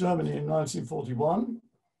Nazi Germany in 1941,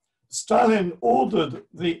 Stalin ordered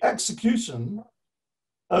the execution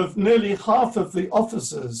of nearly half of the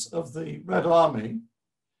officers of the Red Army.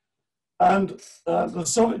 And the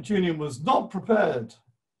Soviet Union was not prepared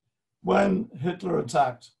when Hitler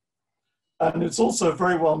attacked. And it's also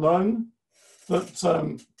very well known that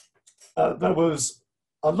there was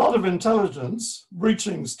a lot of intelligence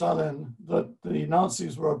reaching Stalin that the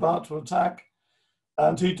Nazis were about to attack,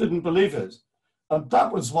 and he didn't believe it. And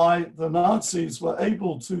that was why the Nazis were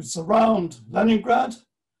able to surround Leningrad,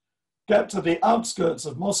 get to the outskirts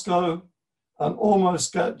of Moscow, and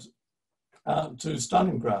almost get to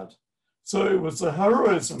Stalingrad. So it was the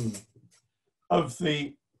heroism of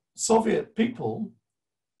the Soviet people,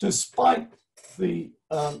 despite the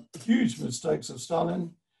huge mistakes of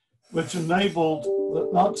Stalin, which enabled the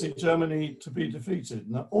Nazi Germany to be defeated.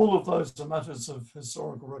 Now, all of those are matters of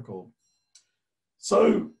historical record.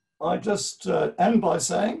 So I just end by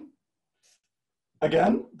saying,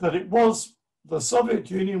 again, that it was the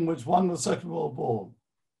Soviet Union which won the Second World War.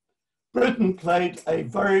 Britain played a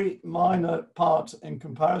very minor part in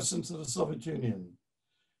comparison to the Soviet Union.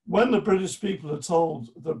 When the British people are told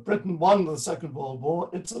that Britain won the Second World War,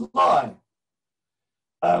 it's a lie.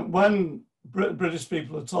 When British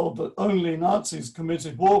people are told that only Nazis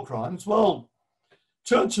committed war crimes, well,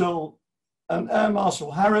 Churchill and Air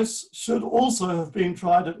Marshal Harris should also have been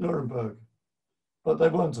tried at Nuremberg, but they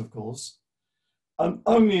weren't, of course. And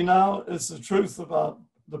only now is the truth about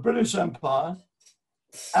the British Empire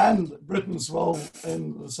and Britain's role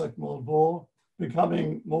in the Second World War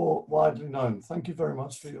becoming more widely known. Thank you very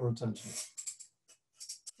much for your attention.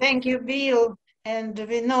 Thank you, Bill. And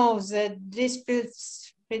we know that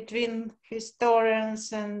disputes between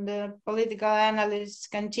historians and political analysts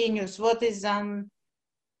continues. What is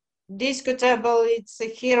undisputable, it's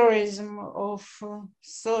the heroism of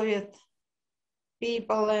Soviet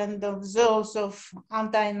people and of those of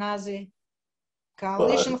anti-Nazi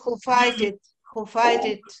coalition who fight it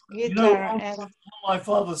Hitler. You know, all my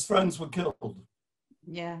father's friends were killed.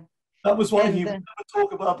 Yeah. That was why he would never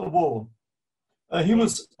talk about the war. He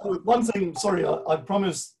was, one thing, sorry, I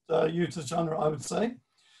promised you, Tatiana, I would say,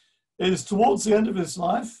 is towards the end of his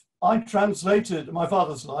life, I translated, my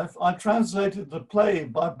father's life, I translated the play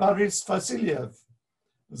by Boris Vasiliev,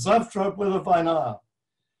 Zavtra Byla Vojna.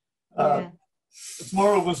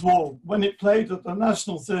 Tomorrow Was War, when it played at the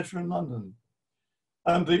National Theatre in London.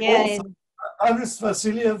 And the author, Boris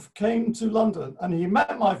Vasiliev, came to London and he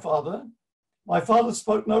met my father. My father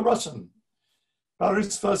spoke no Russian.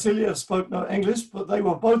 Boris Vasiliev spoke no English, but they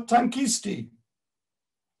were both tankisti.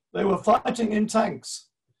 They were fighting in tanks.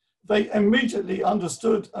 They immediately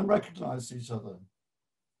understood and recognized each other.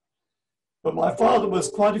 But my father was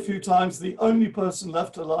quite a few times the only person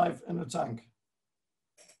left alive in a tank.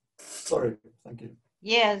 Sorry, thank you.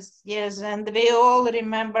 Yes, yes, and we all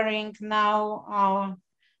remembering now our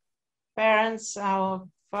parents, our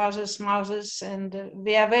fathers, mothers, and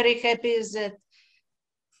we are very happy that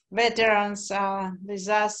veterans are with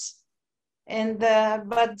us. And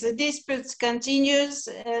but the disputes continues,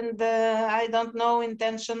 and I don't know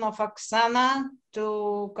intention of Oksana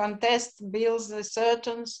to contest Bill's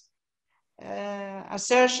assertions.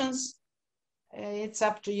 It's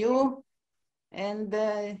up to you, and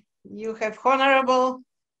you have honorable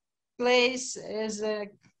place as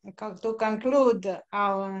to conclude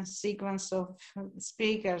our sequence of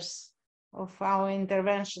speakers of our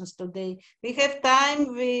interventions today. We have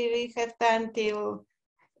time. We have time till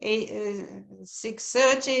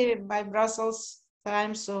 6:30 by Brussels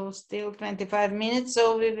time, so still 25 minutes.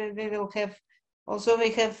 So we will have, also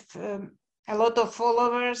we have a lot of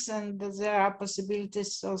followers, and there are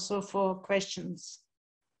possibilities also for questions.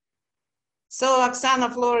 So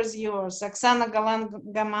Oksana, floor is yours. Oksana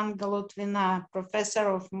Gaman-Golutvina, professor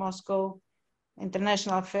of Moscow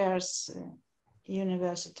International Affairs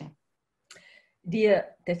University.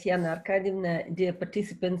 Dear Tatiana Arkadievna, dear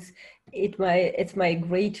participants, it's my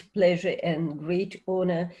great pleasure and great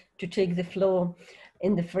honor to take the floor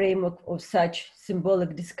in the framework of such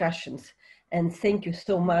symbolic discussions. And thank you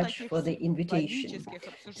so much for the invitation.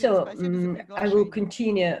 So I will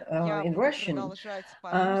continue in Russian.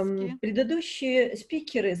 Предыдущие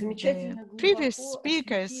спикеры замечательно previous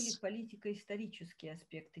speakers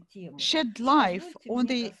shed light on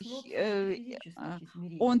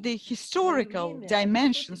the historical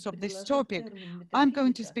dimensions of this topic. I'm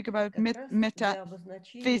going to speak about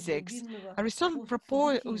metaphysics. Aristotle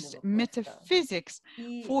proposed metaphysics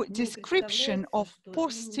for description of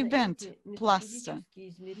post-event plaster.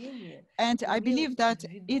 And I believe that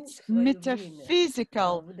its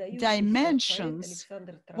metaphysical dimensions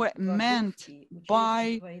were meant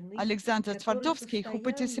by Alexander Twardowski, who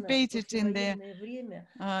participated in the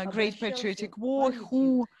Great Patriotic War,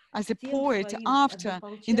 who, as a poet,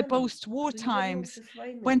 in the post-war times,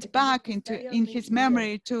 went back in his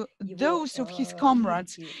memory to those of his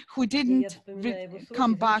comrades who didn't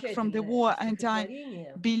come back from the war, and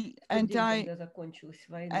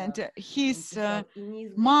his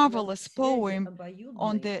marvelous poem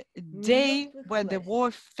on the day when the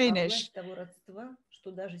war finished.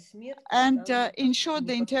 And in short,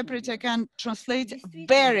 the interpreter can translate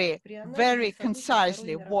very, very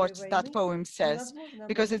concisely what that poem says,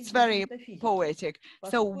 because it's very poetic.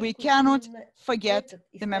 So we cannot forget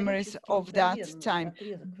the memories of that time.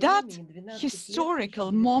 That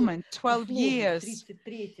historical moment, 12 years,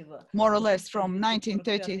 more or less from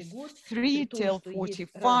 1933 till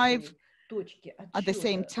 45, at the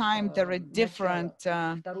same time, there are different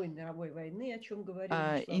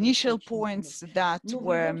initial points that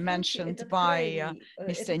were mentioned by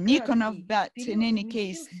Mr. Nikonov, but in any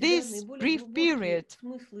case, this brief period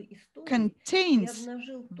contains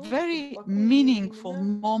very meaningful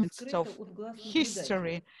moments of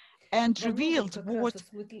history and revealed what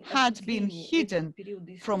had been hidden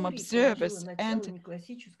from observers, and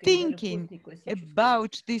thinking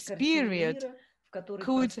about this period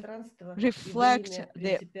could reflect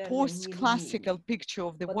the post-classical picture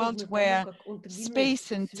of the world where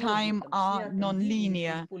space and time are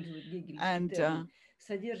non-linear, and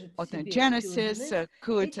organogenesis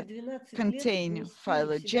could contain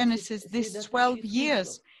phylogenesis. These 12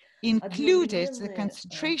 years included the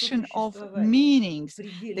concentration of meanings,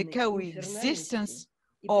 the coexistence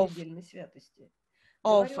of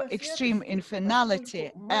extreme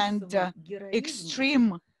infernality and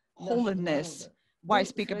extreme holiness. Why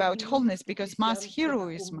speak about holiness? Because mass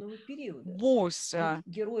heroism was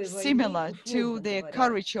similar to the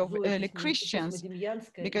courage of early Christians,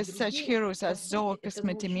 because such heroes as Zoe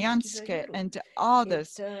Kosmodemyanskaya and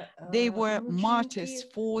others, they were martyrs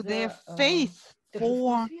for their faith,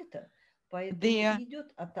 for their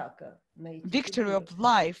victory of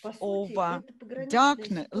life over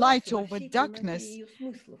darkness, light over darkness.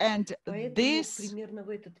 And this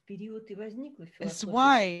is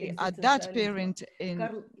why at that period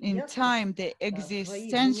in time the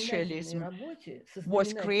existentialism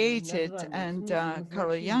was created, and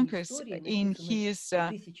Karl Jankers in his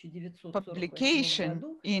publication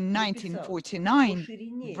in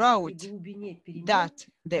 1949 wrote that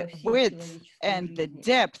the width and the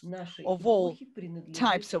depth of all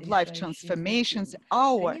types of life transformations,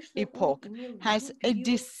 our epoch has a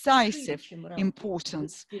decisive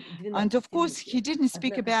importance. And of course, he didn't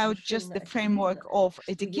speak about just the framework of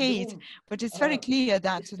a decade, but it's very clear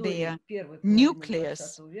that the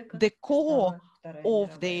nucleus, the core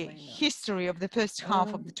of the history of the first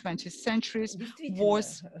half of the 20th century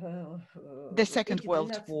was the Second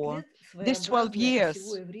World War. This 12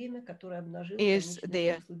 years is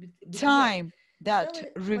the time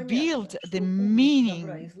that revealed the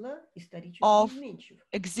meaning of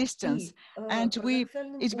existence, and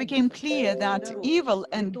it became clear that evil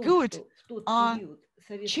and good are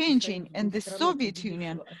changing in the Soviet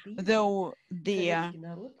Union, though the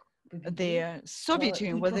Soviet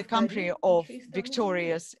Union was a country of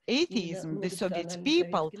victorious atheism. The Soviet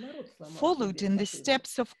people followed in the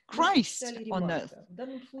steps of Christ on earth.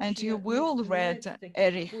 And we all read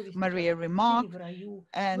Erich Maria Remarque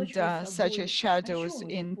and such as Shadows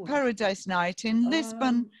in Paradise, Night in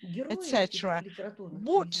Lisbon, etc.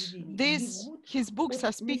 What his books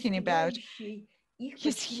are speaking about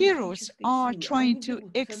his heroes are trying to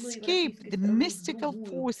escape the mystical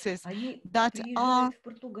forces that are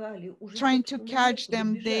trying to catch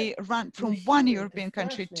them. They run from one European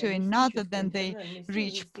country to another, then they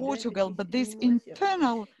reach Portugal, but this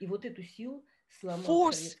infernal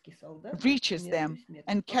force reaches them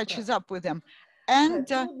and catches up with them. And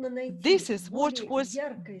this is what was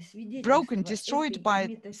broken, destroyed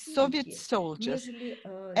by Soviet soldiers.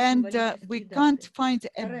 And we can't find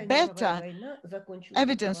a better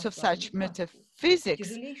evidence of such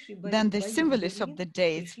metaphysics than the symbolism of the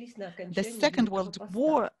date. The Second World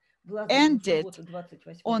War ended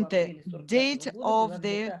on the date of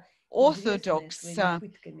the Orthodox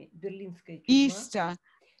Easter,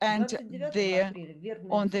 and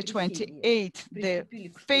on the 28th, the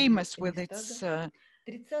famous with its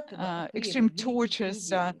extreme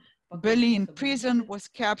tortures, Berlin prison was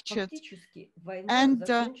captured, and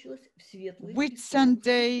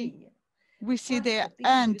Whitsunday, we see the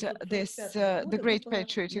end, the Great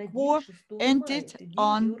Patriotic War ended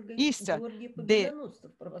on Easter. The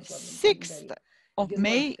 6th of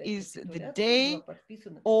May is the day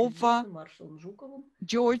of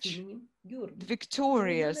George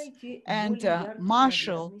Victorious, and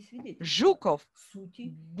Marshal Zhukov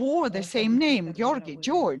bore the same name, Georgy,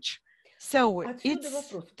 George. So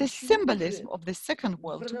it's the symbolism of the Second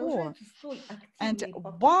World War. And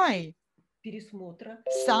why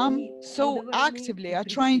some so actively are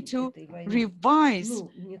trying to revise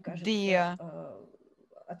the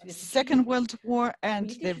Second World War and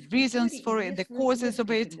the reasons for it, the causes of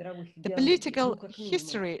it. The political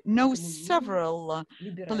history knows several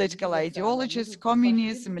political ideologies: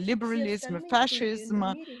 communism, liberalism,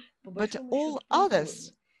 fascism, but all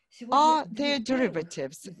others are their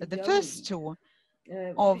derivatives. The first two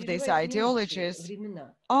of these ideologies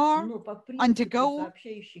undergo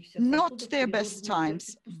not their best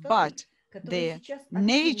times, but their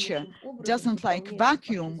nature doesn't like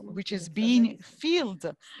vacuum, which is being filled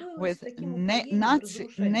with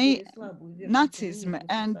Nazism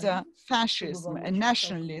and fascism and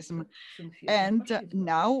nationalism. And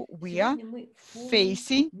now we are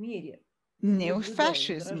facing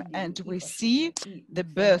neo-fascism, and we see the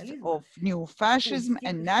birth of new fascism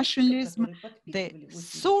and nationalism, the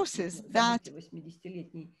sources that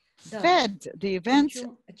fed the events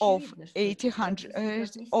of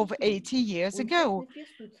 80 years ago.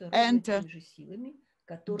 And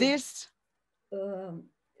this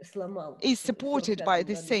is supported by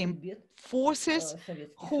the same forces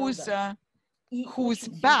whose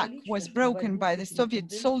back was broken by the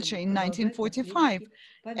Soviet soldier in 1945,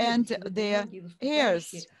 and their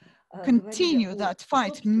heirs continue that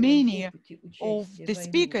fight. Many of the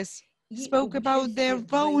speakers spoke about their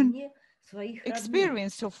own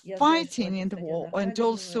experience of fighting in the war, and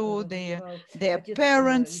also their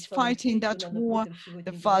parents fighting that war,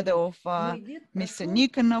 the father of Mr.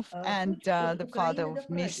 Nikonov and the father of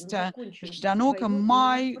Mr. Zhdanok,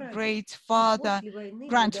 my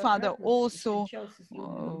grandfather also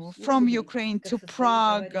from Ukraine to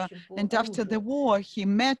Prague, and after the war he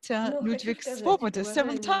met Ludwig Svoboda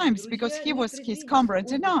several times because he was his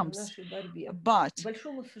comrade in arms. But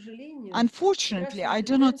unfortunately, I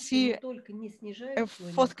do not see a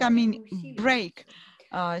forthcoming break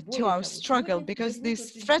to our struggle, because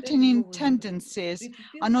these threatening tendencies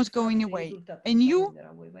are not going away.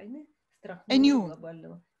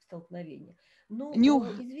 New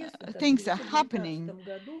things are happening.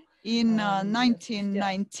 In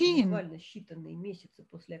 1919,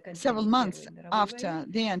 several months after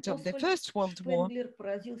the end of the First World War,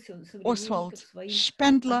 Oswald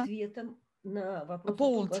Spengler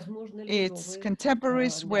appalled its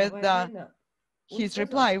contemporaries with his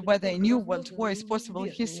reply whether a new world war is possible.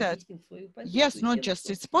 He said, yes, not just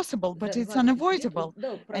it's possible, but it's unavoidable.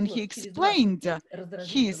 And he explained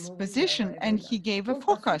his position, and he gave a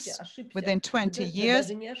forecast. Within 20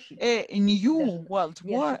 years, a new world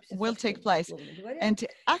war will take place. And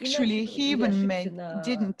actually, he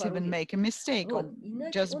didn't even make a mistake,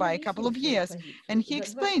 just by a couple of years. And he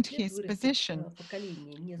explained his position.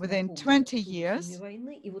 Within 20 years,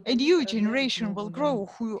 a new generation will grow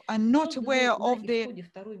who are not aware of the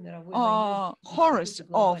horrors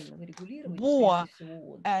of war,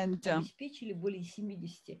 and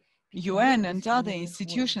UN and other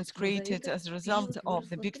institutions created as a result of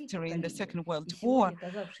the victory in the Second World War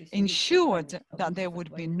ensured that there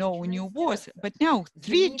would be no new wars. But now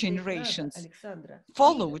 3 generations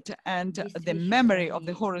followed, and the memory of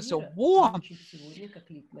the horrors of war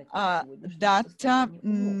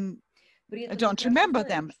don't remember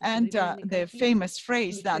them. And the famous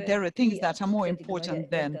phrase that there are things that are more important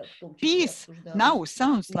than peace now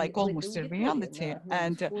sounds like almost a reality.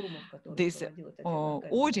 And this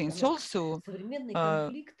audience also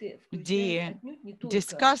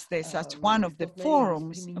discussed this at one of the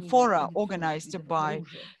fora organized by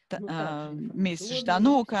Ms.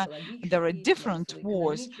 Ždanoka. There are different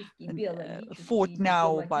wars fought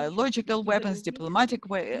now: biological weapons, diplomatic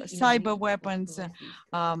cyber weapons,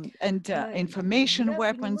 and information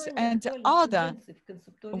weapons, and other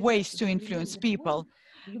ways to influence people.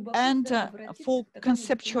 And for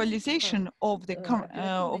conceptualization of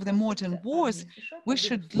the modern wars, we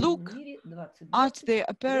should look at the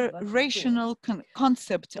operational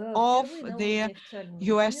concept of the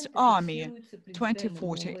US Army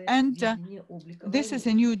 2040. And this is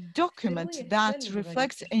a new document that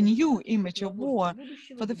reflects a new image of war.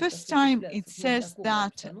 For the first time, it says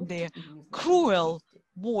that the cruel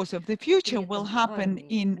wars of the future will happen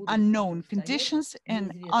in unknown conditions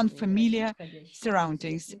and unfamiliar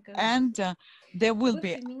surroundings. And there will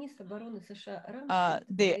be,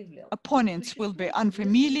 the opponents will be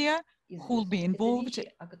unfamiliar, who will be involved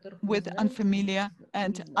with unfamiliar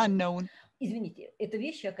and unknown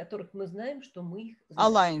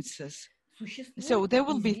alliances. So there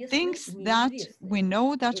will be things that we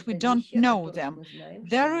know that we don't know them.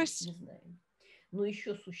 There is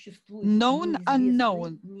known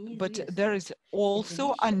unknown, but there is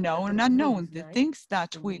also unknown unknown, the things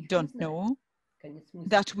that we don't know,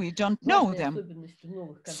 them.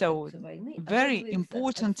 So very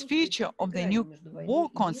important feature of the new war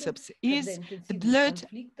concepts is the blurred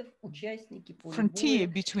frontier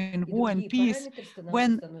between war and peace,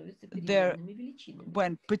 when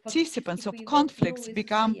participants of conflicts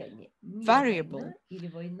become variable,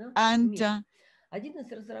 and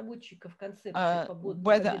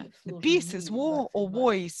whether the peace is war or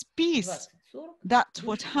war is peace, that's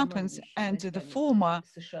what happens. And the former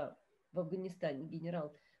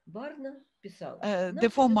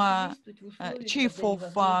chief of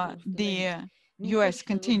the US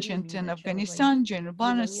contingent in Afghanistan, General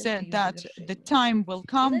Barnes, said that the time will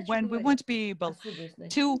come when we won't be able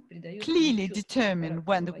to clearly determine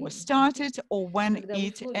when the war started or when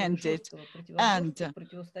it ended. And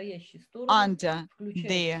under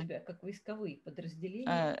the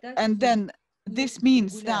and then this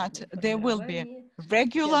means that there will be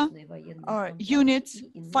regular units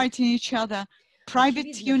fighting each other,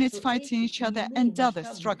 private units fighting each other, and other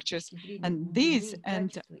structures. And these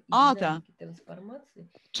and other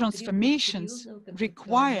transformations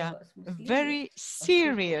require very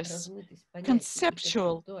serious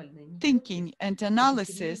conceptual thinking and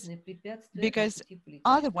analysis, because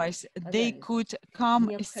otherwise they could come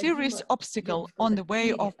a serious obstacle on the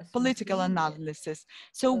way of political analysis.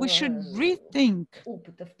 So we should rethink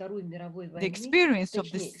the experience of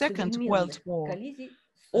the Second World War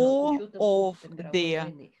or of the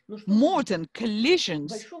modern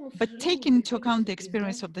collisions, but taking into account the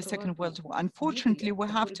experience of the Second World War. Unfortunately, we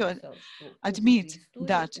have to admit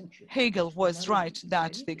that Hegel was right,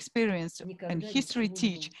 that the experience and history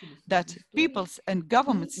teach that peoples and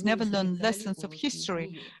governments never learn lessons of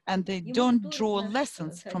history, and they don't draw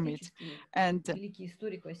lessons from it. And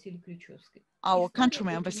our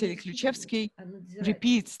countryman Vasily Kluchevsky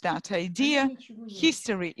repeats that idea: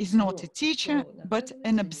 history is not a teacher, but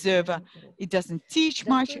an observer. It doesn't teach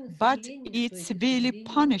much, but it severely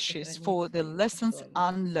punishes for the lessons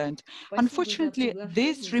unlearned. Unfortunately,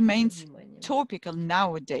 this remains topical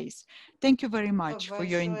nowadays. Thank you very much for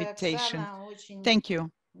your invitation. Thank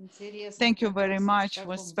you. Thank you very much. It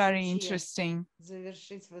was very interesting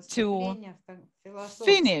to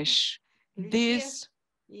finish this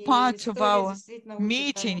part of our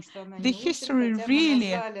meeting. The history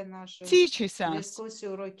really teaches us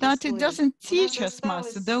that it doesn't teach us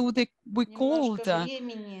much, though we called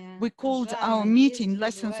our meeting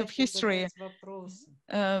Lessons of History.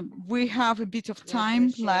 We have a bit of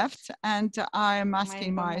time left, and I'm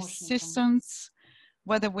asking my assistants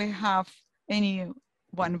whether we have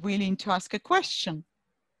anyone willing to ask a question.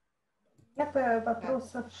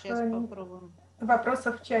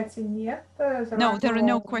 Вопросов в чате нет. No, there are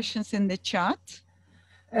no questions in the chat.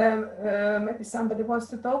 Maybe somebody wants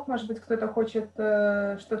to talk. Может быть, кто-то хочет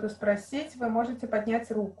что-то спросить. Вы можете поднять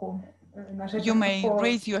руку. You may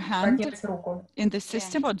raise your hand in the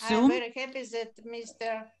system or Zoom. I'm very happy that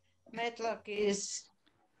Mr. Matlock is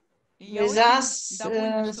with us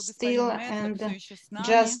still, and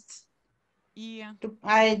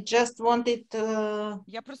I just wanted to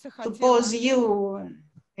pose you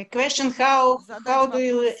a question: how do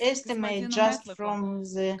you estimate, just from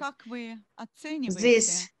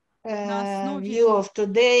this view of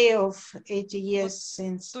today, of 80 years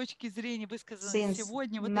since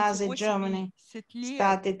Nazi Germany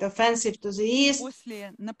started offensive to the east.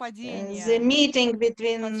 The meeting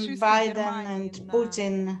between Biden and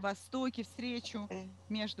Putin,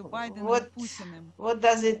 what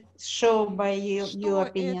does it show by your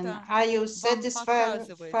opinion? Are you satisfied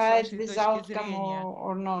with the outcome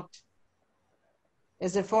or not?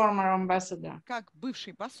 As a former ambassador.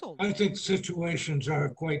 I think situations are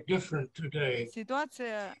quite different today.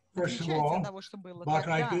 First of all, but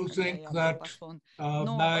I do think that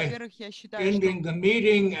by ending the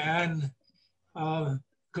meeting and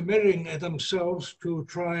committing themselves to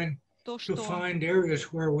trying to find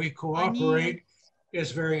areas where we cooperate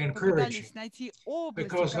is very encouraging,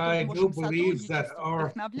 because I do believe that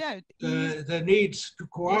the needs to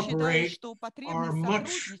cooperate are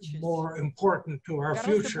much more important to our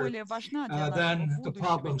future than the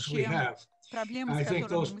problems we have. I think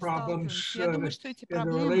those problems in the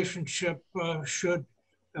relationship should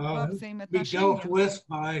be dealt with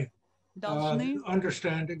by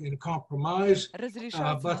understanding and compromise,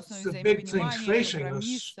 but the big things facing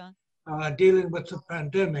us, dealing with the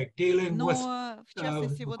pandemic, dealing with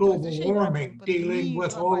global warming, dealing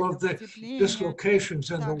with all of the dislocations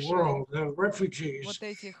in the world, the refugees,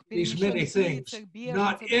 these many things.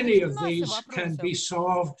 Not any of these can be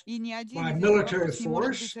solved by military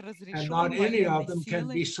force, and not any of them can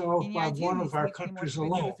be solved by one of our countries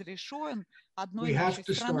alone. We have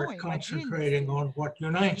to start concentrating on what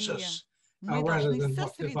unites us rather than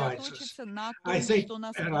what divides us. I think,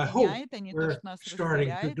 and I hope we're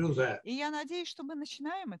starting to do that.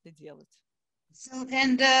 So,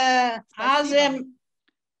 and are there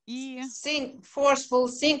forceful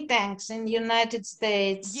think tanks in the United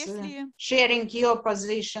States sharing your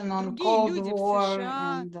position on Cold War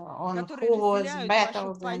and on who was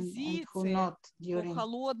battled and who not during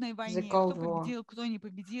the Cold War?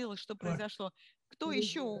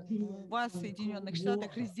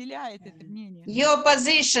 Your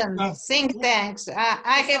position, think tanks.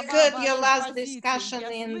 I have heard your last discussion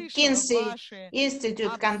in Kinsey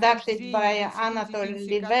Institute conducted by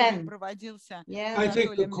Anatoly Levin. Yeah. I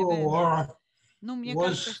think the Cold War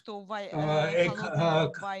was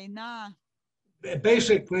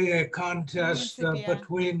basically a contest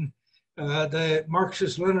between the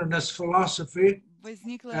Marxist-Leninist philosophy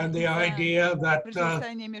and the idea that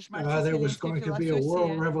there was going to be a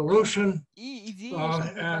world revolution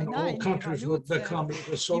and all countries would become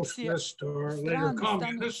either socialist or later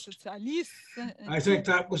communist. I think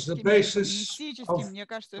that was the basis of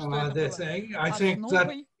the thing. I think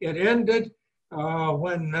that it ended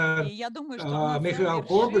when Mikhail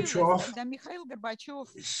Gorbachev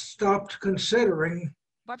stopped considering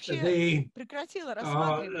the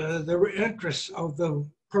interests of the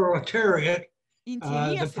proletariat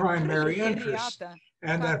the primary interest,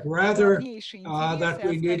 and that rather that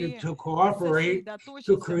we needed to cooperate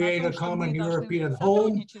to create a common European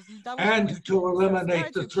home and to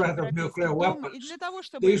eliminate the threat of nuclear weapons.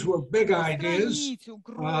 These were big ideas.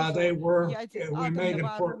 We made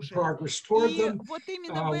important progress toward them.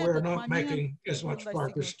 We're not making as much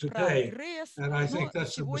progress today, and I think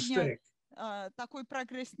that's a mistake.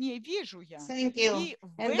 Thank you.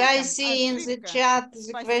 And I see in the chat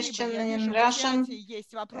the question in Russian.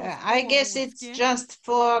 I guess it's just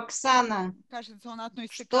for Oksana.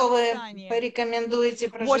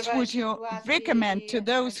 What would you recommend to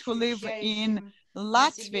those who live in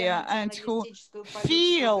Latvia and who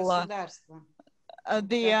feel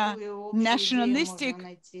the nationalistic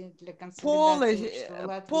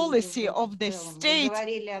policy of the state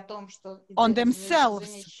on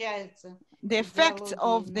themselves, the effects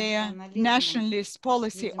of the nationalist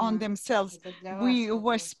policy on themselves? We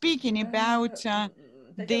were speaking about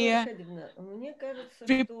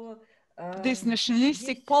this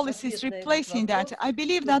nationalistic policy is replacing that. I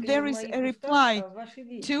believe that there is a reply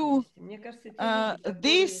to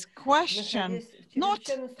this question, not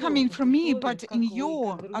coming from me, but in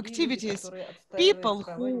your activities. People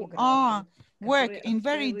who work in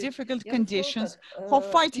very difficult conditions, who are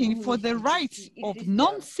fighting for the rights of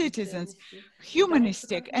non-citizens,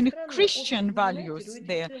 humanistic and Christian values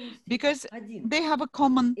there, because they have a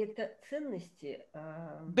common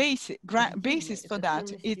basis for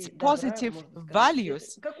that. It's positive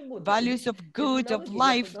values, values of good, of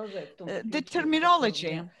life, the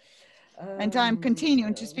terminology. And I'm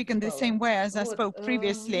continuing to speak in the same way as I spoke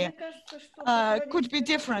previously, could be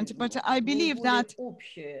different, but I believe that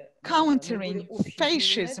countering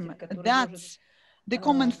fascism, that's the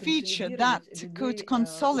common feature that could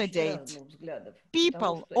consolidate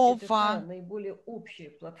people of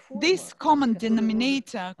this common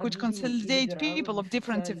denominator could consolidate people of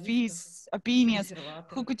different views, opinions,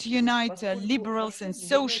 who could unite liberals and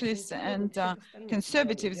socialists and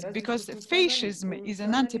conservatives, because fascism is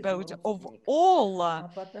an antipode of all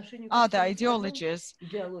other ideologies.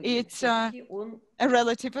 It's a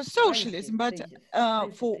relative of socialism, but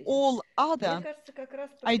for all other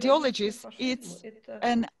ideologies, it's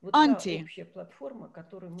an anti-thesis.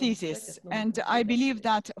 And I believe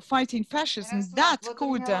that fighting fascism, that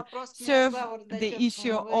could serve the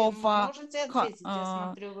issue of,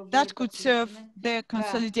 that could serve the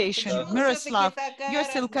consolidation. Miroslav, you're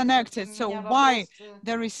still connected, so why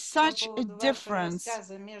there is such a difference?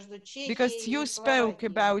 Because you spoke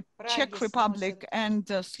about Czech Republic and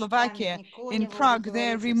Slovakia. In Prague,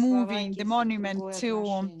 they're removing the monument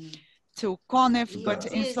to Konev, but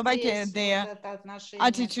in Slovakia, their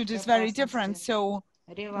attitude is very different. So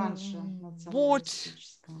what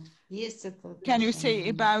can you say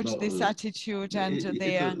about this attitude and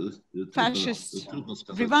their fascist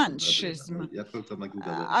revanchism?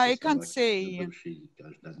 I can't say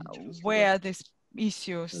where this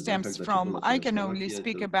issue stems from. I can only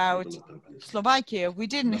speak about Slovakia. We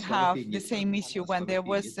didn't have the same issue when there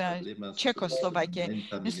was Czechoslovakia.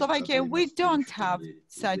 In Slovakia, we don't have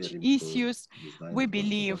such issues. We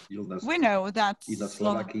believe, we know that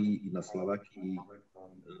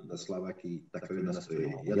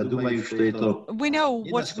we know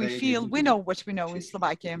what we feel, we know what we know in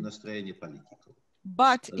Slovakia.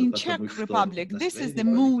 But in Czech Republic, this is the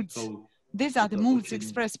moods. These are the moods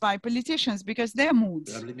expressed by politicians, because their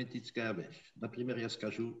moods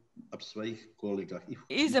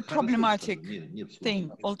is a problematic thing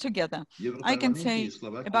altogether. I can say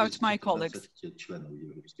about my colleagues,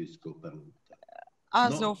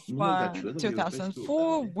 as of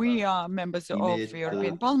 2004, we are members of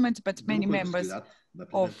European Parliament, but many members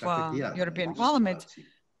of European Parliament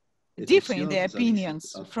differ in their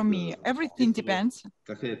opinions from me. Everything depends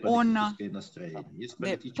on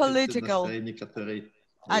the political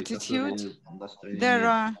attitude. There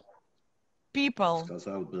are people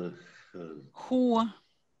who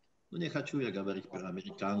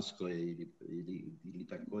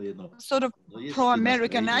sort of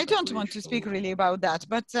pro-American. I don't want to speak really about that,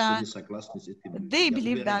 but they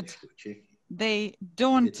believe that they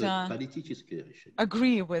don't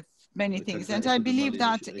agree with many things. And I believe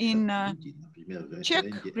that in Czech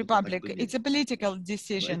Republic, it's a political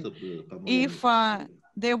decision. If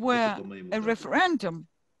there were a referendum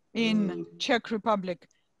in Czech Republic,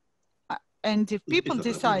 and if people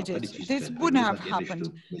decided, this wouldn't have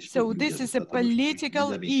happened. So this is a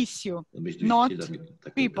political issue, not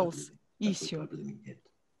people's issue.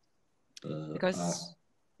 Because,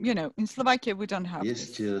 you know, in Slovakia, we don't have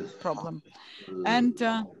this problem. And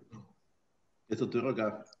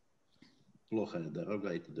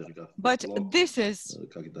but this is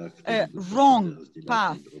a wrong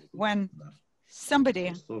path when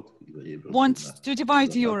somebody wants to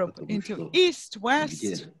divide Europe into East,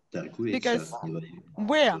 West, because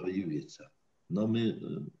where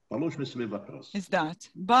is that?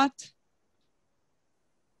 But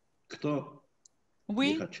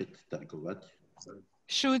we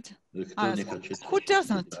should ask, who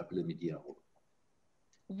doesn't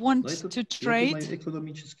want to trade?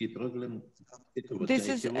 This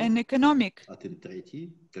is an economic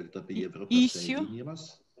issue.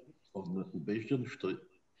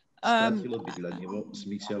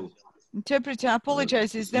 Interpreter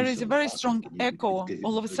apologizes. There is a very strong echo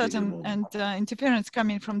all of a sudden and interference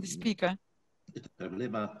coming from the speaker.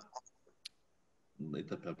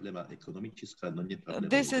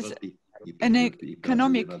 This is an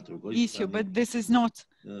economic issue, but this is not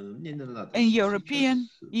a European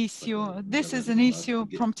issue. This is an issue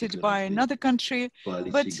prompted by another country,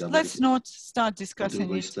 but let's not start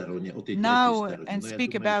discussing it now and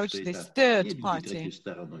speak about this third party.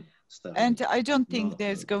 And I don't think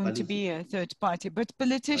there's going to be a third party, but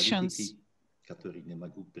politicians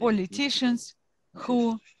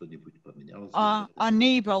who are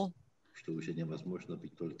unable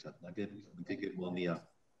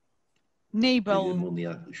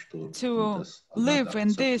to live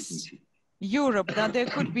in this Europe, that there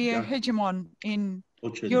could be a hegemon in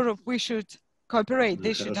Europe. We should cooperate.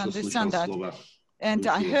 They should understand that. And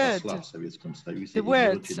I heard the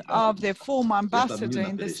words of the former ambassador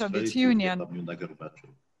in the Soviet Union.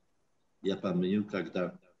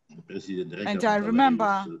 And I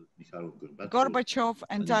remember Gorbachev,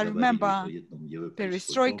 and I remember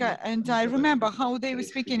Perestroika, and I remember how they were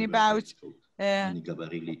speaking about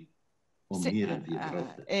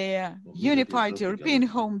a unified European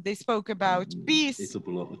home. They spoke about peace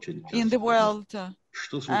in the world.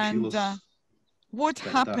 And what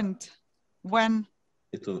happened when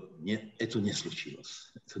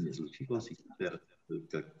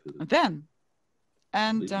then?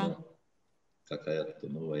 And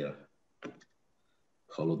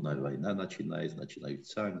Холодная война начинается, начинают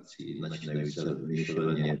санкции, начинается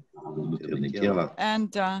вмешивание внутреннее дело.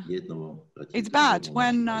 And it's bad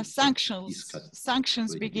when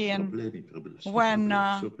sanctions begin, when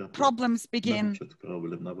problems begin.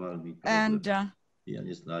 And я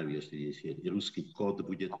не знаю, если русский код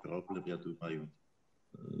будет проблем, я думаю,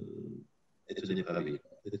 это неправильно,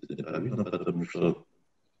 потому что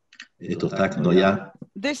это так, но я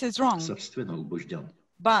собственно убежден.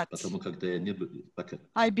 But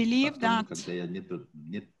I believe that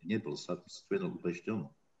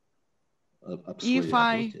if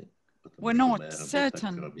I were not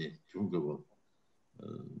certain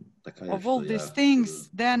of all these things,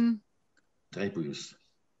 then I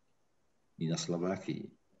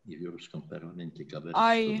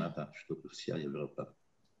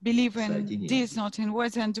believe in this, not in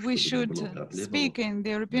words, and we should speak in the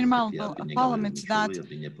European Parliament that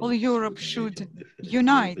all Europe should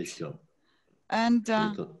unite. And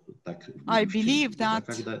I believe that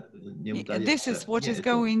this is what is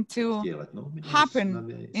going to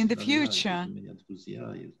happen in the future.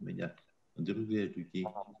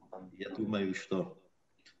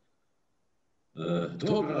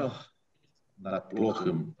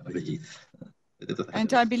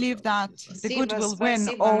 And I believe that the good will win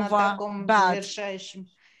over bad.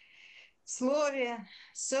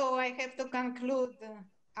 So I have to conclude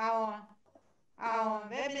our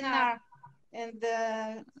webinar and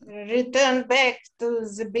return back to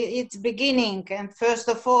its beginning. And first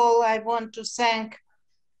of all, I want to thank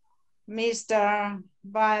Mr.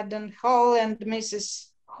 Baden Hall and Mrs.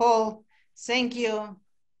 Hall. Thank you.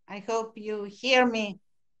 I hope you hear me.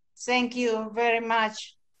 Thank you very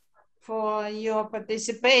much for your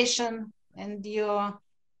participation and your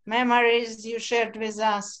memories you shared with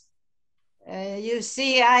us. You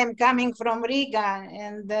see, I'm coming from Riga,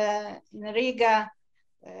 and in Riga,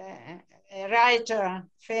 a writer,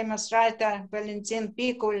 famous writer, Valentin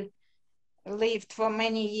Pupil, lived for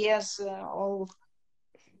many years, all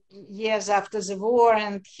years after the war,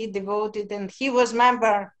 and he devoted, and he was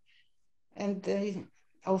member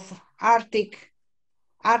of Arctic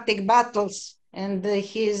battles. And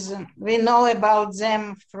we know about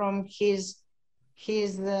them from his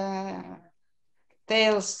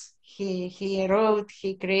tales he wrote,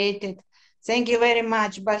 he created. Thank you very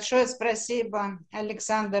much. Большое спасибо,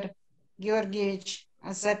 Александр Георгиевич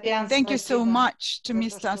Asopyan. Thank you so much to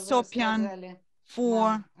Mr. Asopyan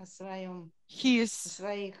for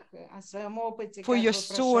your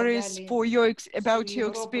stories, about your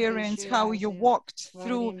experience, how you walked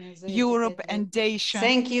through Europe and Asia.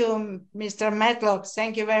 Thank you, Mr. Matlock.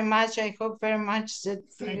 Thank you very much. I hope very much that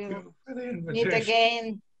we will meet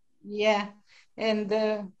again. Yeah, and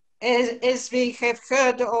as we have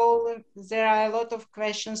heard, there are a lot of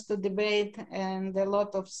questions to debate and a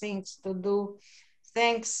lot of things to do.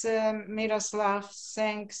 Thanks, Miroslav.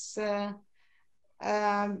 Thanks,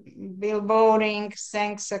 Bill Boring,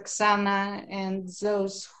 thanks Oksana, and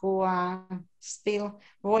those who are still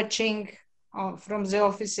watching from the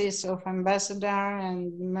offices of Ambassador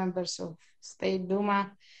and members of State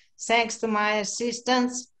Duma. Thanks to my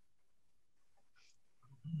assistants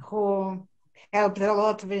who helped a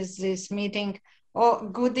lot with this meeting.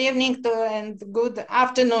 Good evening and good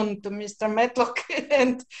afternoon to Mr. Matlock,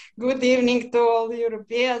 and good evening to all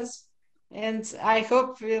Europeans. And I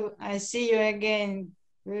hope I see you again.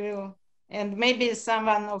 And maybe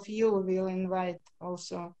someone of you will invite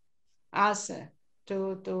also us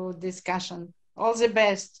to discussion. All the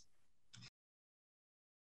best.